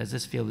 as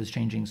this field is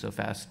changing so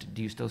fast,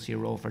 do you still see a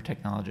role for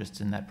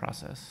technologists in that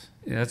process?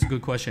 Yeah, that's a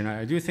good question.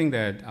 I do think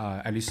that,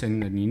 at least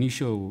in the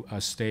initial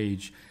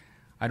stage,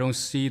 I don't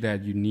see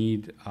that you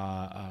need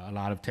a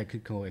lot of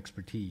technical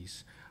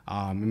expertise.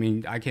 I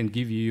mean, I can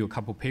give you a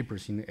couple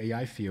papers in the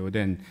AI field,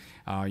 and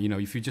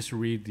if you just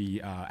read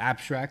the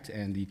abstract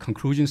and the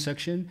conclusion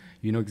section,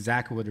 you know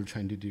exactly what they're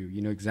trying to do.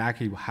 You know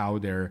exactly how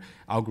their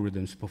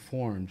algorithms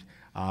performed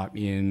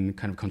in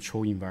kind of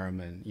control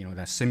environment,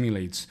 that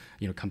simulates,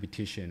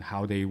 competition,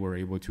 how they were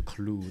able to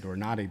collude or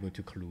not able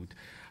to collude.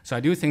 So I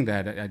do think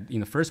that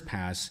in the first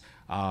pass,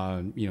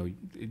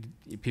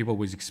 people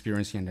with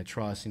experience in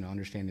antitrust,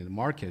 understanding the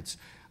markets,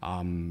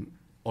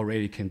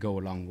 already can go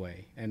a long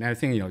way. And I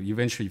think,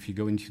 eventually if you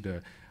go into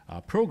the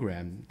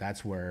program,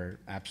 that's where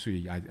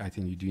absolutely I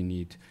think you do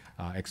need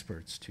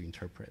experts to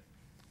interpret.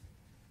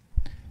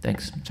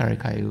 Thanks. Sorry,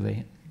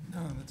 Kai-Uwe.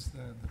 No,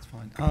 that's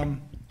fine.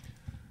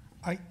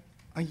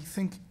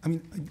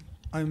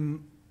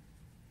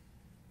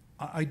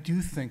 I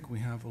do think we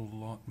have a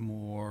lot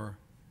more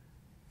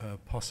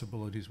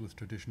possibilities with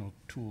traditional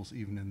tools,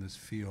 even in this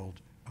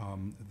field,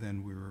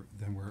 than we're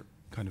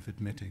kind of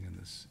admitting in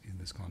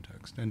this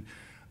context. And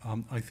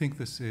I think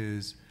this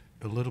is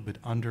a little bit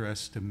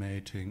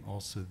underestimating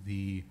also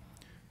the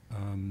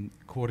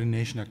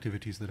coordination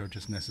activities that are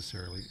just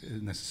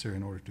necessary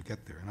in order to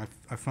get there. And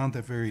I found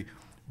that very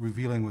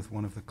revealing with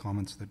one of the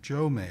comments that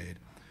Joe made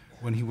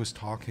when he was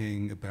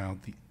talking about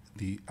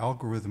the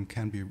algorithm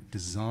can be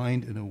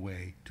designed in a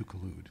way to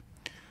collude.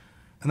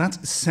 And that's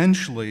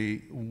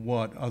essentially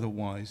what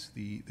otherwise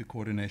the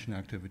coordination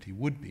activity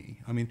would be.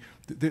 I mean,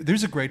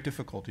 there's a great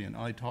difficulty, and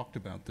I talked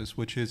about this,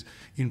 which is,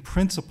 in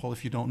principle,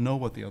 if you don't know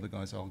what the other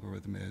guy's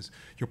algorithm is,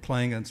 you're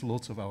playing against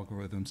lots of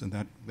algorithms, and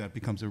that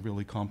becomes a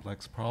really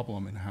complex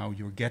problem in how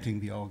you're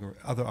getting the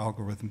other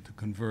algorithm to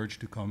converge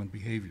to common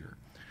behavior.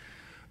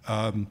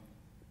 And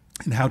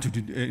how to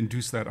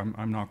induce that,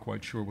 I'm not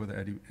quite sure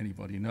whether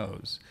anybody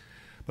knows.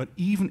 But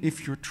even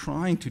if you're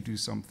trying to do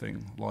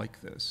something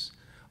like this,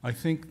 I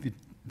think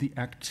the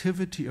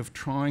activity of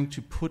trying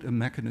to put a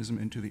mechanism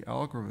into the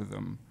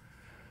algorithm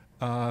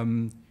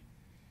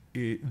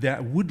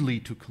that would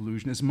lead to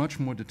collusion is much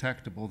more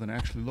detectable than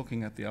actually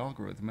looking at the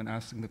algorithm and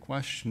asking the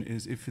question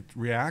is, if it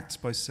reacts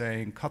by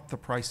saying, cut the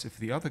price if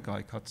the other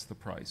guy cuts the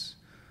price,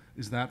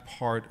 is that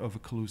part of a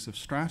collusive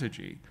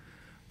strategy?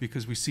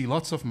 Because we see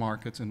lots of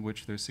markets in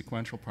which there's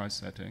sequential price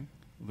setting,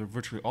 there are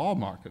virtually all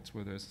markets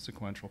where there's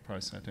sequential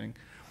price setting.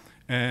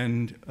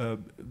 And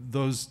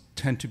those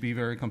tend to be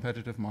very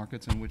competitive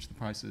markets in which the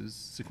prices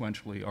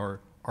sequentially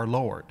are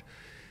lowered.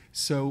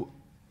 So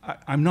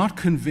I'm not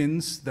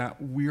convinced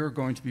that we are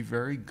going to be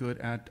very good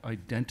at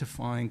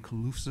identifying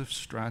collusive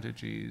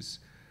strategies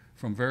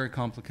from very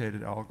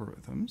complicated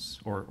algorithms,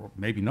 or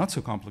maybe not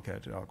so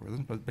complicated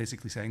algorithms, but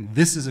basically saying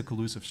this is a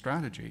collusive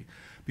strategy,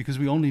 because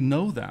we only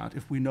know that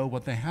if we know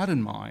what they had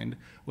in mind,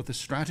 what the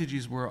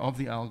strategies were of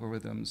the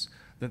algorithms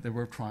that they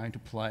were trying to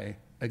play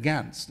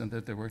against and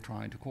that they were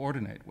trying to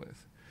coordinate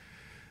with.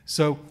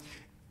 So,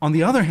 on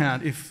the other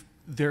hand, if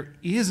there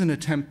is an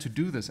attempt to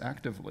do this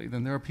actively,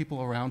 then there are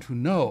people around who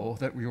know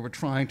that we were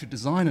trying to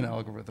design an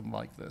algorithm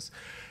like this.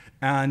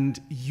 And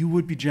you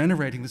would be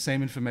generating the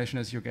same information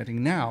as you're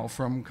getting now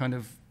from kind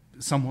of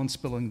someone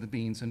spilling the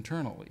beans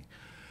internally.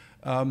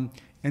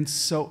 And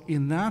so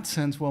in that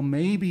sense, well,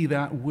 maybe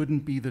that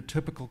wouldn't be the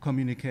typical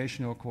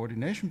communication or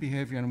coordination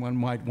behavior, and one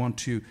might want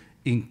to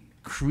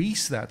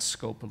increase that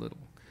scope a little.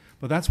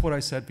 But that's what I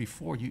said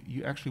before.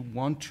 You actually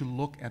want to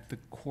look at the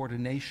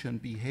coordination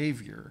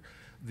behavior,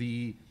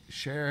 the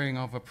sharing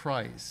of a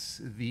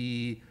price,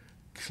 the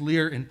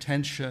clear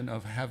intention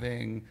of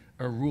having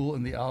a rule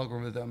in the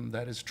algorithm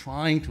that is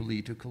trying to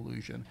lead to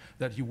collusion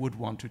that you would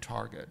want to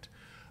target.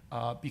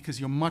 Because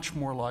you're much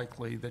more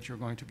likely that you're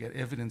going to get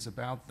evidence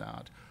about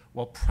that,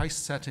 while price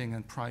setting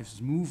and price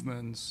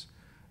movements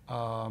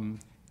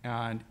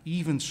and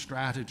even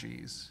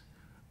strategies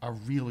are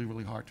really,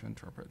 really hard to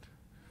interpret.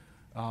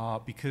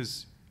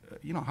 Because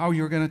how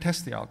you're going to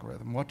test the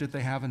algorithm, what did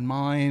they have in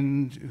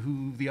mind,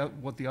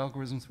 what the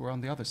algorithms were on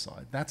the other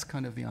side. That's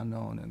kind of the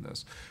unknown in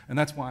this. And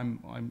that's why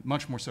I'm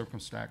much more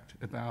circumspect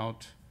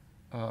about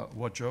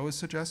what Joe is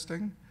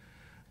suggesting.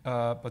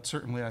 But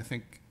certainly I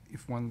think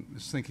if one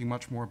is thinking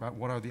much more about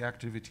what are the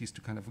activities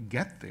to kind of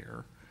get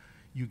there,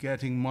 you're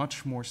getting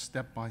much more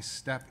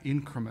step-by-step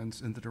increments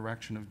in the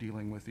direction of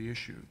dealing with the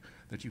issue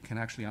that you can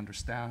actually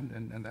understand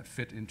and that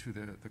fit into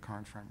the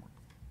current framework.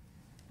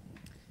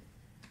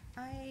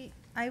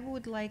 I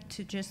would like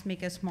to just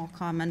make a small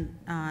comment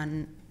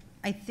on,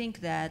 I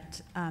think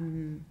that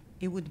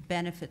it would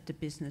benefit the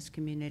business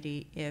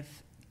community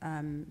if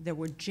there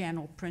were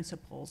general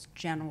principles,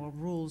 general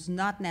rules,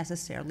 not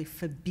necessarily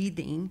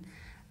forbidding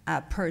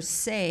per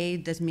se.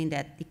 Doesn't mean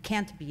that it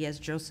can't be, as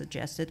Joe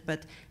suggested,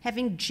 but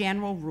having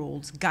general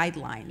rules,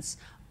 guidelines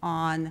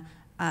on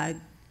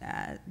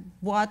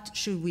what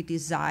should we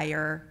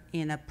desire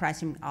in a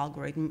pricing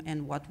algorithm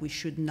and what we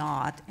should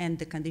not, and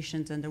the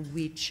conditions under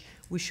which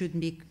we should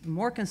be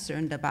more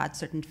concerned about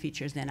certain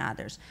features than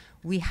others.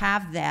 We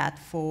have that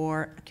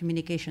for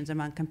communications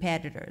among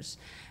competitors.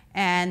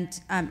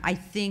 And I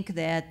think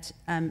that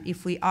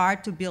if we are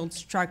to build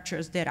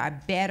structures that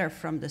are better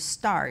from the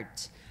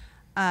start,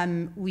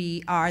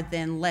 we are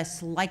then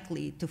less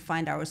likely to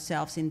find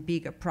ourselves in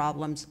bigger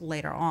problems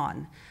later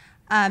on.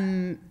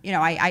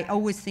 I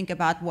always think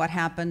about what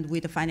happened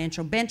with the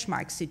financial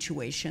benchmark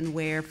situation,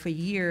 where for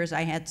years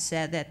I had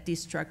said that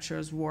these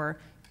structures were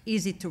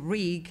easy to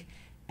rig,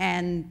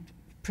 and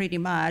pretty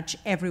much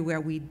everywhere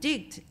we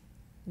digged,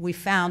 we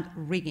found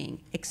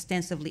rigging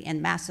extensively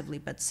and massively.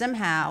 But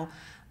somehow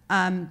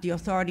the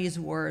authorities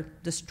were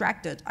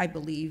distracted, I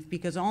believe,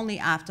 because only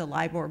after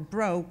LIBOR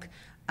broke,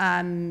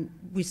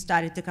 we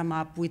started to come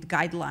up with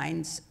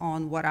guidelines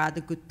on what are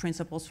the good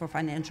principles for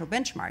financial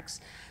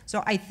benchmarks.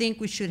 So I think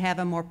we should have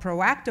a more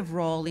proactive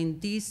role in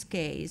this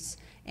case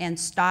and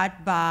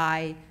start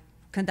by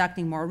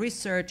conducting more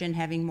research and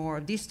having more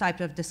of these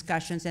types of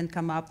discussions and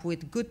come up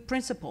with good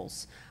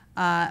principles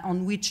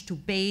on which to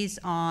base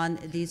on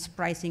these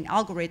pricing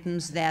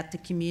algorithms that the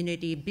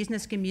community,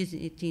 business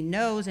community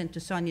knows, and to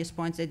Sonia's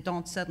point, they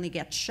don't suddenly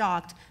get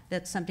shocked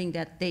that something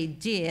that they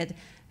did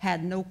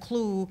had no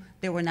clue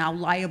they were now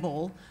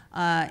liable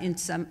at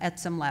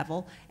some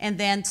level, and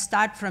then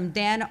start from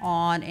then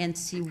on and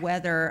see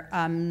whether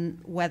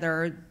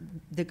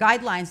the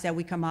guidelines that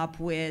we come up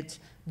with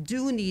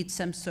do need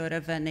some sort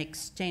of an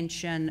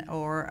extension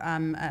or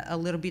a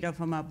little bit of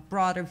a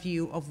broader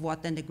view of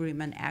what an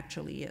agreement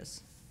actually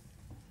is.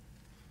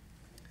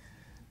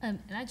 And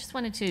I just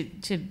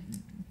wanted to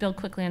build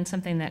quickly on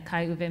something that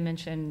Kai-Uwe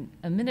mentioned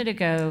a minute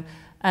ago.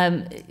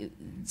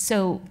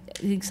 So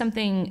I think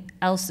something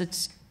else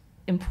that's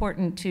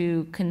important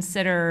to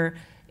consider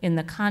in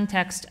the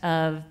context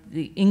of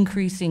the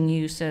increasing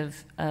use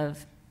of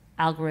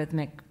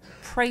algorithmic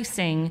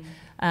pricing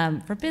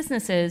for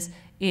businesses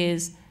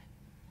is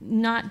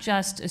not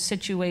just a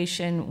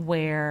situation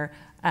where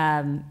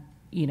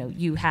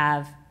you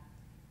have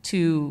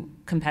two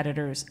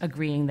competitors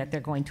agreeing that they're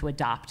going to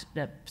adopt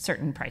a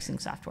certain pricing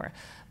software,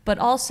 but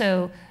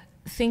also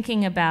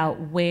thinking about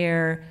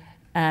where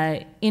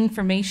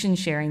information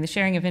sharing, the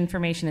sharing of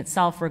information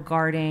itself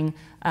regarding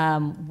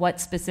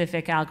what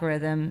specific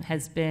algorithm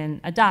has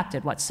been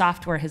adopted, what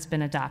software has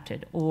been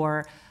adopted,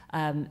 or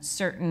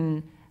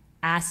certain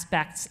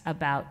aspects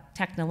about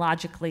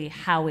technologically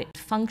how it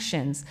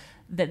functions,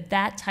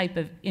 that type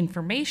of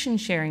information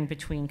sharing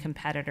between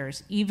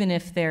competitors, even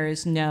if there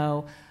is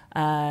no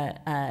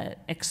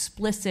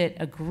explicit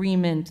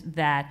agreement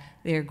that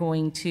they're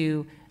going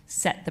to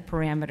set the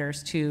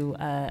parameters to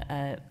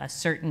a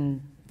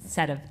certain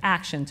set of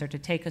actions or to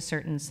take a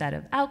certain set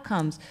of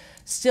outcomes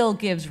still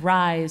gives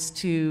rise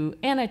to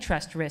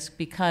antitrust risk,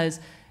 because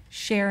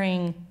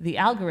sharing the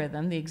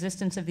algorithm, the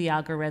existence of the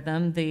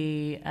algorithm,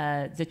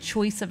 the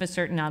choice of a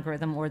certain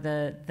algorithm, or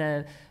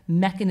the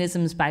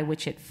mechanisms by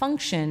which it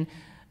functions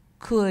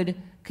could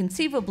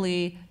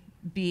conceivably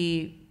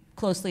be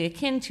closely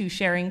akin to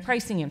sharing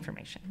pricing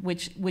information,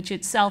 which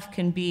itself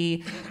can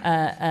be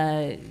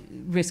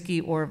risky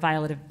or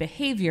violative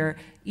behavior,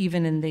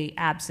 even in the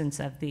absence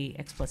of the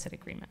explicit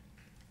agreement.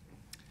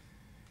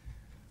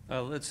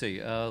 Let's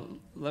see.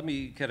 Let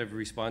me kind of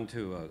respond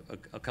to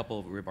a couple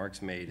of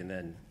remarks made and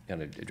then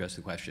kind of address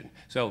the question.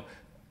 So,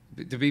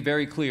 to be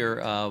very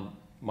clear,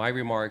 my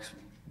remarks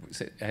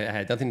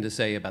had nothing to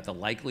say about the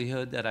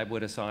likelihood that I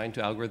would assign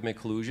to algorithmic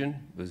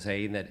collusion. It was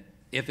saying that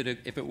if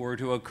it were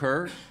to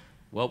occur,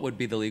 what would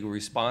be the legal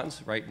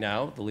response? Right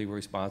now, the legal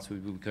response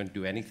would be we couldn't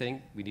do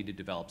anything. We need to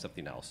develop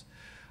something else.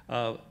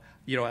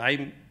 You know,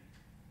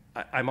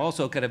 I'm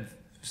also kind of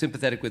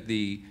sympathetic with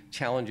the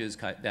challenges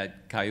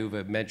that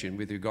Kayuva mentioned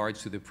with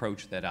regards to the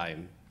approach that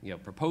I'm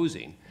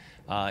proposing.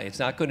 It's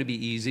not going to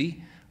be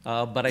easy,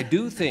 but I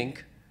do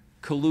think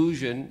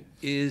collusion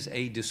is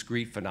a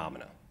discrete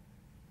phenomenon.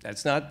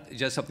 That's not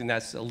just something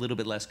that's a little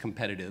bit less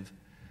competitive.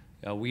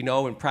 We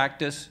know in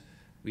practice,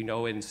 we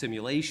know in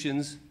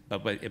simulations,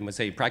 but in,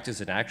 say,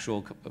 practice and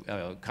actual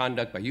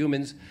conduct by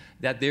humans,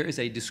 that there is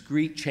a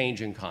discrete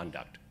change in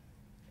conduct.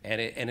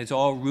 And it's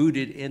all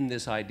rooted in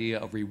this idea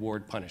of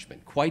reward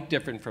punishment, quite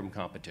different from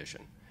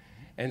competition.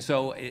 And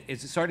so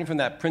it's starting from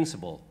that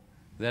principle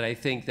that I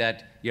think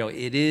that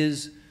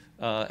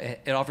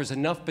it offers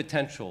enough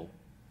potential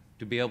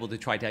to be able to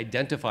try to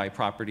identify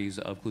properties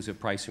of inclusive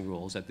pricing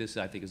rules that this,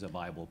 I think, is a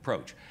viable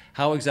approach.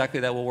 How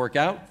exactly that will work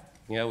out,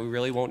 we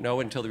really won't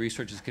know until the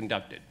research is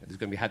conducted. There's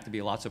going to have to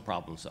be lots of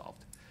problems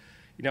solved.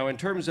 In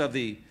terms of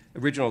the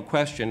original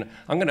question,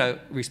 I'm going to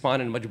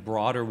respond in a much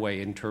broader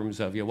way in terms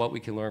of what we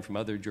can learn from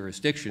other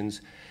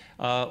jurisdictions,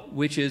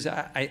 which is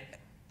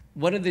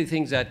one of the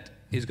things that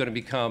is going to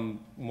become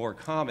more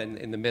common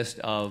in the midst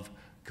of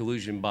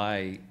collusion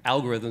by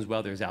algorithms,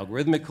 whether there's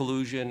algorithmic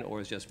collusion or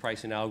it's just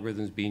pricing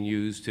algorithms being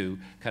used to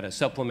kind of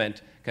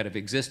supplement kind of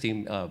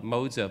existing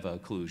modes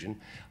of collusion,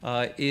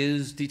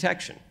 is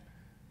detection.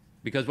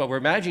 Because what we're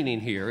imagining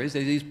here is that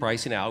these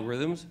pricing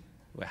algorithms,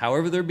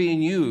 however they're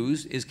being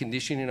used, is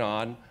conditioning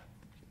on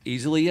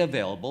easily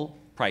available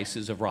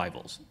prices of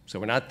rivals. So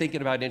we're not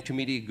thinking about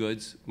intermediate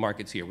goods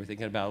markets here. We're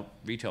thinking about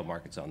retail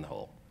markets on the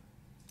whole.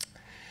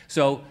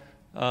 So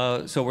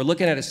we're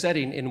looking at a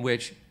setting in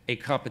which a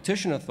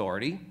competition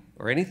authority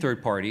or any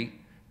third party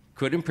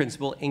could, in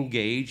principle,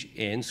 engage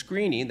in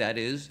screening, that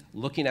is,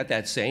 looking at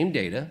that same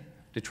data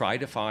to try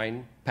to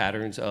find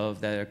patterns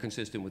that are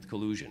consistent with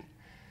collusion.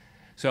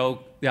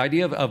 So the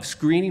idea of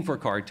screening for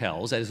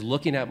cartels, that is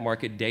looking at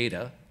market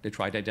data to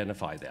try to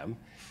identify them,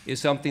 is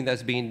something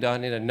that's being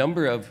done in a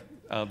number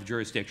of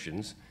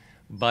jurisdictions,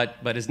 but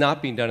is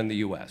not being done in the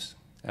US.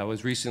 I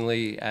was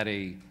recently at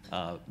a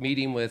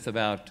meeting with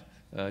about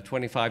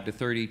 25 to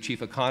 30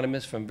 chief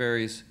economists from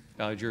various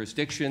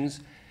jurisdictions.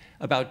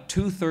 About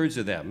 2/3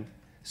 of them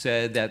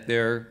said that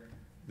their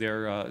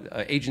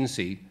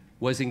agency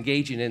was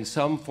engaging in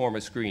some form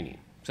of screening.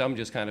 Some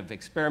just kind of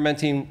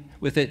experimenting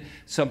with it,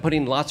 some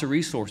putting lots of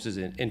resources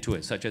into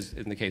it, such as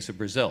in the case of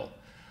Brazil.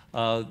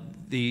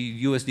 The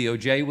US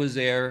DOJ was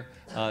there.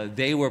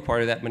 They were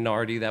part of that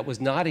minority that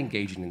was not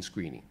engaging in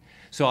screening.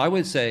 So I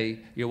would say,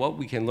 what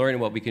we can learn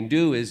and what we can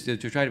do is to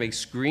try to make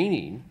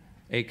screening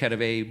a kind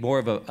of more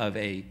of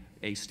a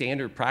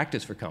standard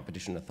practice for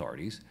competition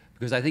authorities,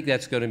 because I think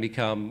that's going to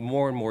become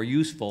more and more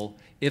useful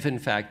if, in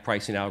fact,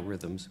 pricing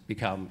algorithms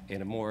become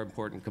a more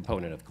important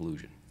component of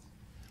collusion.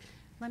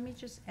 Let me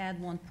just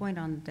add one point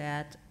on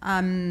that.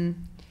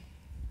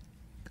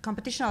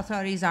 Competition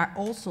authorities are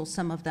also,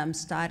 some of them,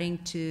 starting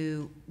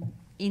to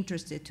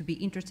be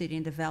interested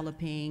in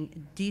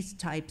developing these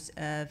types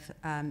of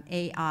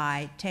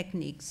AI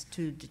techniques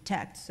to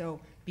detect. So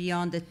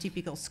beyond the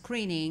typical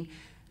screening,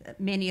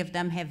 many of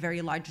them have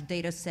very large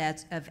data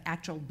sets of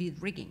actual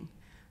bid rigging.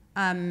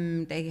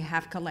 They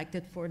have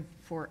collected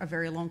for a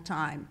very long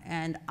time.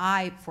 And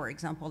I, for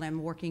example,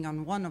 am working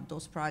on one of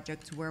those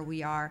projects where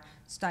we are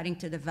starting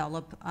to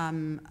develop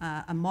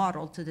a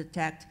model to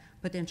detect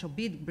potential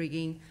bid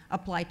rigging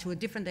applied to a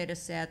different data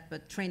set,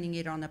 but training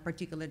it on a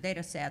particular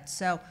data set.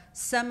 So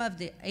some of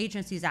the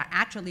agencies are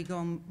actually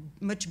going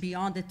much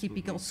beyond the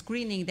typical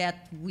screening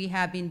that we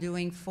have been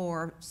doing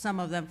for some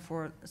of them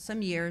for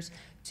some years,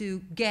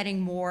 to getting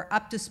more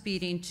up to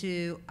speed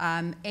into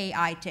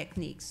AI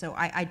techniques. So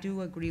I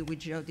do agree with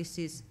Joe. This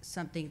is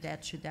something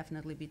that should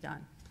definitely be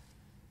done.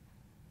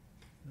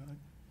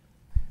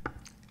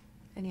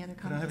 Any other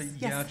Could I comments?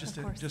 have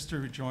Yes, just a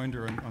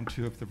rejoinder on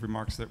two of the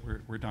remarks that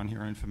were done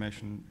here on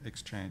information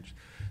exchange.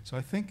 So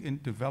I think in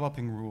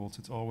developing rules,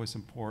 it's always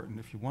important,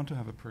 if you want to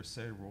have a per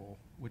se rule,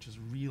 which is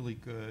really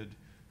good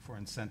for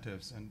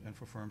incentives and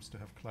for firms to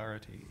have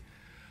clarity,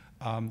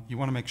 you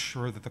want to make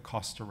sure that the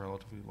costs are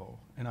relatively low.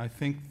 And I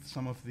think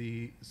some of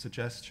the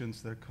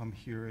suggestions that come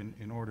here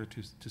in order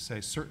to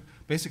say,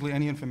 basically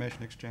any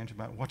information exchange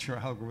about what your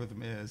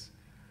algorithm is,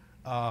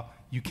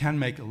 you can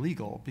make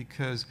illegal,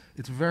 because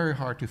it's very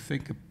hard to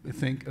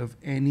think of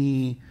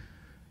any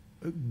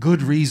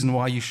good reason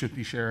why you should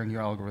be sharing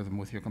your algorithm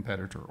with your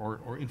competitor,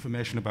 or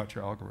information about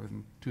your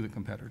algorithm to the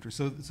competitor.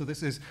 So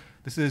this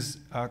is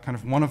kind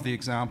of one of the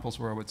examples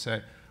where I would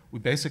say we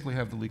basically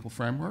have the legal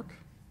framework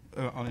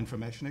on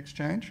information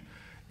exchange.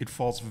 It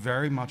falls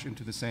very much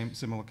into the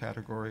similar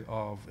category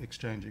of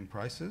exchanging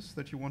prices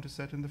that you want to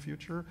set in the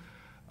future.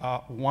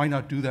 Why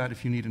not do that?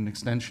 If you need an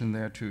extension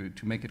there to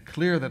make it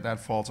clear that that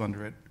falls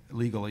under it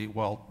legally,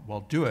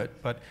 well, do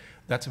it. But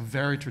that's a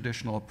very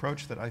traditional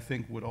approach that I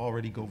think would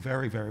already go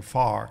very, very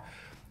far,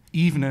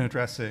 even in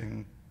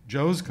addressing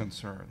Joe's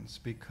concerns,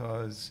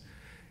 because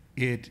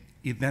it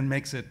then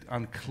makes it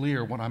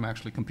unclear what I'm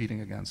actually competing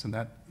against, and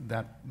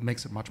that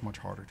makes it much, much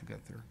harder to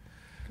get there.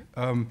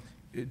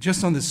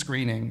 Just on the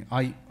screening,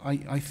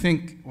 I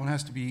think one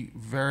has to be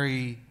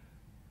very,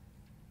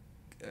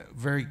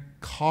 very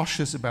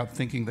cautious about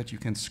thinking that you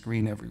can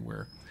screen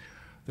everywhere.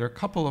 There are a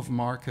couple of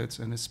markets,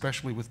 and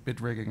especially with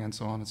bid rigging and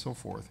so on and so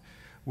forth,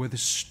 where the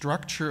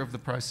structure of the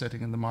price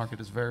setting in the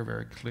market is very,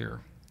 very clear.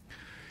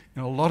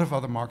 In a lot of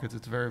other markets,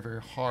 it's very, very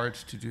hard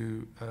to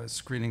do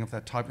screening of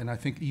that type, and I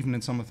think even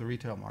in some of the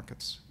retail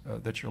markets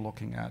that you're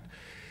looking at.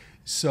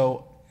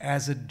 So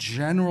as a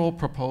general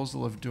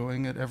proposal of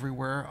doing it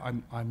everywhere,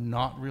 I'm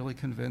not really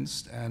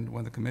convinced, and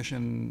when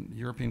the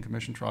European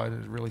Commission tried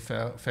it, it really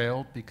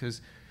failed, because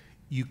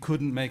you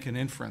couldn't make an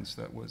inference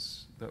that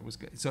was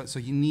good. So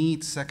you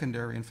need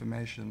secondary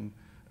information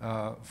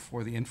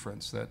for the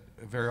inference that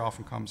very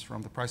often comes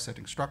from the price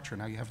setting structure.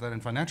 Now you have that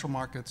in financial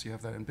markets, you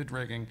have that in bid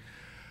rigging,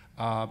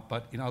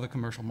 but in other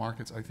commercial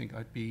markets, I think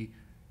I'd be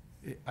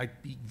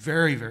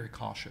very, very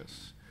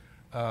cautious,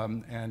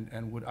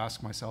 and would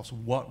ask myself,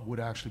 what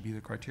would actually be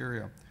the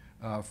criteria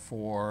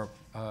for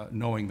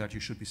knowing that you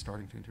should be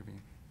starting to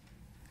intervene?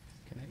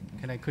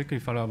 Can I quickly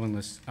follow up on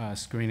this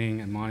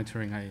screening and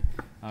monitoring?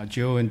 Both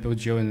Joe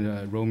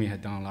and Romy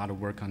had done a lot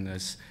of work on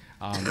this.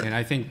 And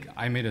I think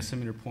I made a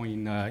similar point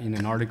in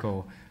an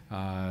article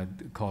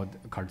called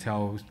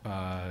Cartel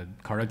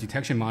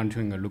Detection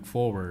Monitoring, a Look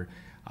Forward,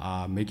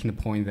 making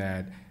the point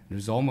that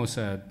there's almost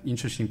an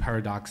interesting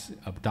paradox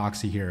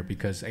here,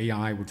 because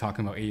AI, we're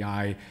talking about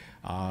AI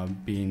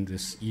being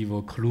this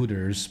evil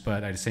colluders,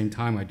 but at the same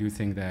time, I do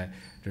think that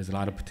there's a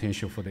lot of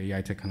potential for the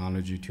AI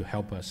technology to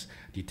help us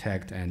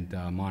detect and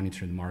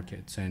monitor the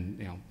markets. And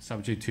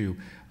subject to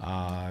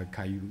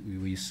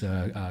Kai-Yui's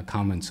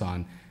comments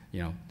on,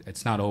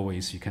 it's not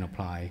always you can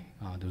apply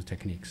those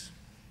techniques.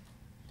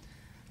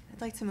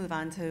 I'd like to move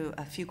on to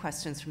a few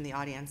questions from the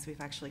audience.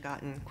 We've actually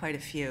gotten quite a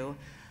few.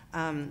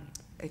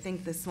 I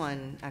think this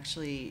one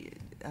actually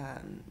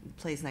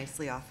plays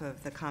nicely off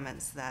of the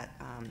comments that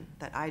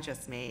I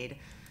just made.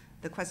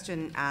 The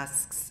question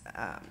asks,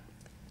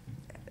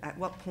 at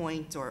what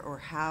point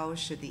or how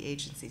should the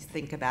agencies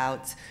think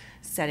about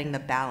setting the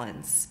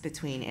balance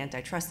between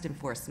antitrust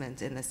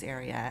enforcement in this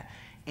area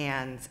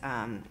and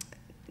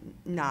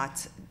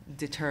not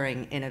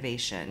deterring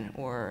innovation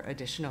or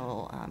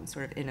additional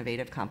sort of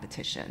innovative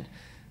competition?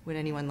 Would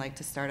anyone like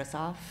to start us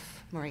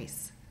off?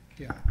 Maurice.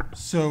 Yeah.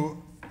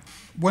 So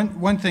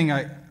one thing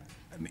I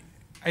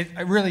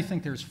really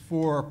think there's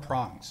 4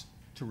 prongs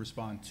to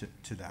respond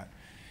to that.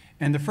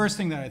 And the first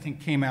thing that I think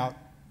came out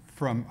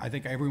from, I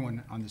think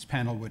everyone on this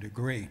panel would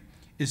agree,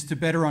 is to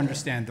better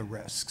understand the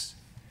risks.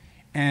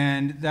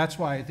 And that's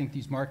why I think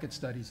these market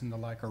studies and the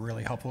like are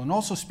really helpful. And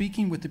also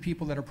speaking with the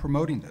people that are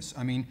promoting this.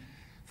 I mean,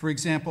 for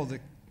example, the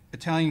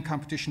Italian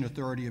Competition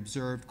Authority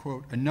observed,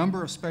 quote, a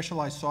number of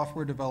specialized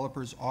software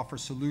developers offer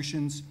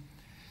solutions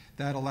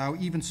that allow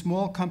even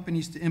small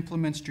companies to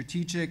implement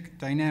strategic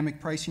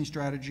dynamic pricing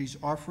strategies,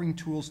 offering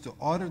tools to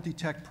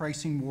auto-detect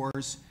pricing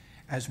wars,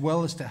 as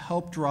well as to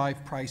help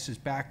drive prices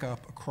back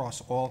up across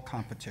all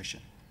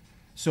competition.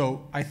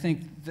 So I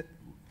think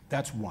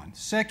that's one.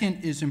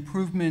 Second is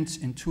improvements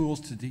in tools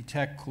to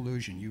detect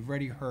collusion. You've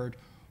already heard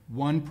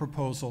one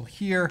proposal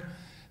here.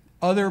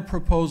 Other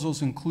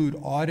proposals include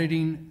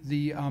auditing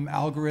the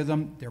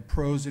algorithm. There are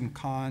pros and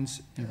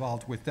cons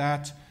involved with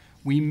that.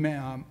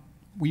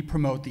 We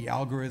promote the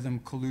Algorithm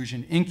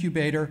Collusion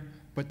Incubator,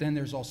 but then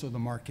there's also the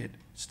market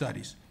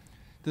studies.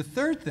 The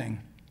third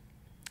thing,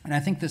 and I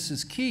think this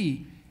is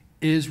key,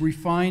 is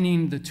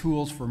refining the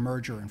tools for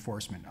merger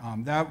enforcement.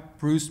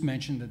 Bruce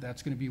mentioned that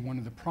that's going to be one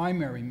of the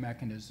primary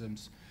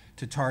mechanisms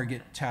to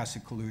target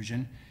tacit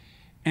collusion.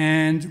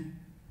 And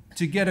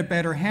to get a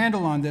better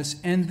handle on this,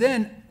 and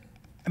then,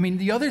 I mean,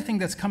 the other thing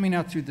that's coming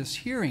out through this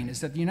hearing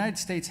is that the United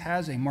States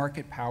has a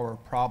market power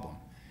problem.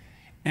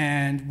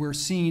 And we're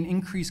seeing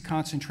increased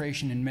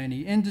concentration in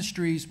many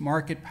industries,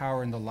 market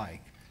power and the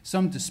like.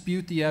 Some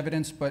dispute the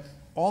evidence, but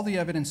all the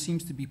evidence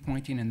seems to be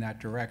pointing in that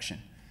direction.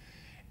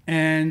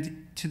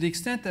 And to the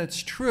extent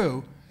that's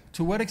true,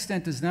 to what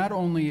extent does not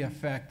only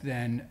affect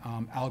then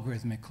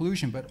algorithmic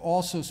collusion, but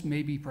also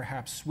maybe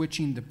perhaps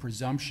switching the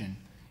presumption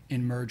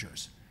in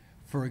mergers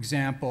For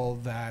example,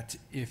 that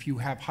if you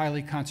have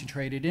highly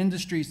concentrated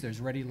industries,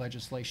 there's already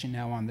legislation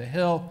now on the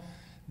Hill,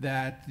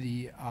 that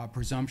the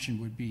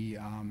presumption would be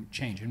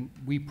changed. And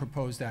we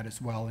propose that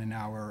as well in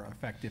our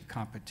effective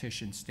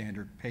competition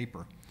standard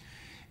paper.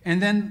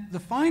 And then the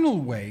final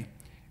way,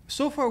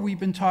 so far we've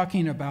been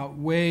talking about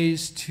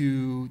ways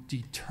to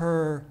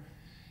deter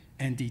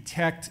and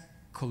detect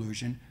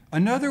collusion.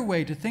 Another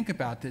way to think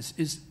about this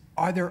is,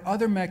 are there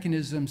other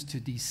mechanisms to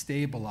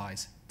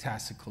destabilize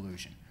tacit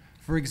collusion?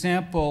 For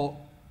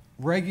example,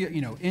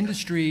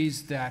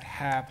 industries that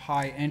have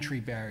high entry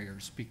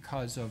barriers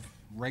because of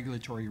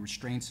regulatory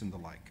restraints and the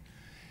like.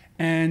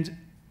 And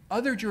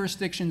other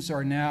jurisdictions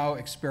are now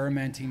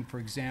experimenting, for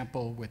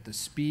example, with the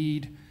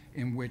speed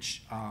in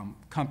which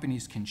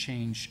companies can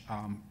change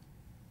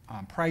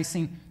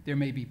pricing. There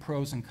may be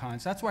pros and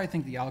cons. That's why I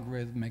think the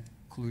algorithmic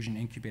collusion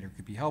incubator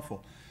could be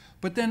helpful.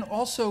 But then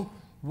also,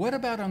 what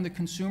about on the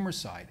consumer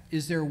side?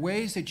 Is there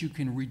ways that you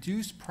can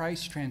reduce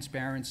price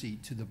transparency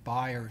to the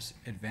buyer's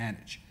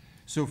advantage?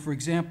 So for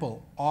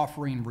example,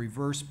 offering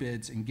reverse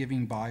bids and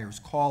giving buyers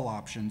call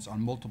options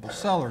on multiple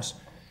sellers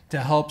to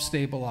help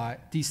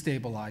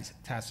destabilize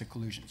tacit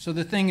collusion. So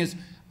the thing is,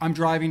 I'm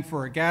driving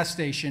for a gas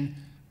station.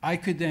 I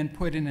could then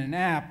put in an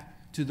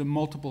app to the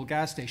multiple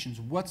gas stations,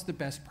 what's the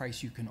best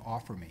price you can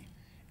offer me?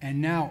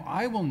 And now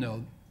I will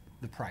know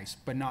the price,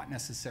 but not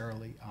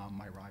necessarily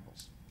my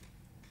rivals.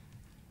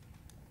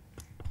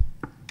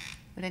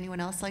 Would anyone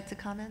else like to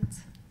comment?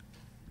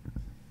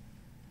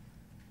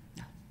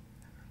 No.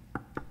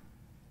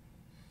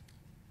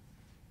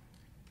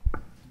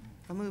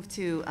 I'll move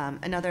to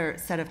another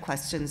set of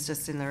questions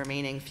just in the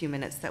remaining few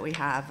minutes that we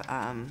have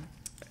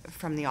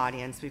from the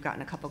audience. We've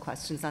gotten a couple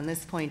questions on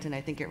this point, and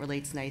I think it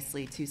relates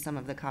nicely to some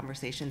of the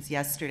conversations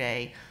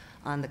yesterday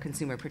on the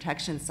consumer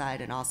protection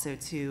side, and also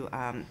to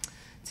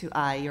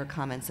your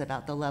comments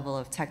about the level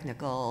of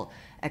technical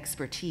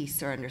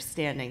expertise or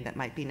understanding that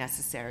might be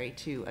necessary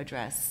to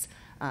address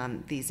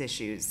these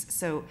issues.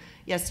 So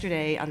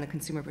yesterday on the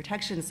consumer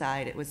protection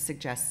side, it was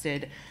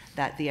suggested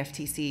that the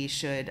FTC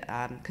should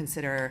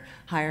consider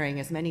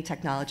hiring as many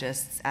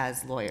technologists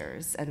as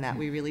lawyers, and that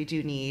we really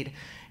do need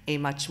a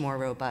much more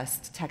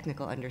robust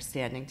technical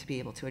understanding to be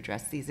able to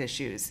address these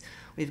issues.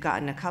 We've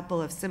gotten a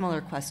couple of similar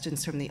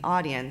questions from the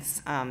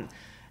audience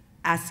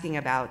asking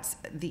about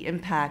the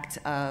impact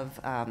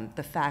of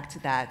the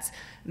fact that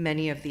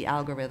many of the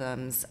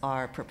algorithms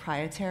are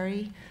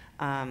proprietary,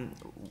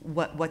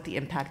 what the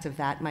impact of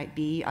that might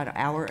be on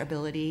our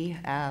ability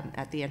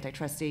at the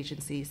antitrust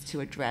agencies to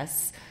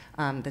address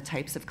the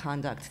types of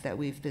conduct that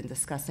we've been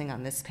discussing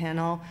on this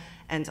panel,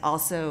 and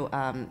also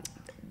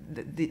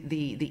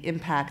the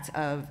impact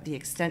of the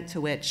extent to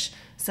which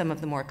some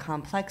of the more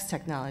complex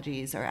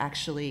technologies are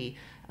actually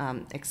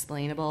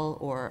explainable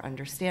or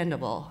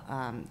understandable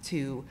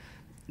to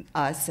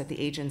us at the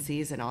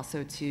agencies and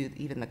also to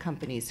even the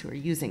companies who are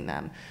using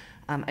them.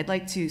 I'd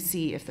like to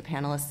see if the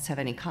panelists have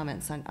any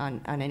comments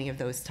on any of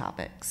those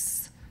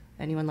topics.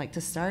 Anyone like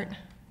to start?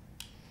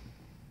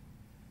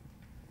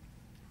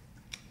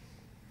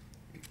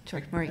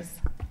 Sure, Maurice.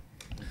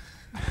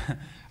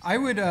 I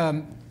would,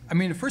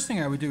 the first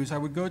thing I would do is I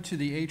would go to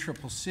the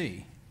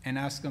ACCC and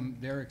ask them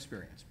their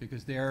experience,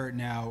 because they're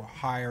now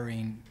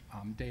hiring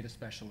data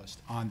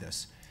specialists on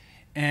this.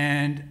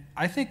 And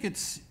I think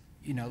it's,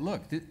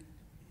 look,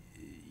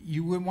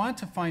 you would want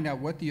to find out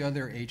what the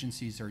other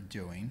agencies are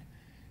doing,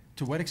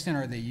 to what extent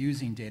are they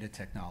using data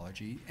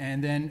technology,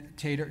 and then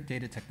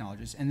data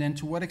technologists, and then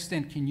to what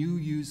extent can you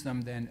use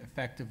them then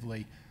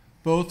effectively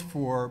both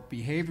for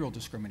behavioral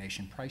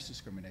discrimination, price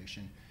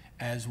discrimination,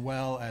 as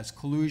well as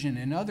collusion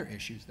and other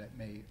issues that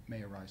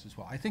may arise as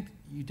well. I think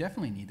you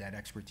definitely need that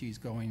expertise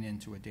going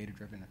into a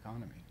data-driven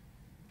economy.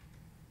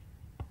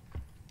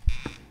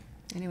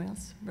 Anyone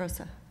else?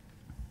 Rosa.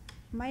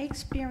 My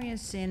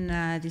experience in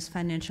these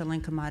financial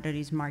and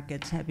commodities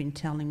markets have been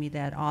telling me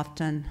that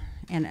often,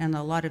 and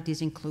a lot of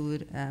these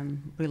include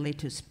relate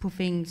to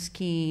spoofing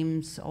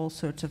schemes, all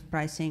sorts of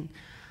pricing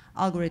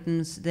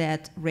algorithms,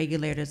 that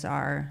regulators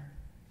are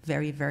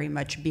very, very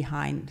much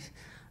behind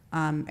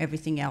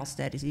everything else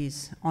that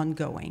is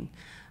ongoing.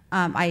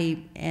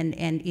 And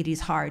it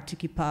is hard to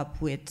keep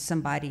up with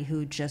somebody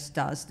who just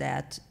does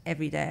that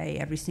every day,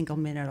 every single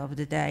minute of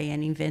the day,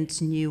 and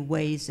invents new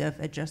ways of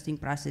adjusting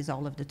prices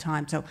all of the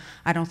time. So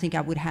I don't think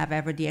I would have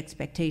ever the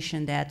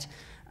expectation that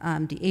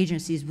the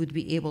agencies would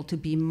be able to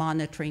be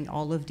monitoring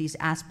all of these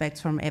aspects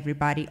from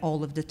everybody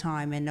all of the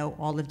time and know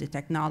all of the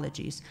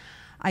technologies.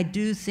 I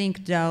do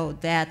think, though,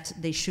 that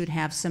they should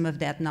have some of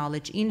that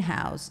knowledge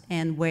in-house,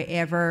 and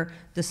wherever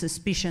the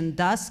suspicion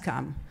does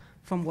come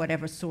from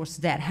whatever source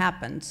that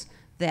happens,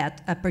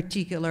 that a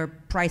particular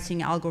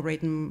pricing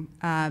algorithm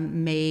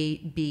may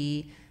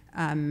be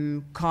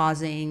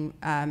causing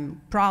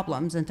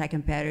problems,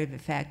 anti-competitive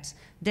effects,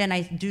 then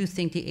I do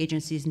think the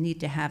agencies need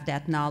to have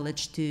that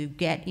knowledge to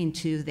get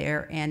into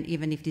there, and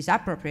even if these are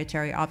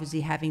proprietary,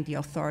 obviously having the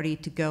authority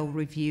to go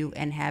review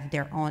and have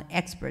their own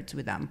experts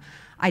with them.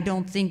 I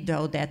don't think,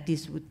 though, that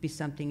this would be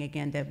something,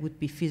 again, that would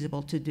be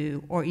feasible to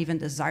do or even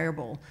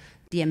desirable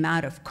the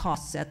amount of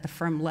costs at the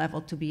firm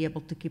level to be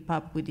able to keep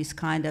up with this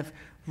kind of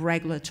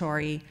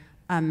regulatory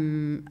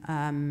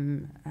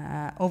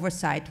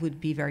oversight would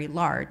be very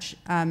large.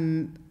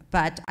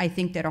 But I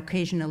think that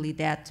occasionally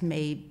that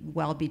may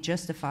well be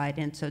justified,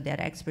 and so that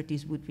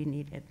expertise would be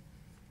needed.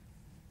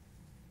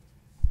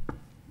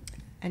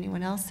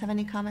 Anyone else have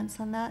any comments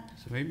on that?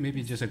 So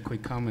maybe just a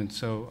quick comment.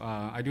 So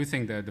I do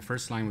think that the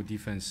first line of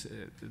defense,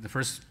 the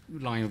first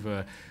line of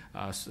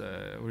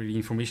really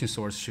information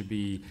source should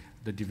be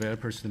the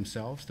developers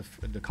themselves,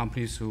 the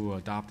companies who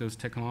adopt those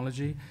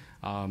technology.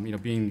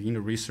 Being in the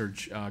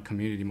research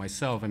community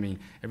myself, I mean,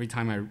 every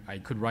time I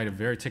could write a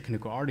very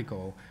technical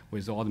article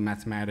with all the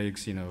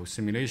mathematics,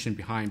 simulation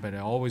behind, but I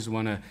always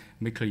want to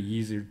make it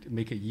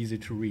easy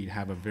to read,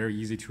 have a very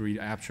easy to read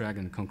abstract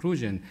and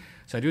conclusion.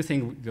 So I do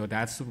think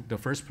that's the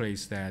first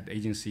place that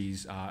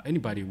agencies,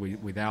 anybody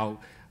without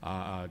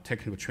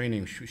technical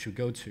training should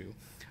go to.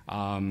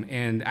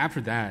 And after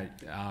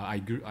that,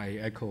 I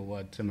echo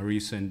what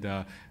Maurice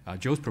and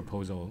Joe's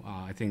proposal.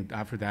 I think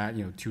after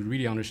that, to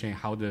really understand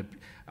how the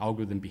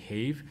algorithm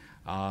behave,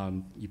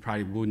 you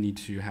probably will need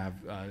to have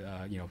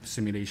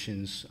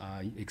simulations,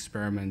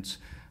 experiments,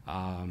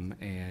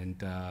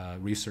 and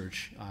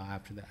research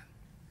after that.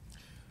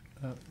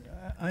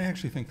 I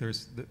actually think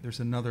there's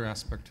another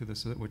aspect to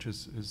this which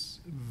is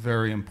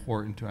very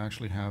important to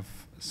actually have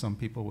some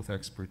people with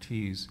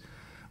expertise,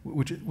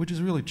 which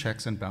is really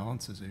checks and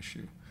balances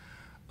issue.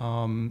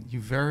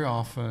 You very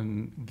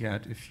often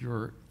get, if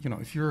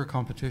you're a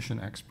competition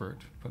expert,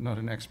 but not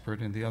an expert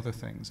in the other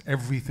things,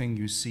 everything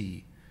you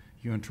see,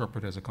 you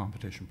interpret as a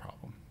competition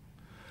problem.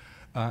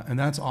 And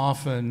that's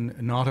often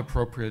not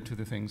appropriate to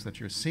the things that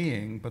you're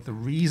seeing, but the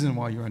reason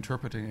why you're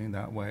interpreting it in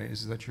that way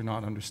is that you're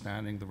not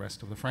understanding the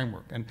rest of the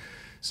framework. And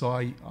so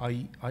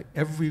I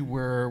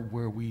everywhere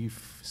where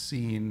we've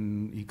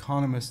seen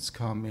economists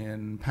come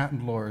in,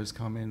 patent lawyers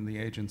come in, the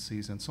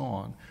agencies and so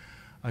on,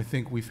 I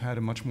think we've had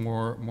a much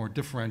more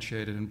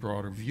differentiated and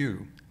broader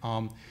view.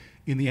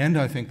 In the end,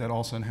 I think that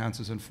also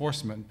enhances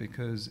enforcement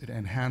because it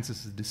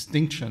enhances the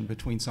distinction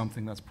between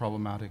something that's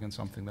problematic and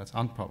something that's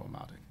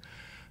unproblematic.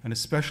 And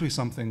especially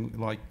something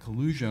like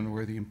collusion,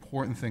 where the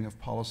important thing of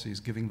policy is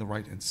giving the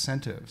right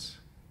incentives,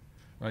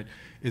 right?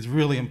 It's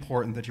really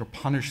important that you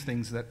punish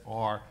things that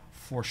are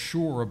for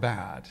sure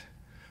bad,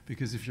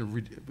 because if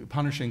you're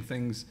punishing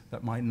things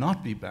that might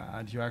not be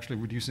bad, you're actually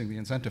reducing the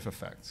incentive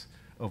effects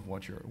of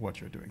what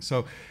you're doing.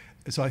 So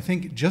I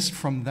think just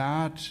from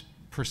that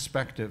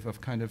perspective of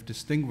kind of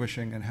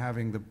distinguishing and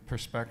having the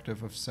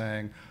perspective of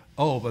saying,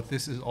 oh, but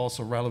this is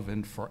also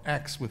relevant for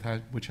X,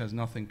 which has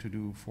nothing to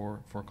do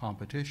for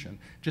competition.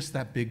 Just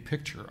that big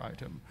picture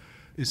item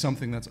is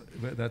something that's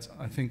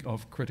I think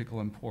of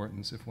critical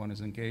importance if one is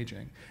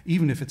engaging,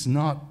 even if it's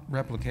not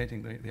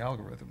replicating the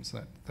algorithms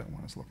that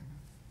one is looking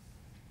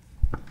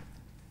at.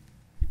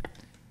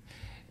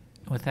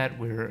 With that,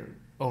 we're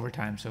over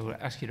time, so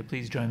I ask you to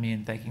please join me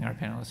in thanking our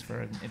panelists for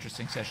an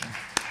interesting session.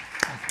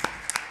 Thank you.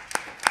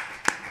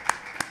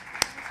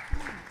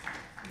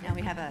 Now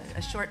we have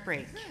a short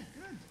break.